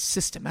how to play a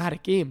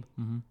systematic game.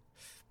 Mm-hmm.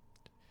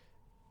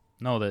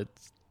 No,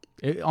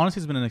 it honestly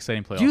has been an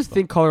exciting playoff. Do you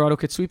think Colorado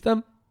could sweep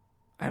them?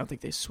 I don't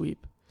think they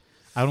sweep.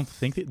 I don't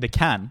think they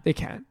can. They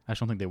can. I just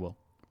don't think they will.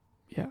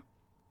 Yeah.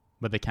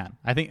 But they can.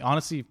 I think,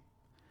 honestly,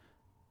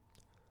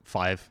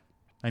 5.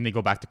 I think they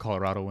go back to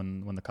Colorado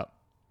and win the cup.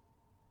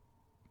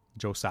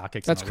 Joe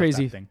Sakic. That's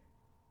crazy.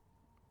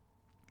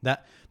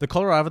 The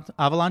Colorado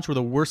Avalanche were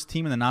the worst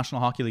team in the National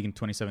Hockey League in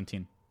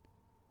 2017.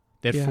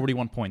 They had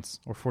 41 points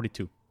or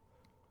 42.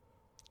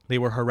 They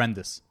were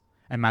horrendous.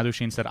 And Matt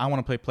Duchene said, I want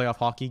to play playoff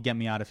hockey. Get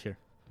me out of here.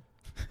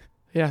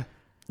 Yeah.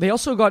 They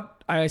also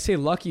got, I say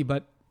lucky,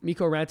 but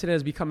Mikko Rantanen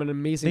has become an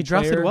amazing They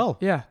drafted player. well.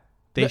 Yeah.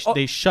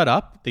 They shut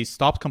up. They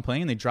stopped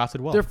complaining. They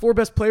drafted well. Their 4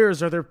 best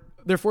players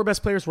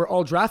were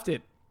all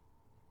drafted.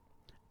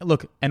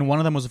 Look, and one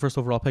of them was the first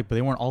overall pick, but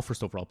they weren't all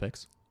first overall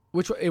picks.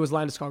 It was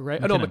Landeskog,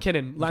 right? Oh, no,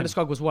 McKinnon.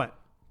 Landeskog was what?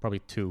 Probably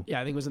 2.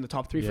 Yeah, I think it was in the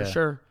top 3 for Yeah.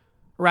 sure.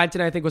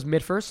 Rantanen, I think, was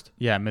mid-first.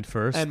 Yeah,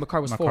 mid-first. And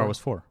Makar was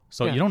 4.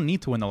 So Yeah. you don't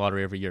need to win the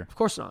lottery every year. Of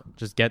course not.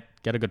 Just get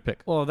a good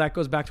pick. Well, that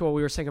goes back to what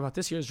we were saying about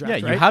this year's draft,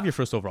 Yeah, right? you have your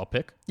first overall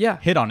pick. Yeah.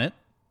 Hit on it.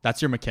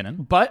 That's your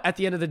McKinnon. But at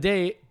the end of the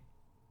day,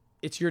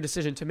 it's your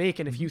decision to make.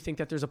 And if you think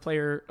that there's a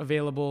player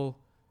available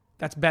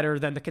that's better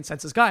than the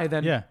consensus guy,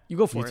 then you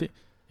go for it.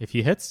 If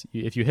you hit,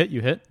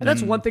 you hit. And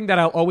that's one thing that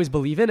I'll always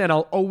believe in, and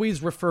I'll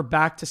always refer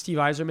back to Steve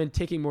Yzerman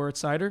taking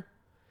Moritz Seider.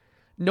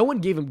 No one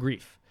gave him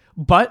grief.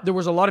 But there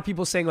was a lot of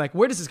people saying, like,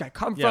 where does this guy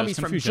come from? He's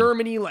confusion. from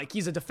Germany. Like,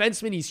 he's a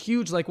defenseman. He's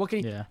huge. Like, what can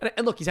he... Yeah.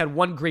 And look, he's had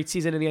one great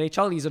season in the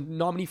NHL, and he's a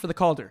nominee for the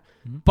Calder.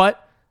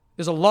 But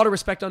there's a lot of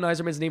respect on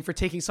Yzerman's name for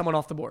taking someone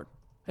off the board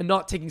and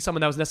not taking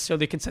someone that was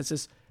necessarily a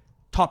consensus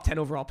top 10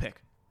 overall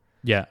pick.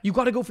 Yeah. You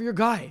got to go for your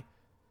guy.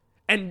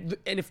 And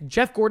if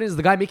Jeff Gordon is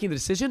the guy making the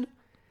decision,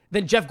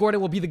 then Jeff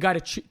Gordon will be the guy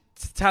to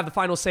have the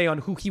final say on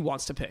who he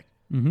wants to pick.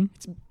 Mm-hmm.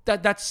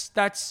 That's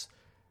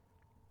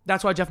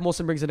why Jeff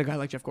Molson brings in a guy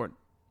like Jeff Gordon.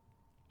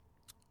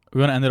 We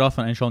want to end it off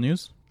on NHL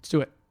news. Let's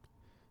do it.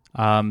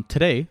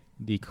 Today,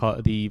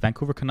 the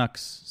Vancouver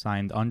Canucks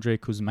signed Andrei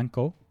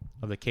Kuzmenko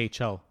of the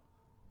KHL.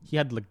 He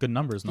had like good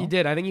numbers, no? He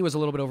did. I think he was a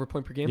little bit over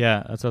point per game.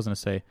 Yeah, that's what I was going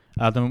to say.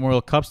 The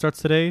Memorial Cup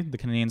starts today. The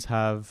Canadians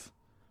have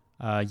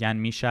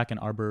Jan Mysak and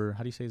Arbor.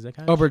 How do you say his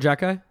guy? Ober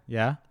Jackai.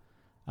 Yeah.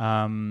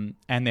 And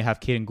they have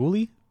Kaden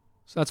Gooley.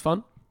 So that's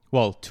fun.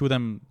 Well, 2 of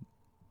them,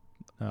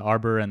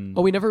 Arbor and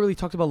Oh, we never really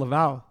talked about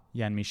Laval.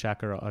 Jan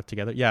Mysak are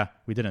together. Yeah,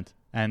 we didn't.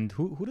 And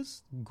who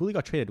does Gooley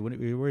got traded?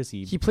 Where is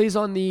he? He plays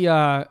on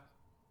the...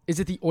 is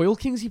it the Oil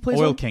Kings he plays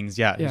on? Oil Kings,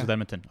 yeah. He's with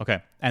Edmonton.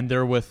 Okay. And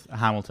they're with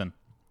Hamilton.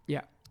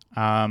 Yeah.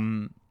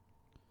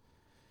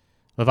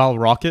 Laval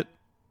Rocket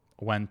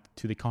went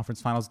to the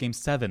conference finals game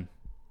 7.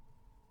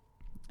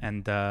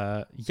 And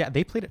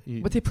they played...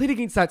 But they played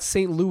against that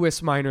St.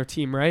 Louis minor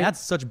team, right? That's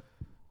such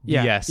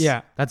Yeah, BS.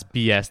 yeah. That's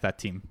BS, that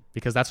team.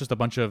 Because that's just a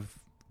bunch of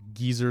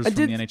geezers from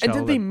the NHL. And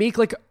did they make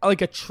like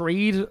a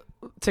trade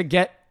to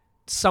get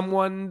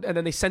someone, and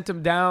then they sent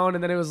him down,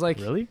 and then it was like...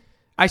 Really?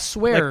 I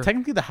swear. Like,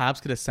 technically, the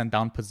Habs could have sent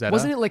down Pizzetta.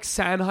 Wasn't it like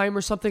Sanheim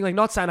or something? Like,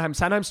 not Sanheim.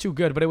 Sanheim's too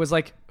good, but it was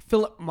like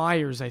Philip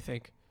Myers, I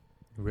think.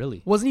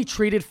 Really? Wasn't he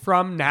traded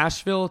from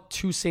Nashville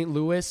to St.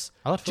 Louis?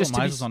 I thought Philip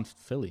Myers was on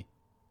Philly.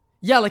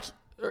 Yeah, like...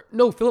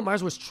 No, Philip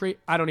Myers was traded...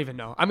 I don't even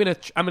know. I'm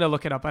gonna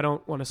look it up. I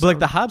don't want to... But like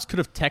the Habs could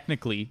have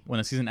technically, when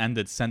the season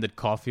ended, sent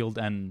Caulfield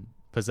and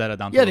Pizzetta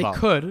down to Yeah, Laval. they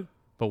could.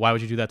 But why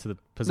would you do that to the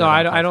Pizzetta? No,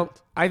 and I don't.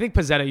 Caulfield? I think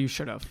Pizzetta you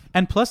should have.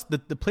 And plus, the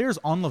players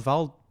on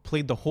Laval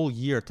played the whole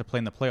year to play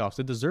in the playoffs.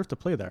 They deserve to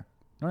play there.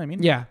 You know what I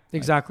mean? Yeah,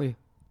 exactly.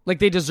 Like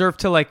they deserve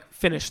to like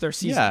finish their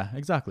season. Yeah,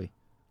 exactly.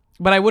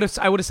 But I would have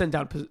sent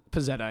down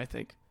Pizzetta, I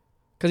think,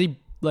 because he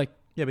like.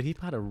 Yeah, but he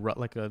had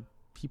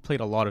he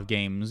played a lot of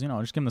games. You know,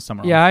 just give him the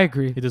summer. Yeah, off. I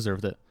agree. He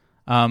deserved it.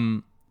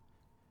 But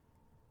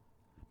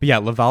yeah,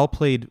 Laval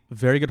played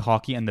very good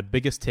hockey, and the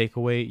biggest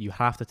takeaway you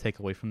have to take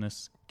away from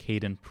this,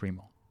 Caden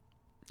Primo.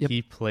 Yep.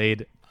 He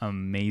played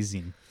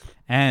amazing.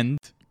 And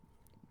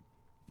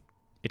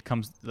it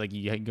comes, like,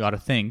 you got to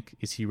think,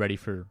 is he ready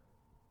for...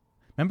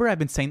 Remember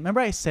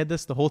I said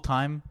this the whole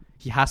time?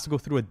 He has to go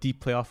through a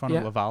deep playoff run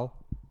at Laval.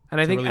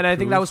 And I think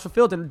that was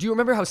fulfilled. And do you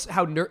remember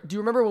do you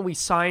remember when we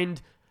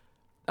signed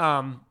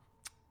I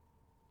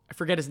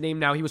forget his name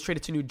now. He was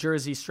traded to New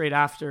Jersey straight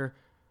after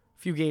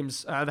a few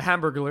games, the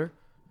Hamburglar.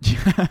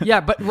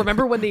 Yeah, but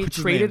remember when they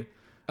traded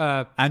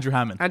Andrew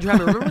Hammond.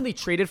 Remember when they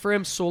traded for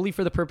him solely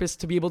for the purpose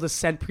to be able to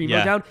send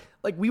Primo down?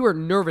 Like, we were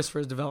nervous for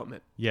his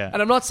development. Yeah.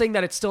 And I'm not saying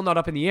that it's still not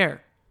up in the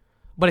air,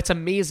 but it's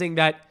amazing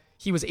that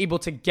he was able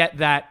to get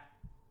that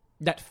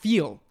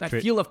feel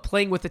of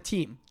playing with a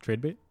team.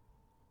 Trade bait?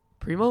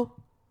 Primo?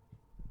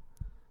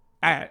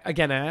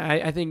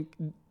 I think,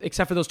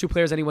 except for those two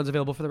players, anyone's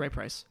available for the right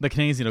price. The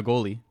Canadians need a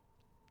goalie.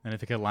 And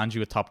if it could land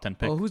you a top 10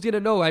 pick. Well, who's going to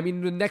know? I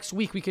mean, next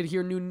week we could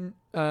hear new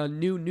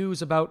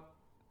news about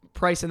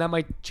price, and that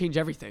might change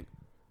everything.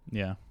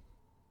 Yeah.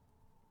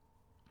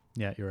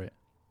 Yeah, you're right.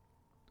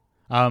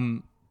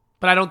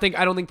 But I don't think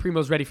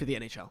Primo's ready for the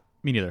NHL.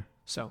 Me neither.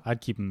 So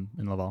I'd keep him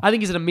in Laval. I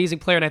think he's an amazing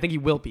player, and I think he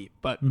will be.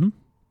 But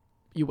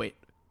you wait.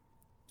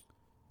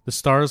 The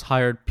Stars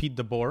hired Pete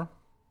DeBoer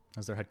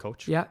as their head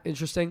coach. Yeah,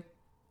 interesting.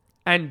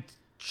 And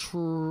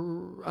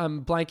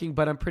I'm blanking,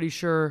 but I'm pretty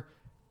sure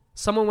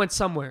someone went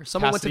somewhere.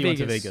 Someone Cassidy went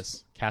to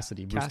Vegas.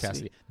 Bruce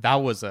Cassidy. That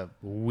was a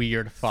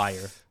weird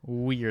fire.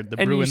 Weird. The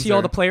And Bruins you see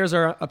all the players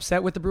are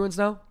upset with the Bruins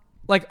now?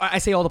 Like, I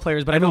say all the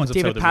players, but Everyone's I know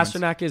upset David with the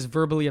Bruins. Pastrnak is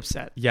verbally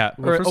upset. Yeah.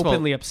 Well, Or first of all,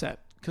 openly upset.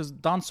 because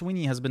Don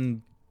Sweeney has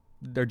been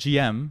their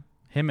GM.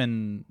 Him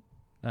and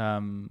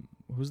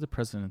who's the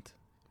president?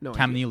 No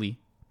Cam idea. Neely, who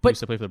But- used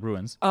to play for the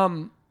Bruins.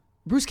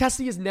 Bruce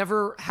Cassidy has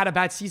never had a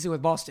bad season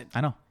with Boston. I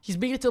know. He's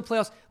made it to the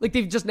playoffs. Like,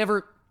 they've just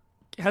never...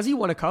 Has he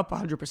won a cup?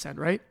 100%,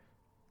 right?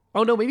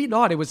 Oh, no, maybe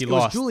not. It was He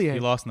lost. Julien. He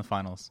lost in the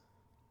finals.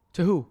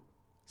 To who?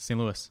 St.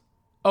 Louis.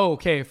 Oh,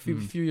 okay. A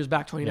few years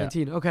back,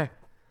 2019. Okay.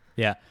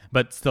 Yeah,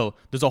 but still,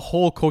 there's a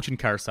whole coaching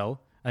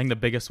carousel. I think the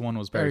biggest one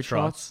was Barry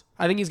Trotz.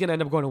 I think he's going to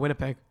end up going to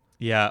Winnipeg.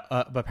 Yeah,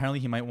 but apparently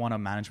he might want a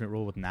management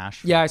role with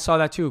Nashville. Yeah, I saw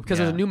that too. Because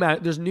Yeah.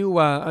 there's a new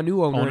owner in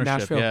Ownership.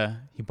 Nashville. Yeah,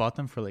 he bought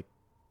them for like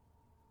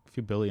a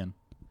few billion.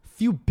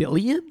 Few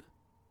billion?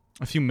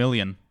 A few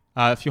million.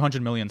 A few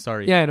hundred million,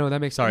 sorry. Yeah, no,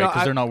 that makes Sorry, sense.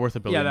 because they're not worth a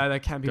billion. Yeah,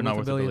 that can't be They're not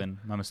worth worth a billion.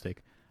 My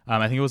mistake.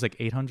 I think it was like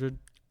 800.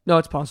 No,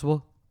 it's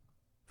possible.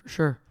 For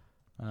sure.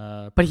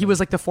 But he was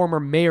like the former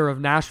mayor of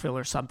Nashville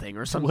or something.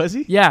 Was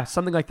he? Yeah,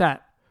 something like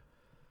that.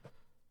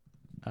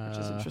 Which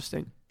is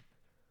interesting.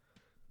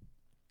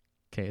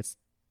 Okay,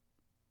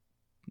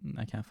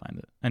 I can't find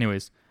it.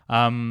 Anyways,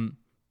 so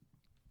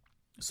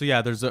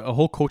yeah, there's a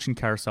whole coaching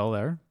carousel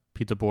there.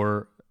 Pete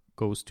DeBoer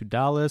goes to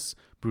Dallas.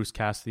 Bruce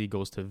Cassidy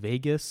goes to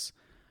Vegas.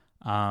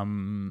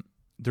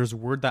 There's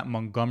word that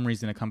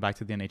Montgomery's going to come back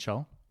to the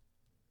NHL.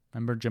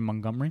 Remember Jim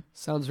Montgomery?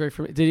 Sounds very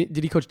familiar.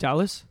 Did he coach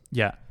Dallas?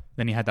 Yeah.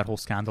 Then he had that whole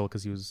scandal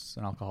because he was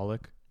an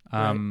alcoholic.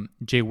 Right.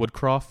 Jay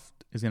Woodcroft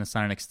is going to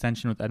sign an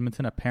extension with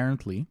Edmonton,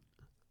 apparently.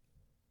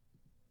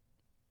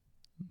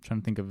 I'm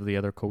trying to think of the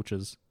other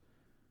coaches.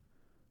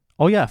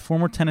 Oh, yeah.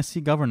 Former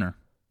Tennessee governor.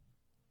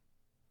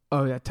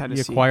 Oh, yeah, He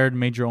Tennessee. acquired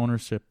major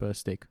ownership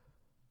stake.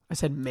 I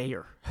said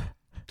mayor.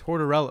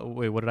 Tortorella.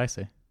 Wait, what did I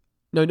say?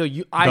 No,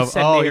 I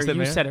said oh, you mayor. said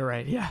You mayor? said it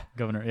right. Yeah.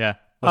 Governor. Yeah. That's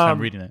why I'm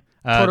reading it.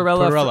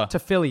 Tortorella to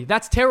Philly.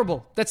 That's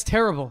terrible.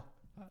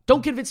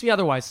 Don't convince me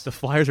otherwise. The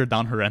Flyers are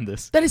down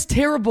horrendous. That is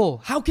terrible.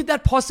 How could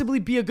that possibly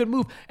be a good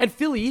move? And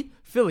Philly,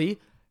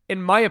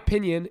 in my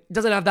opinion,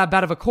 doesn't have that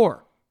bad of a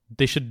core.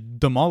 They should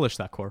demolish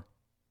that core.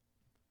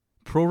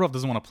 Provorov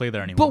doesn't want to play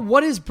there anymore. But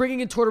what is bringing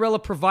in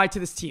Tortorella provide to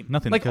this team?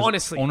 Nothing. Like, because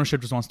honestly. ownership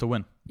just wants to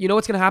win. You know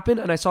what's going to happen?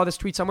 And I saw this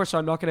tweet somewhere, so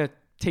I'm not going to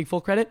take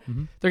full credit.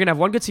 Mm-hmm. They're going to have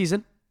one good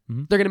season.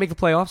 Mhm. They're going to make the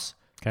playoffs.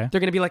 Okay.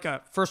 They're going to be like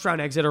a first-round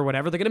exit or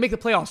whatever. They're going to make the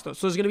playoffs, though,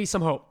 so there's going to be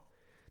some hope.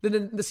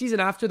 Then the season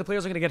after, the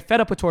players are going to get fed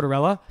up with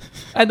Tortorella,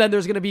 and then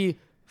there's going to be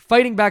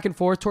fighting back and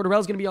forth.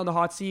 Tortorella's going to be on the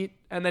hot seat,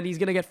 and then he's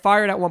going to get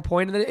fired at one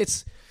point, and then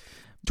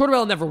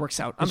Tortorella never works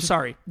out. I'm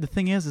sorry. The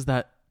thing is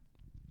that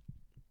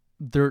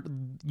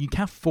you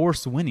can't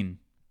force winning.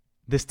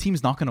 This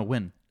team's not going to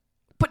win.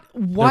 But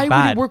why would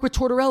bad. he work with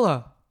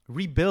Tortorella?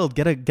 Rebuild.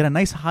 Get a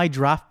nice high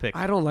draft pick.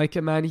 I don't like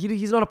him, man.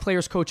 He's not a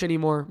player's coach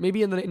anymore.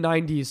 Maybe in the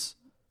 90s.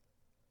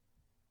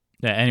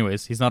 Yeah,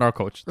 anyways, he's not our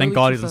coach. Thank Really,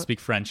 God he he's doesn't not- speak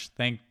French.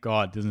 Thank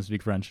God he doesn't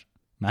speak French.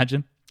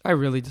 Imagine. I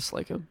really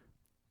dislike him.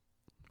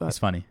 It's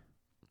funny.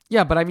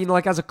 Yeah, but I mean,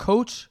 like, as a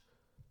coach,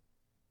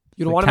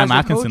 you don't want him Cam as your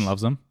Atkinson coach?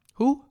 loves him.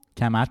 Who?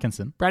 Cam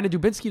Atkinson. Brandon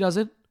Dubinsky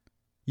doesn't.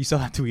 You saw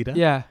that tweet?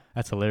 Yeah.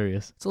 That's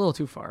hilarious. It's a little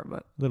too far, but...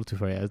 A little too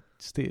far. Yeah.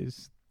 Stay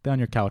on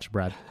your couch,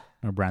 Brad.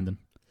 Or Brandon.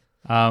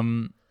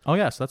 Oh,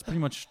 yeah. So that's pretty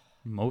much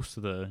most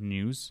of the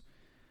news.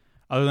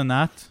 Other than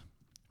that,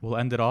 we'll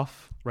end it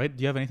off. Right?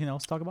 Do you have anything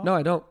else to talk about? No,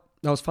 I don't.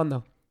 That was fun,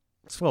 though.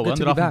 Well, good we'll end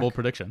to it be off in back. bold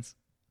predictions.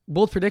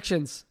 Bold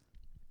predictions.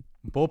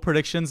 Bold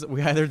predictions,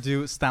 we either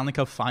do Stanley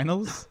Cup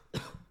Finals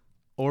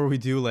or we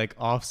do like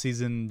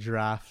off-season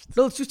draft.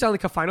 No, let's do Stanley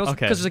Cup Finals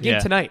Okay, because there's a game yeah.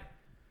 tonight.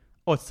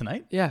 Oh, it's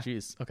tonight? Yeah.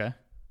 Jeez. Okay.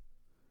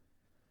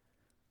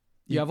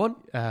 You have one?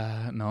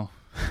 No.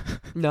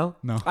 No?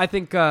 No. I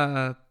think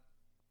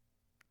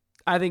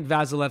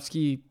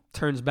Vasilevsky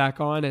turns back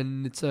on,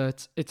 and it's a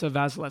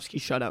Vasilevsky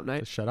shutout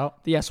night. Shut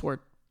out. The S word.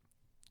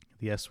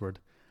 The S word.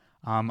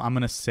 I'm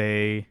gonna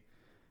say.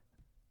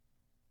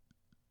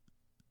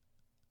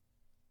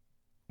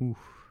 Oof.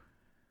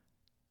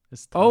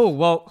 It's tough. Oh,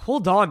 well,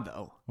 hold on,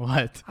 though.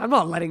 What? I'm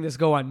not letting this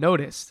go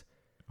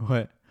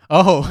What?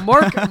 Oh.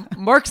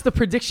 Mark's the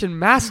prediction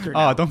master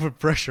now. Oh, don't put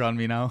pressure on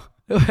me now.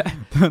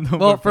 No Well,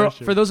 more for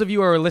pressure. those of you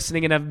who are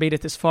listening and have made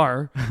it this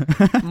far,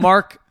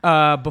 Mark,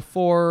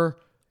 before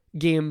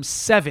Game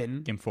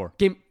 7, Game 4,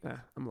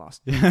 I'm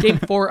lost. Game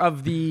 4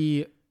 of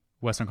the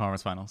Western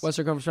Conference Finals.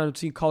 Western Conference Final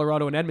between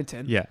Colorado and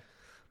Edmonton. Yeah.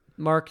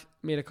 Mark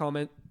made a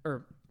comment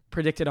or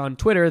predicted on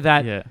Twitter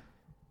that Yeah.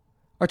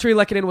 Arturi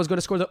Lehkonen was going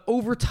to score the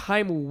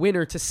overtime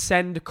winner to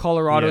send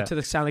Colorado Yeah. to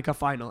the Stanley Cup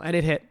final, and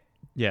it hit.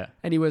 Yeah.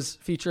 And he was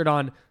featured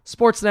on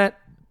Sportsnet.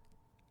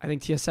 I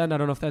think TSN. I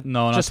don't know if that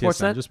No, just not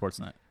Sportsnet. TSN, just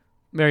Sportsnet.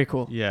 Very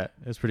cool. Yeah,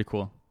 it was pretty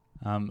cool.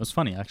 It was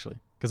funny actually,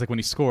 because like when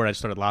he scored, I just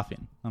started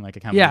laughing. I'm like, I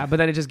can't. Yeah, believe. but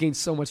then it just gained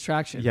so much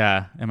traction.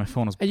 Yeah, and my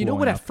phone was. And you know blowing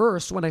what? up. At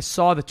first, when I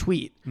saw the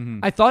tweet, Mhm.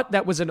 I thought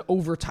that was an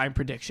overtime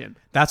prediction.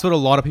 That's what a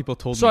lot of people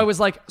told So me. I was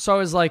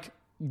like,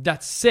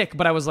 that's sick.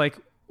 But I was like,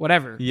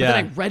 whatever. Yeah. But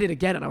then I read it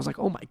again, and I was like,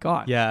 oh my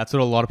god. Yeah, that's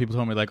what a lot of people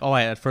told me. Like, oh,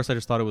 at first I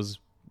just thought it was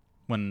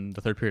when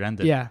the third period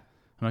ended. Yeah.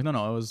 I'm like,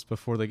 no, it was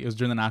before. It was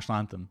during the national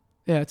anthem.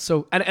 Yeah. It's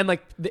so and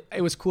like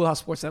it was cool how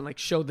Sportsnet like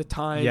showed the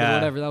time Yeah, or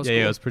whatever. That was yeah, cool.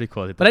 yeah, it was pretty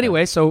cool. They did But that.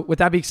 anyway, so with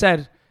that being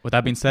said, with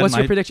that being said, what's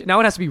your prediction? Now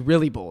it has to be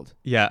really bold.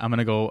 Yeah, I'm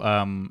gonna go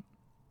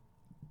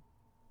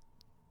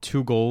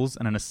 2 goals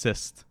and an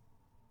assist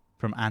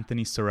from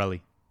Anthony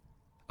Cirelli.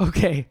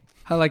 Okay.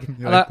 I like. You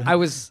like that? I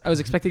was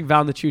expecting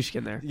Val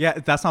Nichushkin there. Yeah,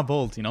 that's not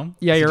bold, you know.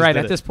 Yeah, He you're just right. did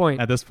At it. this point,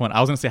 At this point, I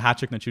was gonna say hat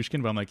trick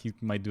Nichushkin, but I'm like, he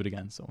might do it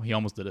again. So he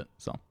almost did it.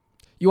 So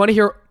you want to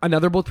hear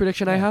another bold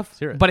prediction I Yeah, have? let's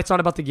hear it. But it's not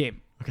about the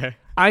game. okay.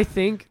 I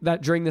think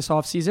that during this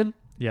offseason,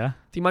 Yeah.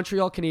 the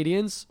Montreal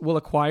Canadiens will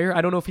acquire.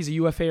 I don't know if he's a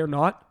UFA or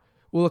not.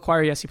 Will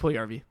acquire Jesse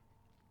Puljujarvi.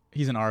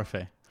 He's an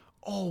RFA.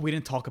 Oh, we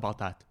didn't talk about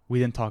that.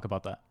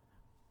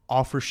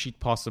 Offer sheet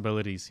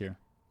possibilities here.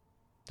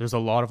 There's a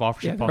lot of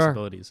offer sheet Yeah, there are.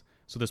 possibilities.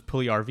 So there's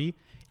Puljujarvi.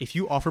 If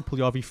you offer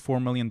Puljujarvi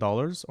 $4 million,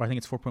 or I think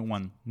it's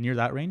 4.1, near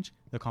that range,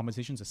 the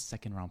compensation is a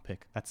second round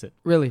pick. That's it.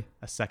 Really?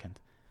 A second.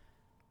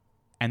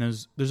 And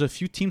there's a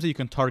few teams that you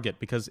can target,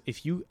 because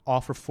if you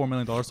offer $4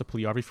 million to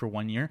Puljujarvi for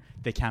 1 year,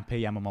 they can't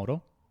pay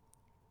Yamamoto.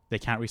 They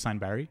can't re-sign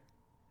Barry.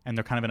 And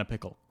they're kind of in a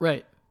pickle.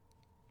 Right.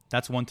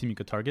 That's one team you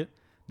could target.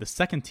 The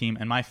second team,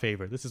 and my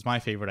favorite, this is my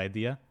favorite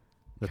idea,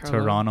 the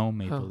Carolina? Toronto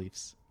Maple Huh.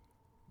 Leafs.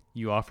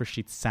 You offer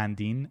sheets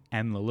Sandin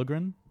and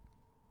Liljegren.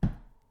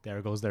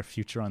 There goes their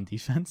future on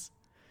defense.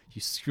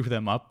 You screw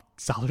them up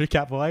salary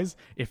cap wise.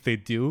 If they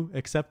do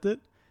accept it,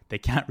 they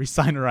can't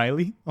re-sign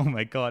Riley. Oh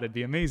my god, it'd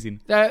be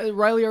amazing.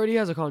 Riley already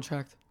has a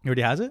contract. He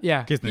already has it?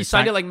 Yeah. Okay, He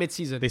signed it like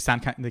mid-season.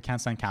 they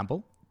can't sign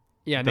Campbell.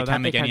 Yeah, They no, can't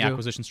that make they any can't do.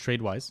 acquisitions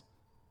trade wise.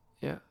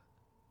 Yeah.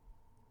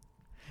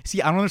 See,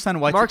 I don't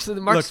understand why. Mark's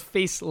Look,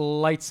 face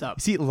lights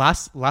up. see,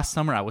 last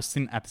summer I was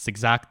sitting at this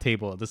exact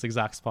table, at this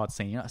exact spot,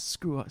 saying, "Yeah,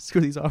 screw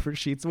these offer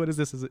sheets. What is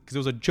this? Because it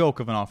was a joke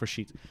of an offer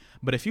sheet.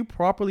 But if you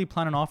properly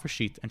plan an offer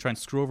sheet and try and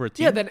screw over a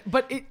team, Yeah,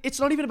 but it's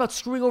not even about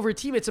screwing over a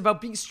team. It's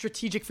about being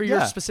strategic for your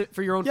Yeah. specific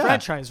for your own Yeah.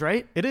 franchise,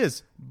 right? it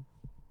is.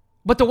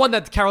 But the one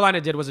that Carolina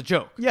did was a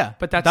joke. Yeah,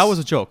 But that's that was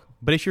a joke.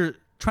 But if you're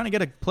trying to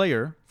get a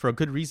player for a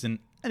good reason,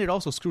 and it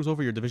also screws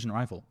over your division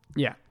rival,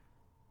 yeah.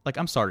 like,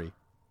 I'm sorry,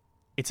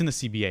 it's in the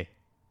CBA.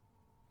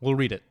 We'll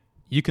read it.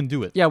 You can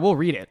do it. Yeah, we'll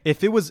read it.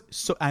 If it was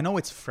so, I know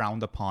it's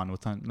frowned upon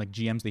with like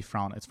GMs. It's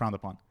frowned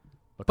upon.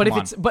 But come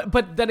if it's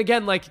but then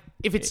again, like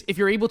if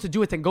you're able to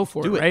do it, then go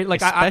for do it, right?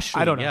 Like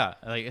especially, I don't know. Yeah,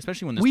 like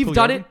especially when there's We've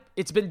done Puljujarvi. it.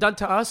 It's been done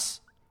to us.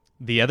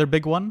 The other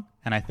big one,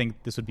 and I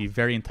think this would be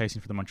very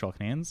enticing for the Montreal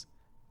Canadiens,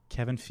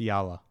 Kevin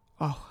Fiala.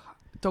 Oh,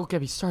 don't get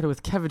me started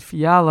with Kevin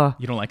Fiala.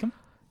 You don't like him?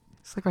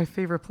 It's like my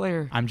favorite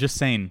player, I'm just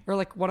saying. or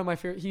like one of my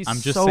favorite. He's I'm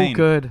just so saying.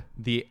 good.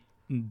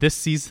 This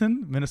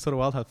season, Minnesota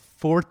Wild have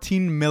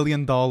 $14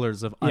 million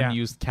of Yeah.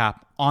 unused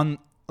cap on,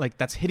 like,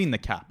 that's hitting the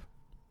cap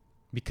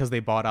because they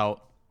bought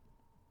out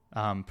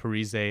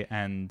Parise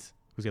and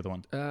who's the other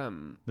one?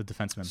 The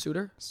defenseman.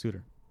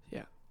 Suter.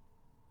 Yeah.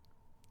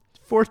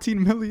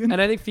 14 million.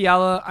 And I think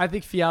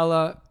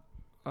Fiala.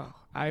 Oh,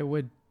 I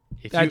would.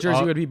 If That you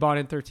jersey o- would be bought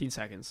in 13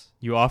 seconds.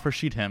 You offer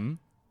sheet him,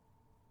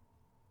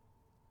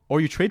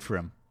 or you trade for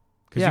him,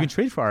 because Yeah. you can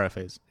trade for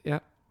RFAs. Yeah.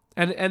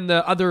 And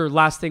the other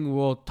last thing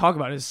we'll talk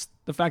about is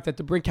the fact that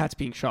the Brinkat's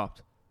being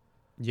shopped.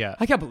 Yeah.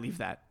 I can't believe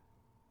that.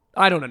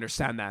 I don't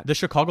understand that. The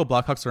Chicago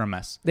Blackhawks are a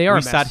mess. They are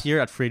We a mess. sat here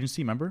at free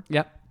agency, remember?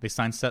 Yep. They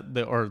signed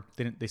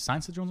they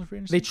signed Seth Jones on free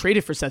agency? They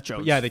traded for Seth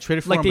Jones. Yeah, they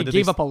traded for like him, they but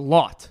gave up a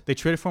lot. They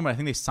traded for him, but I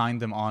think they signed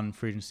them on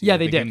free agency. Yeah,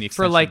 they gave him the did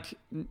for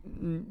extension.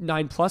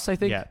 like 9+, I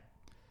think. Yeah.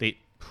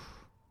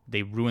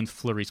 They ruined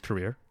Fleury's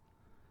career.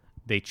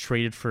 They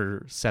traded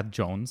for Seth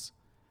Jones.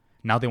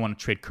 Now they want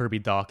to trade Kirby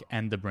Doc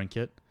and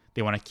DeBrincat.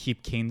 They want to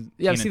keep Kane.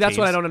 Yeah, Kane see, and that's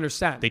what I Taves. don't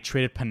understand. They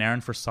traded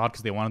Panarin for Saad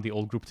because they wanted the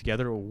old group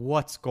together.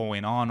 What's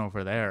going on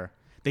over there?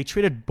 They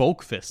traded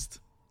Boakfist.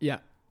 Yeah,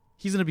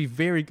 He's going to be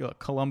very good.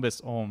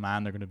 Columbus, oh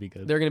man, they're going to be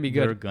good. they're going to be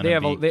good. They're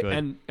going to be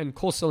good. And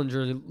Cole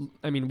Sillinger.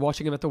 I mean,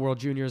 watching him at the World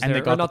Juniors, And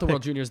there, they got not the the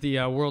World pick. Juniors, the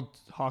World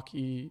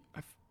Hockey,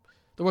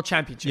 the World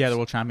Championships. Yeah, the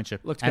World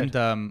Championship. Looked and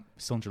good.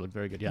 Sillinger looked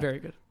very good, yeah. Very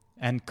good.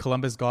 And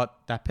Columbus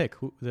got that pick,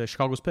 the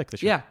Chicago's pick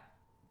this year.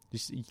 Yeah,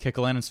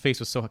 Kekalainen's face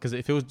was so, because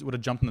if it would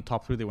have jumped in the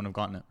top 3, they wouldn't have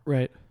gotten it.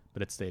 right.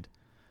 But it stayed.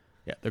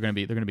 Yeah, they're gonna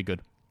be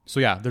good. So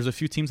yeah, there's a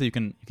few teams that you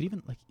could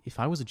even, like, if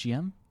I was a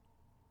GM,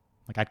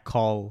 Like I'd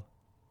call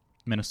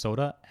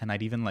Minnesota and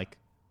I'd even like,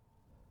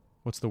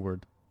 what's the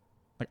word?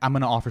 Like I'm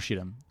gonna offer sheet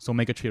him, so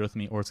make a trade with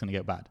me, or it's gonna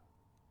get bad.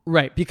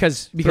 Right,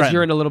 because Threaten.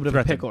 you're in a little bit of a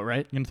Threaten. pickle,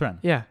 right? You're gonna threaten.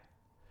 Yeah,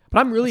 but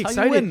I'm really That's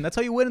how you excited. win. That's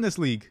how you win in this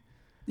league.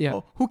 Yeah,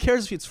 Well, who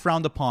cares if it's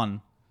frowned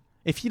upon?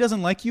 If he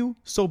doesn't like you,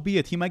 so be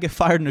it. He might get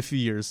fired in a few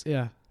years.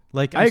 yeah.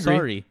 Like I I'm agree.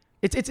 sorry.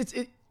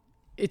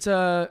 It's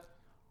a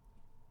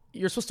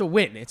you're supposed to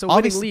win. It's a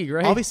winning league,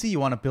 right? Obviously, you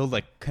want to build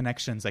like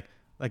connections.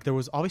 Like there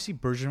was obviously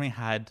Bergevin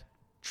had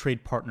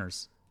trade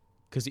partners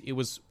because it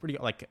was pretty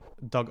like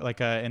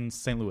in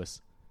St.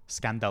 Louis,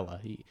 Scandella.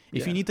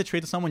 If you need to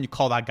trade to someone, you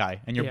call that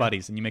guy and your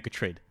buddies, and you make a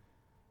trade.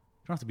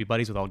 You don't have to be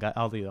buddies with all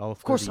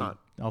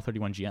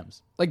 31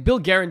 GMs. Like Bill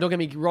Guerin, don't get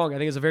me wrong, I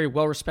think is a very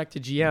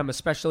well-respected GM,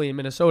 especially in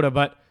Minnesota.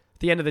 But at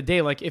the end of the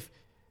day, like if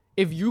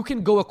you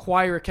can go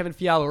acquire Kevin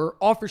Fiala or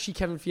offer sheet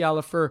Kevin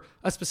Fiala for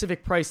a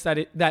specific price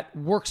that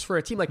works for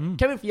a team, like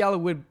Kevin Fiala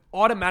would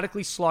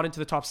automatically slot into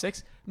the top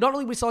 6. Not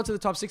only would he slot into the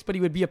top 6, but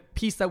he would be a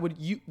piece that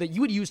you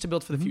would use to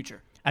build for the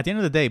future. At the end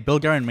of the day, Bill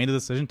Guerin made a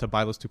decision to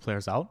buy those two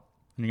players out,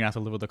 and you're gonna have to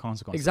live with the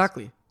consequences.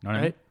 Exactly. You know what I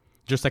Right? mean?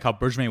 Just like how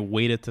Bergevin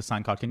waited to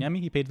sign Kotkaniemi,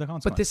 he paid the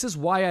consequence. But this is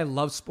why I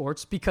love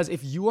sports, because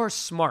if you are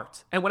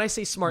smart, and when I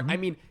say smart, I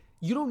mean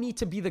you don't need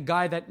to be the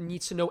guy that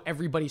needs to know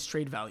everybody's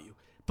trade value.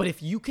 But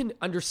if you can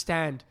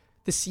understand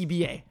the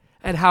CBA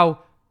and how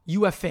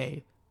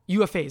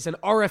UFAs and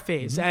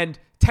RFAs and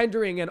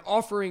tendering and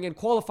offering and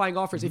qualifying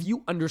offers, if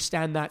you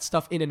understand that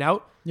stuff in and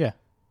out, yeah,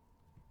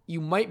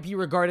 you might be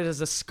regarded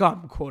as a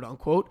scum, quote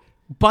unquote.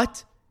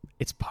 But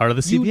it's part of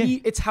the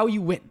CBA. it's how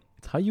you win.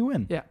 It's how you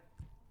win. Yeah.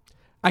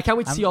 I can't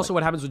wait to see also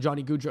what happens with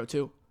Johnny Gaudreau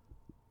too.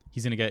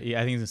 He's gonna get. I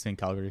think he's gonna stay in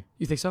Calgary.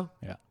 You think so?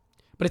 Yeah.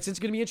 But it's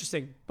going to be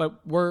interesting.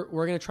 But we're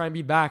going to try and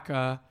be back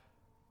a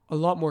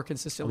lot more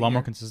consistently. A lot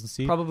more here.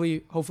 consistency.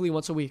 Probably, hopefully,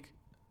 once a week.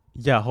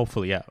 Yeah,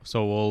 hopefully, yeah.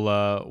 So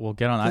we'll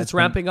get on that. It's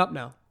ramping up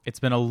now. It's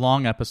been a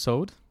long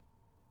episode.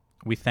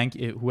 We thank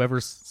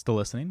whoever's still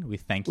listening. We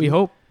thank you. We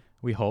hope.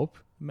 We hope.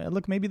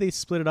 Look, maybe they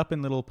split it up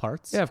in little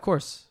parts. Yeah, of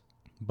course.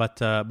 But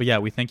yeah,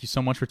 we thank you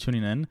so much for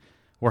tuning in.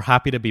 We're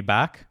happy to be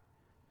back.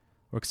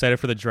 We're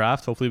excited for the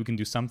draft. Hopefully, we can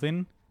do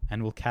something,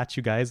 and we'll catch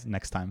you guys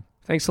next time.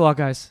 Thanks a lot,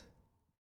 guys.